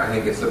Collider. I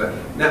think it's the best.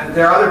 Now,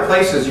 there are other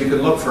places you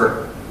can look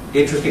for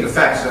interesting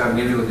effects. I'm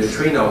dealing with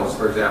neutrinos,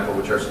 for example,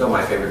 which are still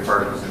my favorite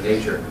particles in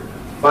nature.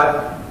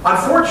 But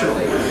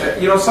unfortunately,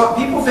 some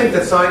people think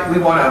that we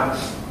want to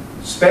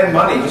spend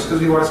money just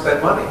because we want to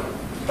spend money.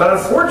 But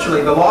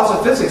unfortunately, the laws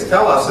of physics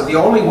tell us that the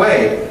only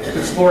way to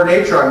explore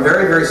nature on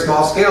very, very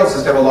small scales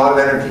is to have a lot of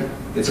energy.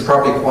 It's a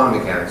property of quantum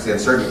mechanics, the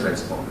uncertainty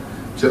principle.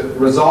 To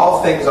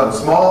resolve things on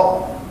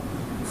small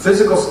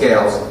physical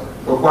scales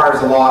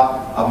requires a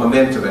lot of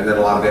momentum and then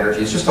a lot of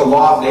energy. It's just a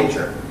law of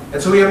nature.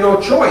 And so we have no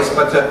choice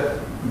but to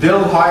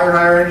build higher and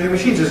higher energy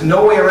machines. There's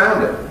no way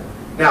around it.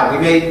 Now, we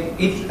may,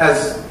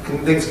 as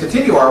things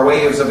continue, our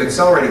waves of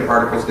accelerating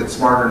particles get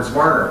smarter and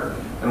smarter,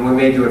 and we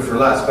may do it for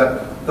less.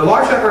 But the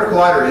Large Hadron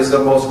Collider is the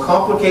most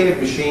complicated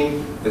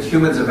machine that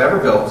humans have ever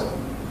built.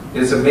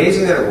 It is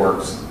amazing that it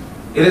works.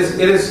 It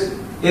is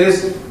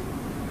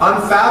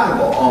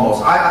unfathomable,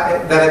 almost,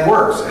 that it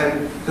works.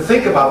 And to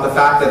think about the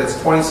fact that it's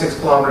 26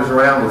 kilometers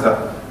around with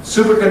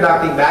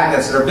superconducting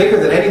magnets that are bigger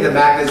than any of the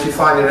magnets you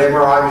find in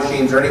MRI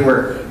machines or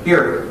anywhere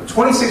here.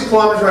 26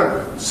 kilometers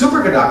around,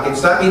 superconducting,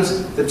 so that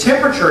means the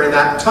temperature in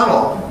that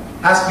tunnel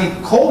has to be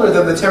colder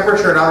than the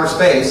temperature in outer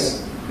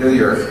space near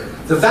the Earth.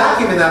 The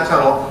vacuum in that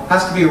tunnel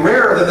has to be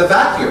rarer than the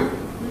vacuum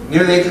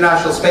near the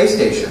International Space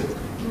Station.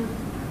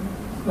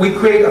 We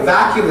create a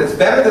vacuum that's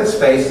better than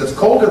space, that's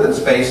colder than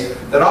space,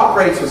 that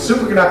operates with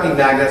superconducting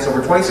magnets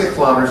over 26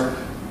 kilometers,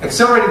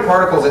 accelerating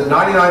particles at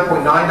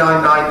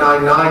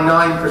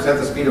 99.999999%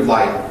 the speed of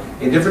light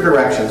in different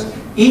directions.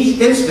 Each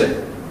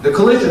instant, the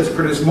collisions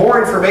produce more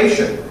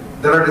information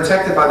that are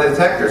detected by the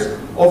detectors.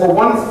 Over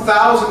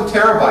 1,000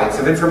 terabytes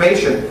of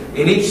information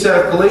in each set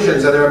of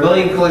collisions, and there are 1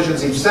 million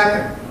collisions each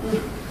second.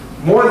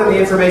 More than the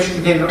information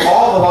contained in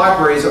all the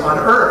libraries on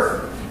Earth.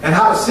 And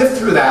how to sift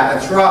through that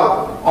and throw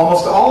out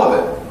almost all of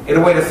it in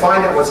a way to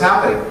find out what's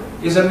happening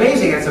is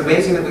amazing. It's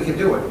amazing that we can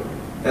do it.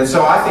 And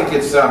so I think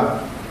it's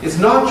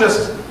not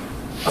just,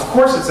 of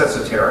course it's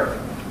esoteric.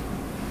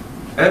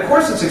 And of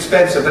course it's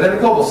expensive, but in a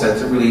global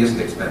sense it really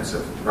isn't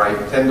expensive, right?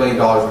 $10 million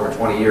over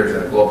 20 years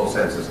in a global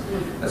sense is,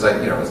 is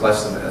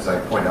less than, as I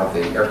point out,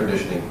 the air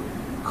conditioning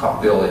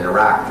bill in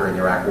Iraq during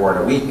the Iraq War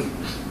in a week.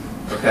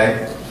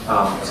 Okay?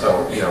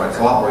 So, it's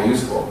a lot more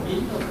useful.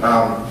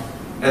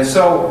 And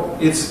so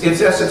it's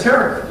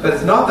esoteric, but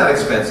it's not that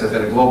expensive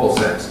in a global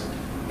sense.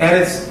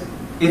 And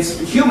it's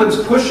humans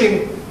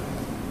pushing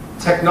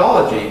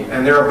technology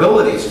and their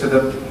abilities to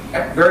the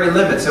very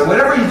limits. And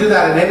whenever you do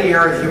that in any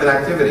area of human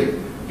activity,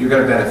 you're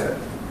going to benefit.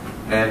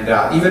 And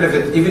even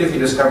if you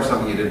discover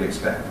something you didn't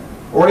expect,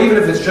 or even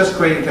if it's just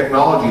creating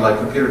technology like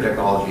computer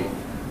technology,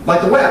 like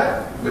the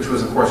web, which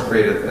was of course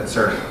created at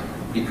CERN,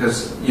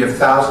 because you have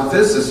 1,000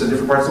 physicists in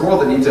different parts of the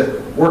world that need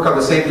to work on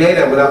the same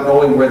data without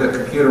knowing where the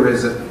computer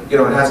is. It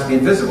has to be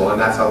invisible, and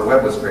that's how the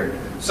web was created.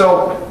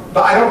 So,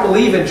 but I don't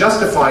believe in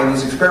justifying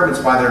these experiments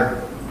by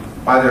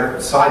their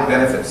side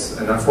benefits,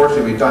 and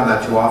unfortunately we've done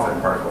that too often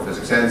in particle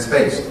physics and in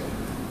space.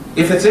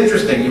 If it's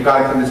interesting, you've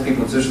got to convince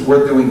people it's just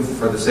worth doing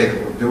for the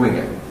sake of doing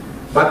it.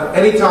 But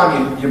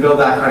anytime you build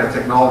that kind of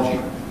technology,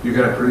 you're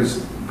going to produce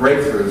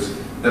breakthroughs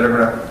that are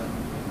going to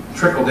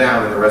trickle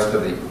down in the rest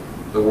of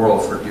the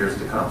world for years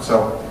to come.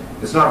 So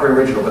it's not very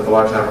original, but the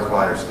Large Hadron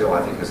Collider still,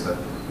 I think, is the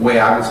way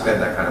I would spend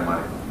that kind of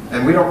money.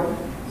 And we don't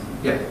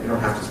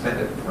have to spend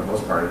it for the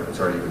most part. It's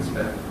already been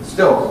spent.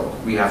 Still,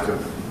 we have to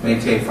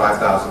maintain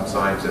 5,000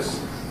 scientists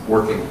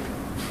working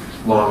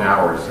long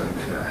hours and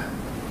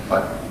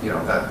But, you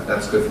know,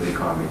 that's good for the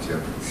economy too.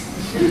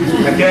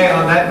 Okay,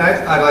 on that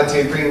note, I'd like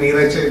to bring the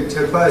lecture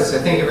to a close. So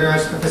thank you very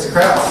much, Professor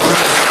Krauss.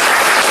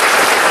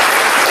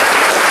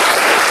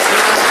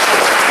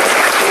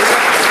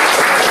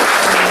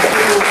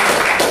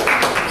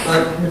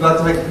 You'd like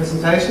to make a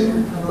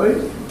presentation, I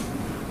believe?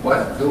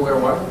 What? Who, where,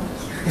 what?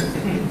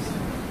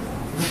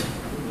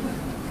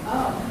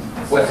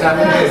 What's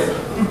happening?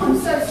 I'm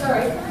so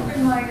sorry. Can I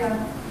bring my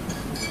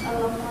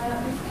alumni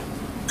up with me?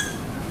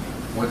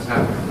 What's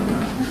happening?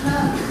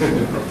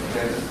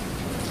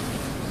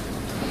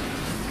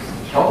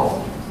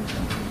 Oh,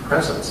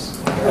 presents.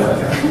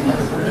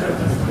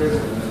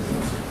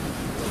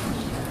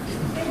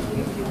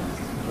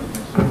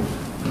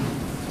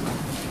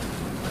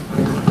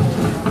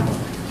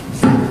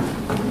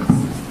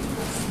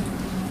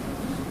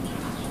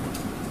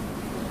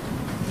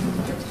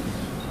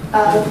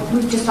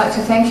 We'd just like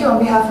to thank you on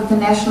behalf of the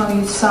National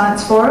Youth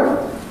Science Forum.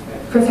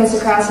 Professor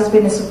Krauss has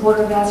been a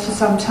supporter of ours for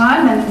some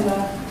time, and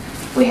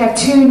we have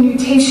 2 new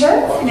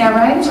T-shirts in our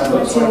range. That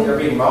looks like they're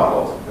being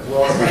modeled as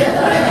well.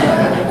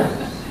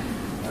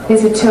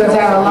 These are 2 of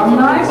our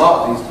alumni. I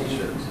love these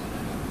T-shirts.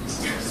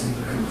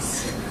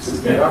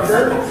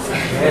 Doctor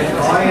and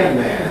Iron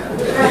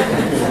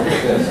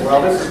Man.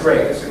 Well, this is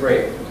great. This is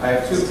great. I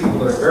have 2 people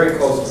that are very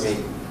close to me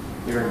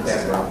here in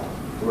Canberra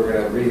who are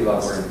going to really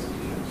love wearing these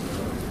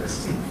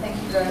T-shirts. Thank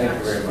you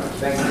very much.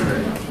 Thank you very much. Thank you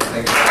very much.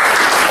 Thank you.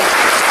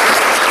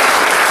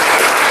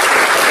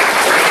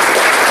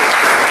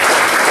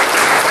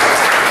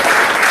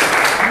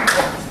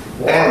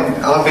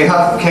 And on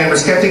behalf of Canberra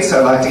Skeptics,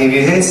 I'd like to give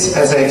you this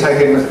as a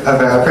token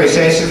of our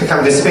appreciation for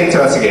coming to speak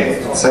to us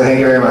again. So thank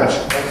you very much.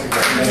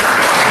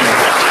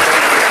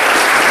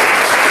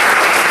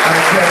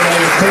 Okay,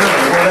 ladies and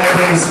gentlemen, well, that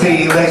brings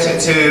the lecture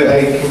to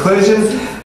a conclusion.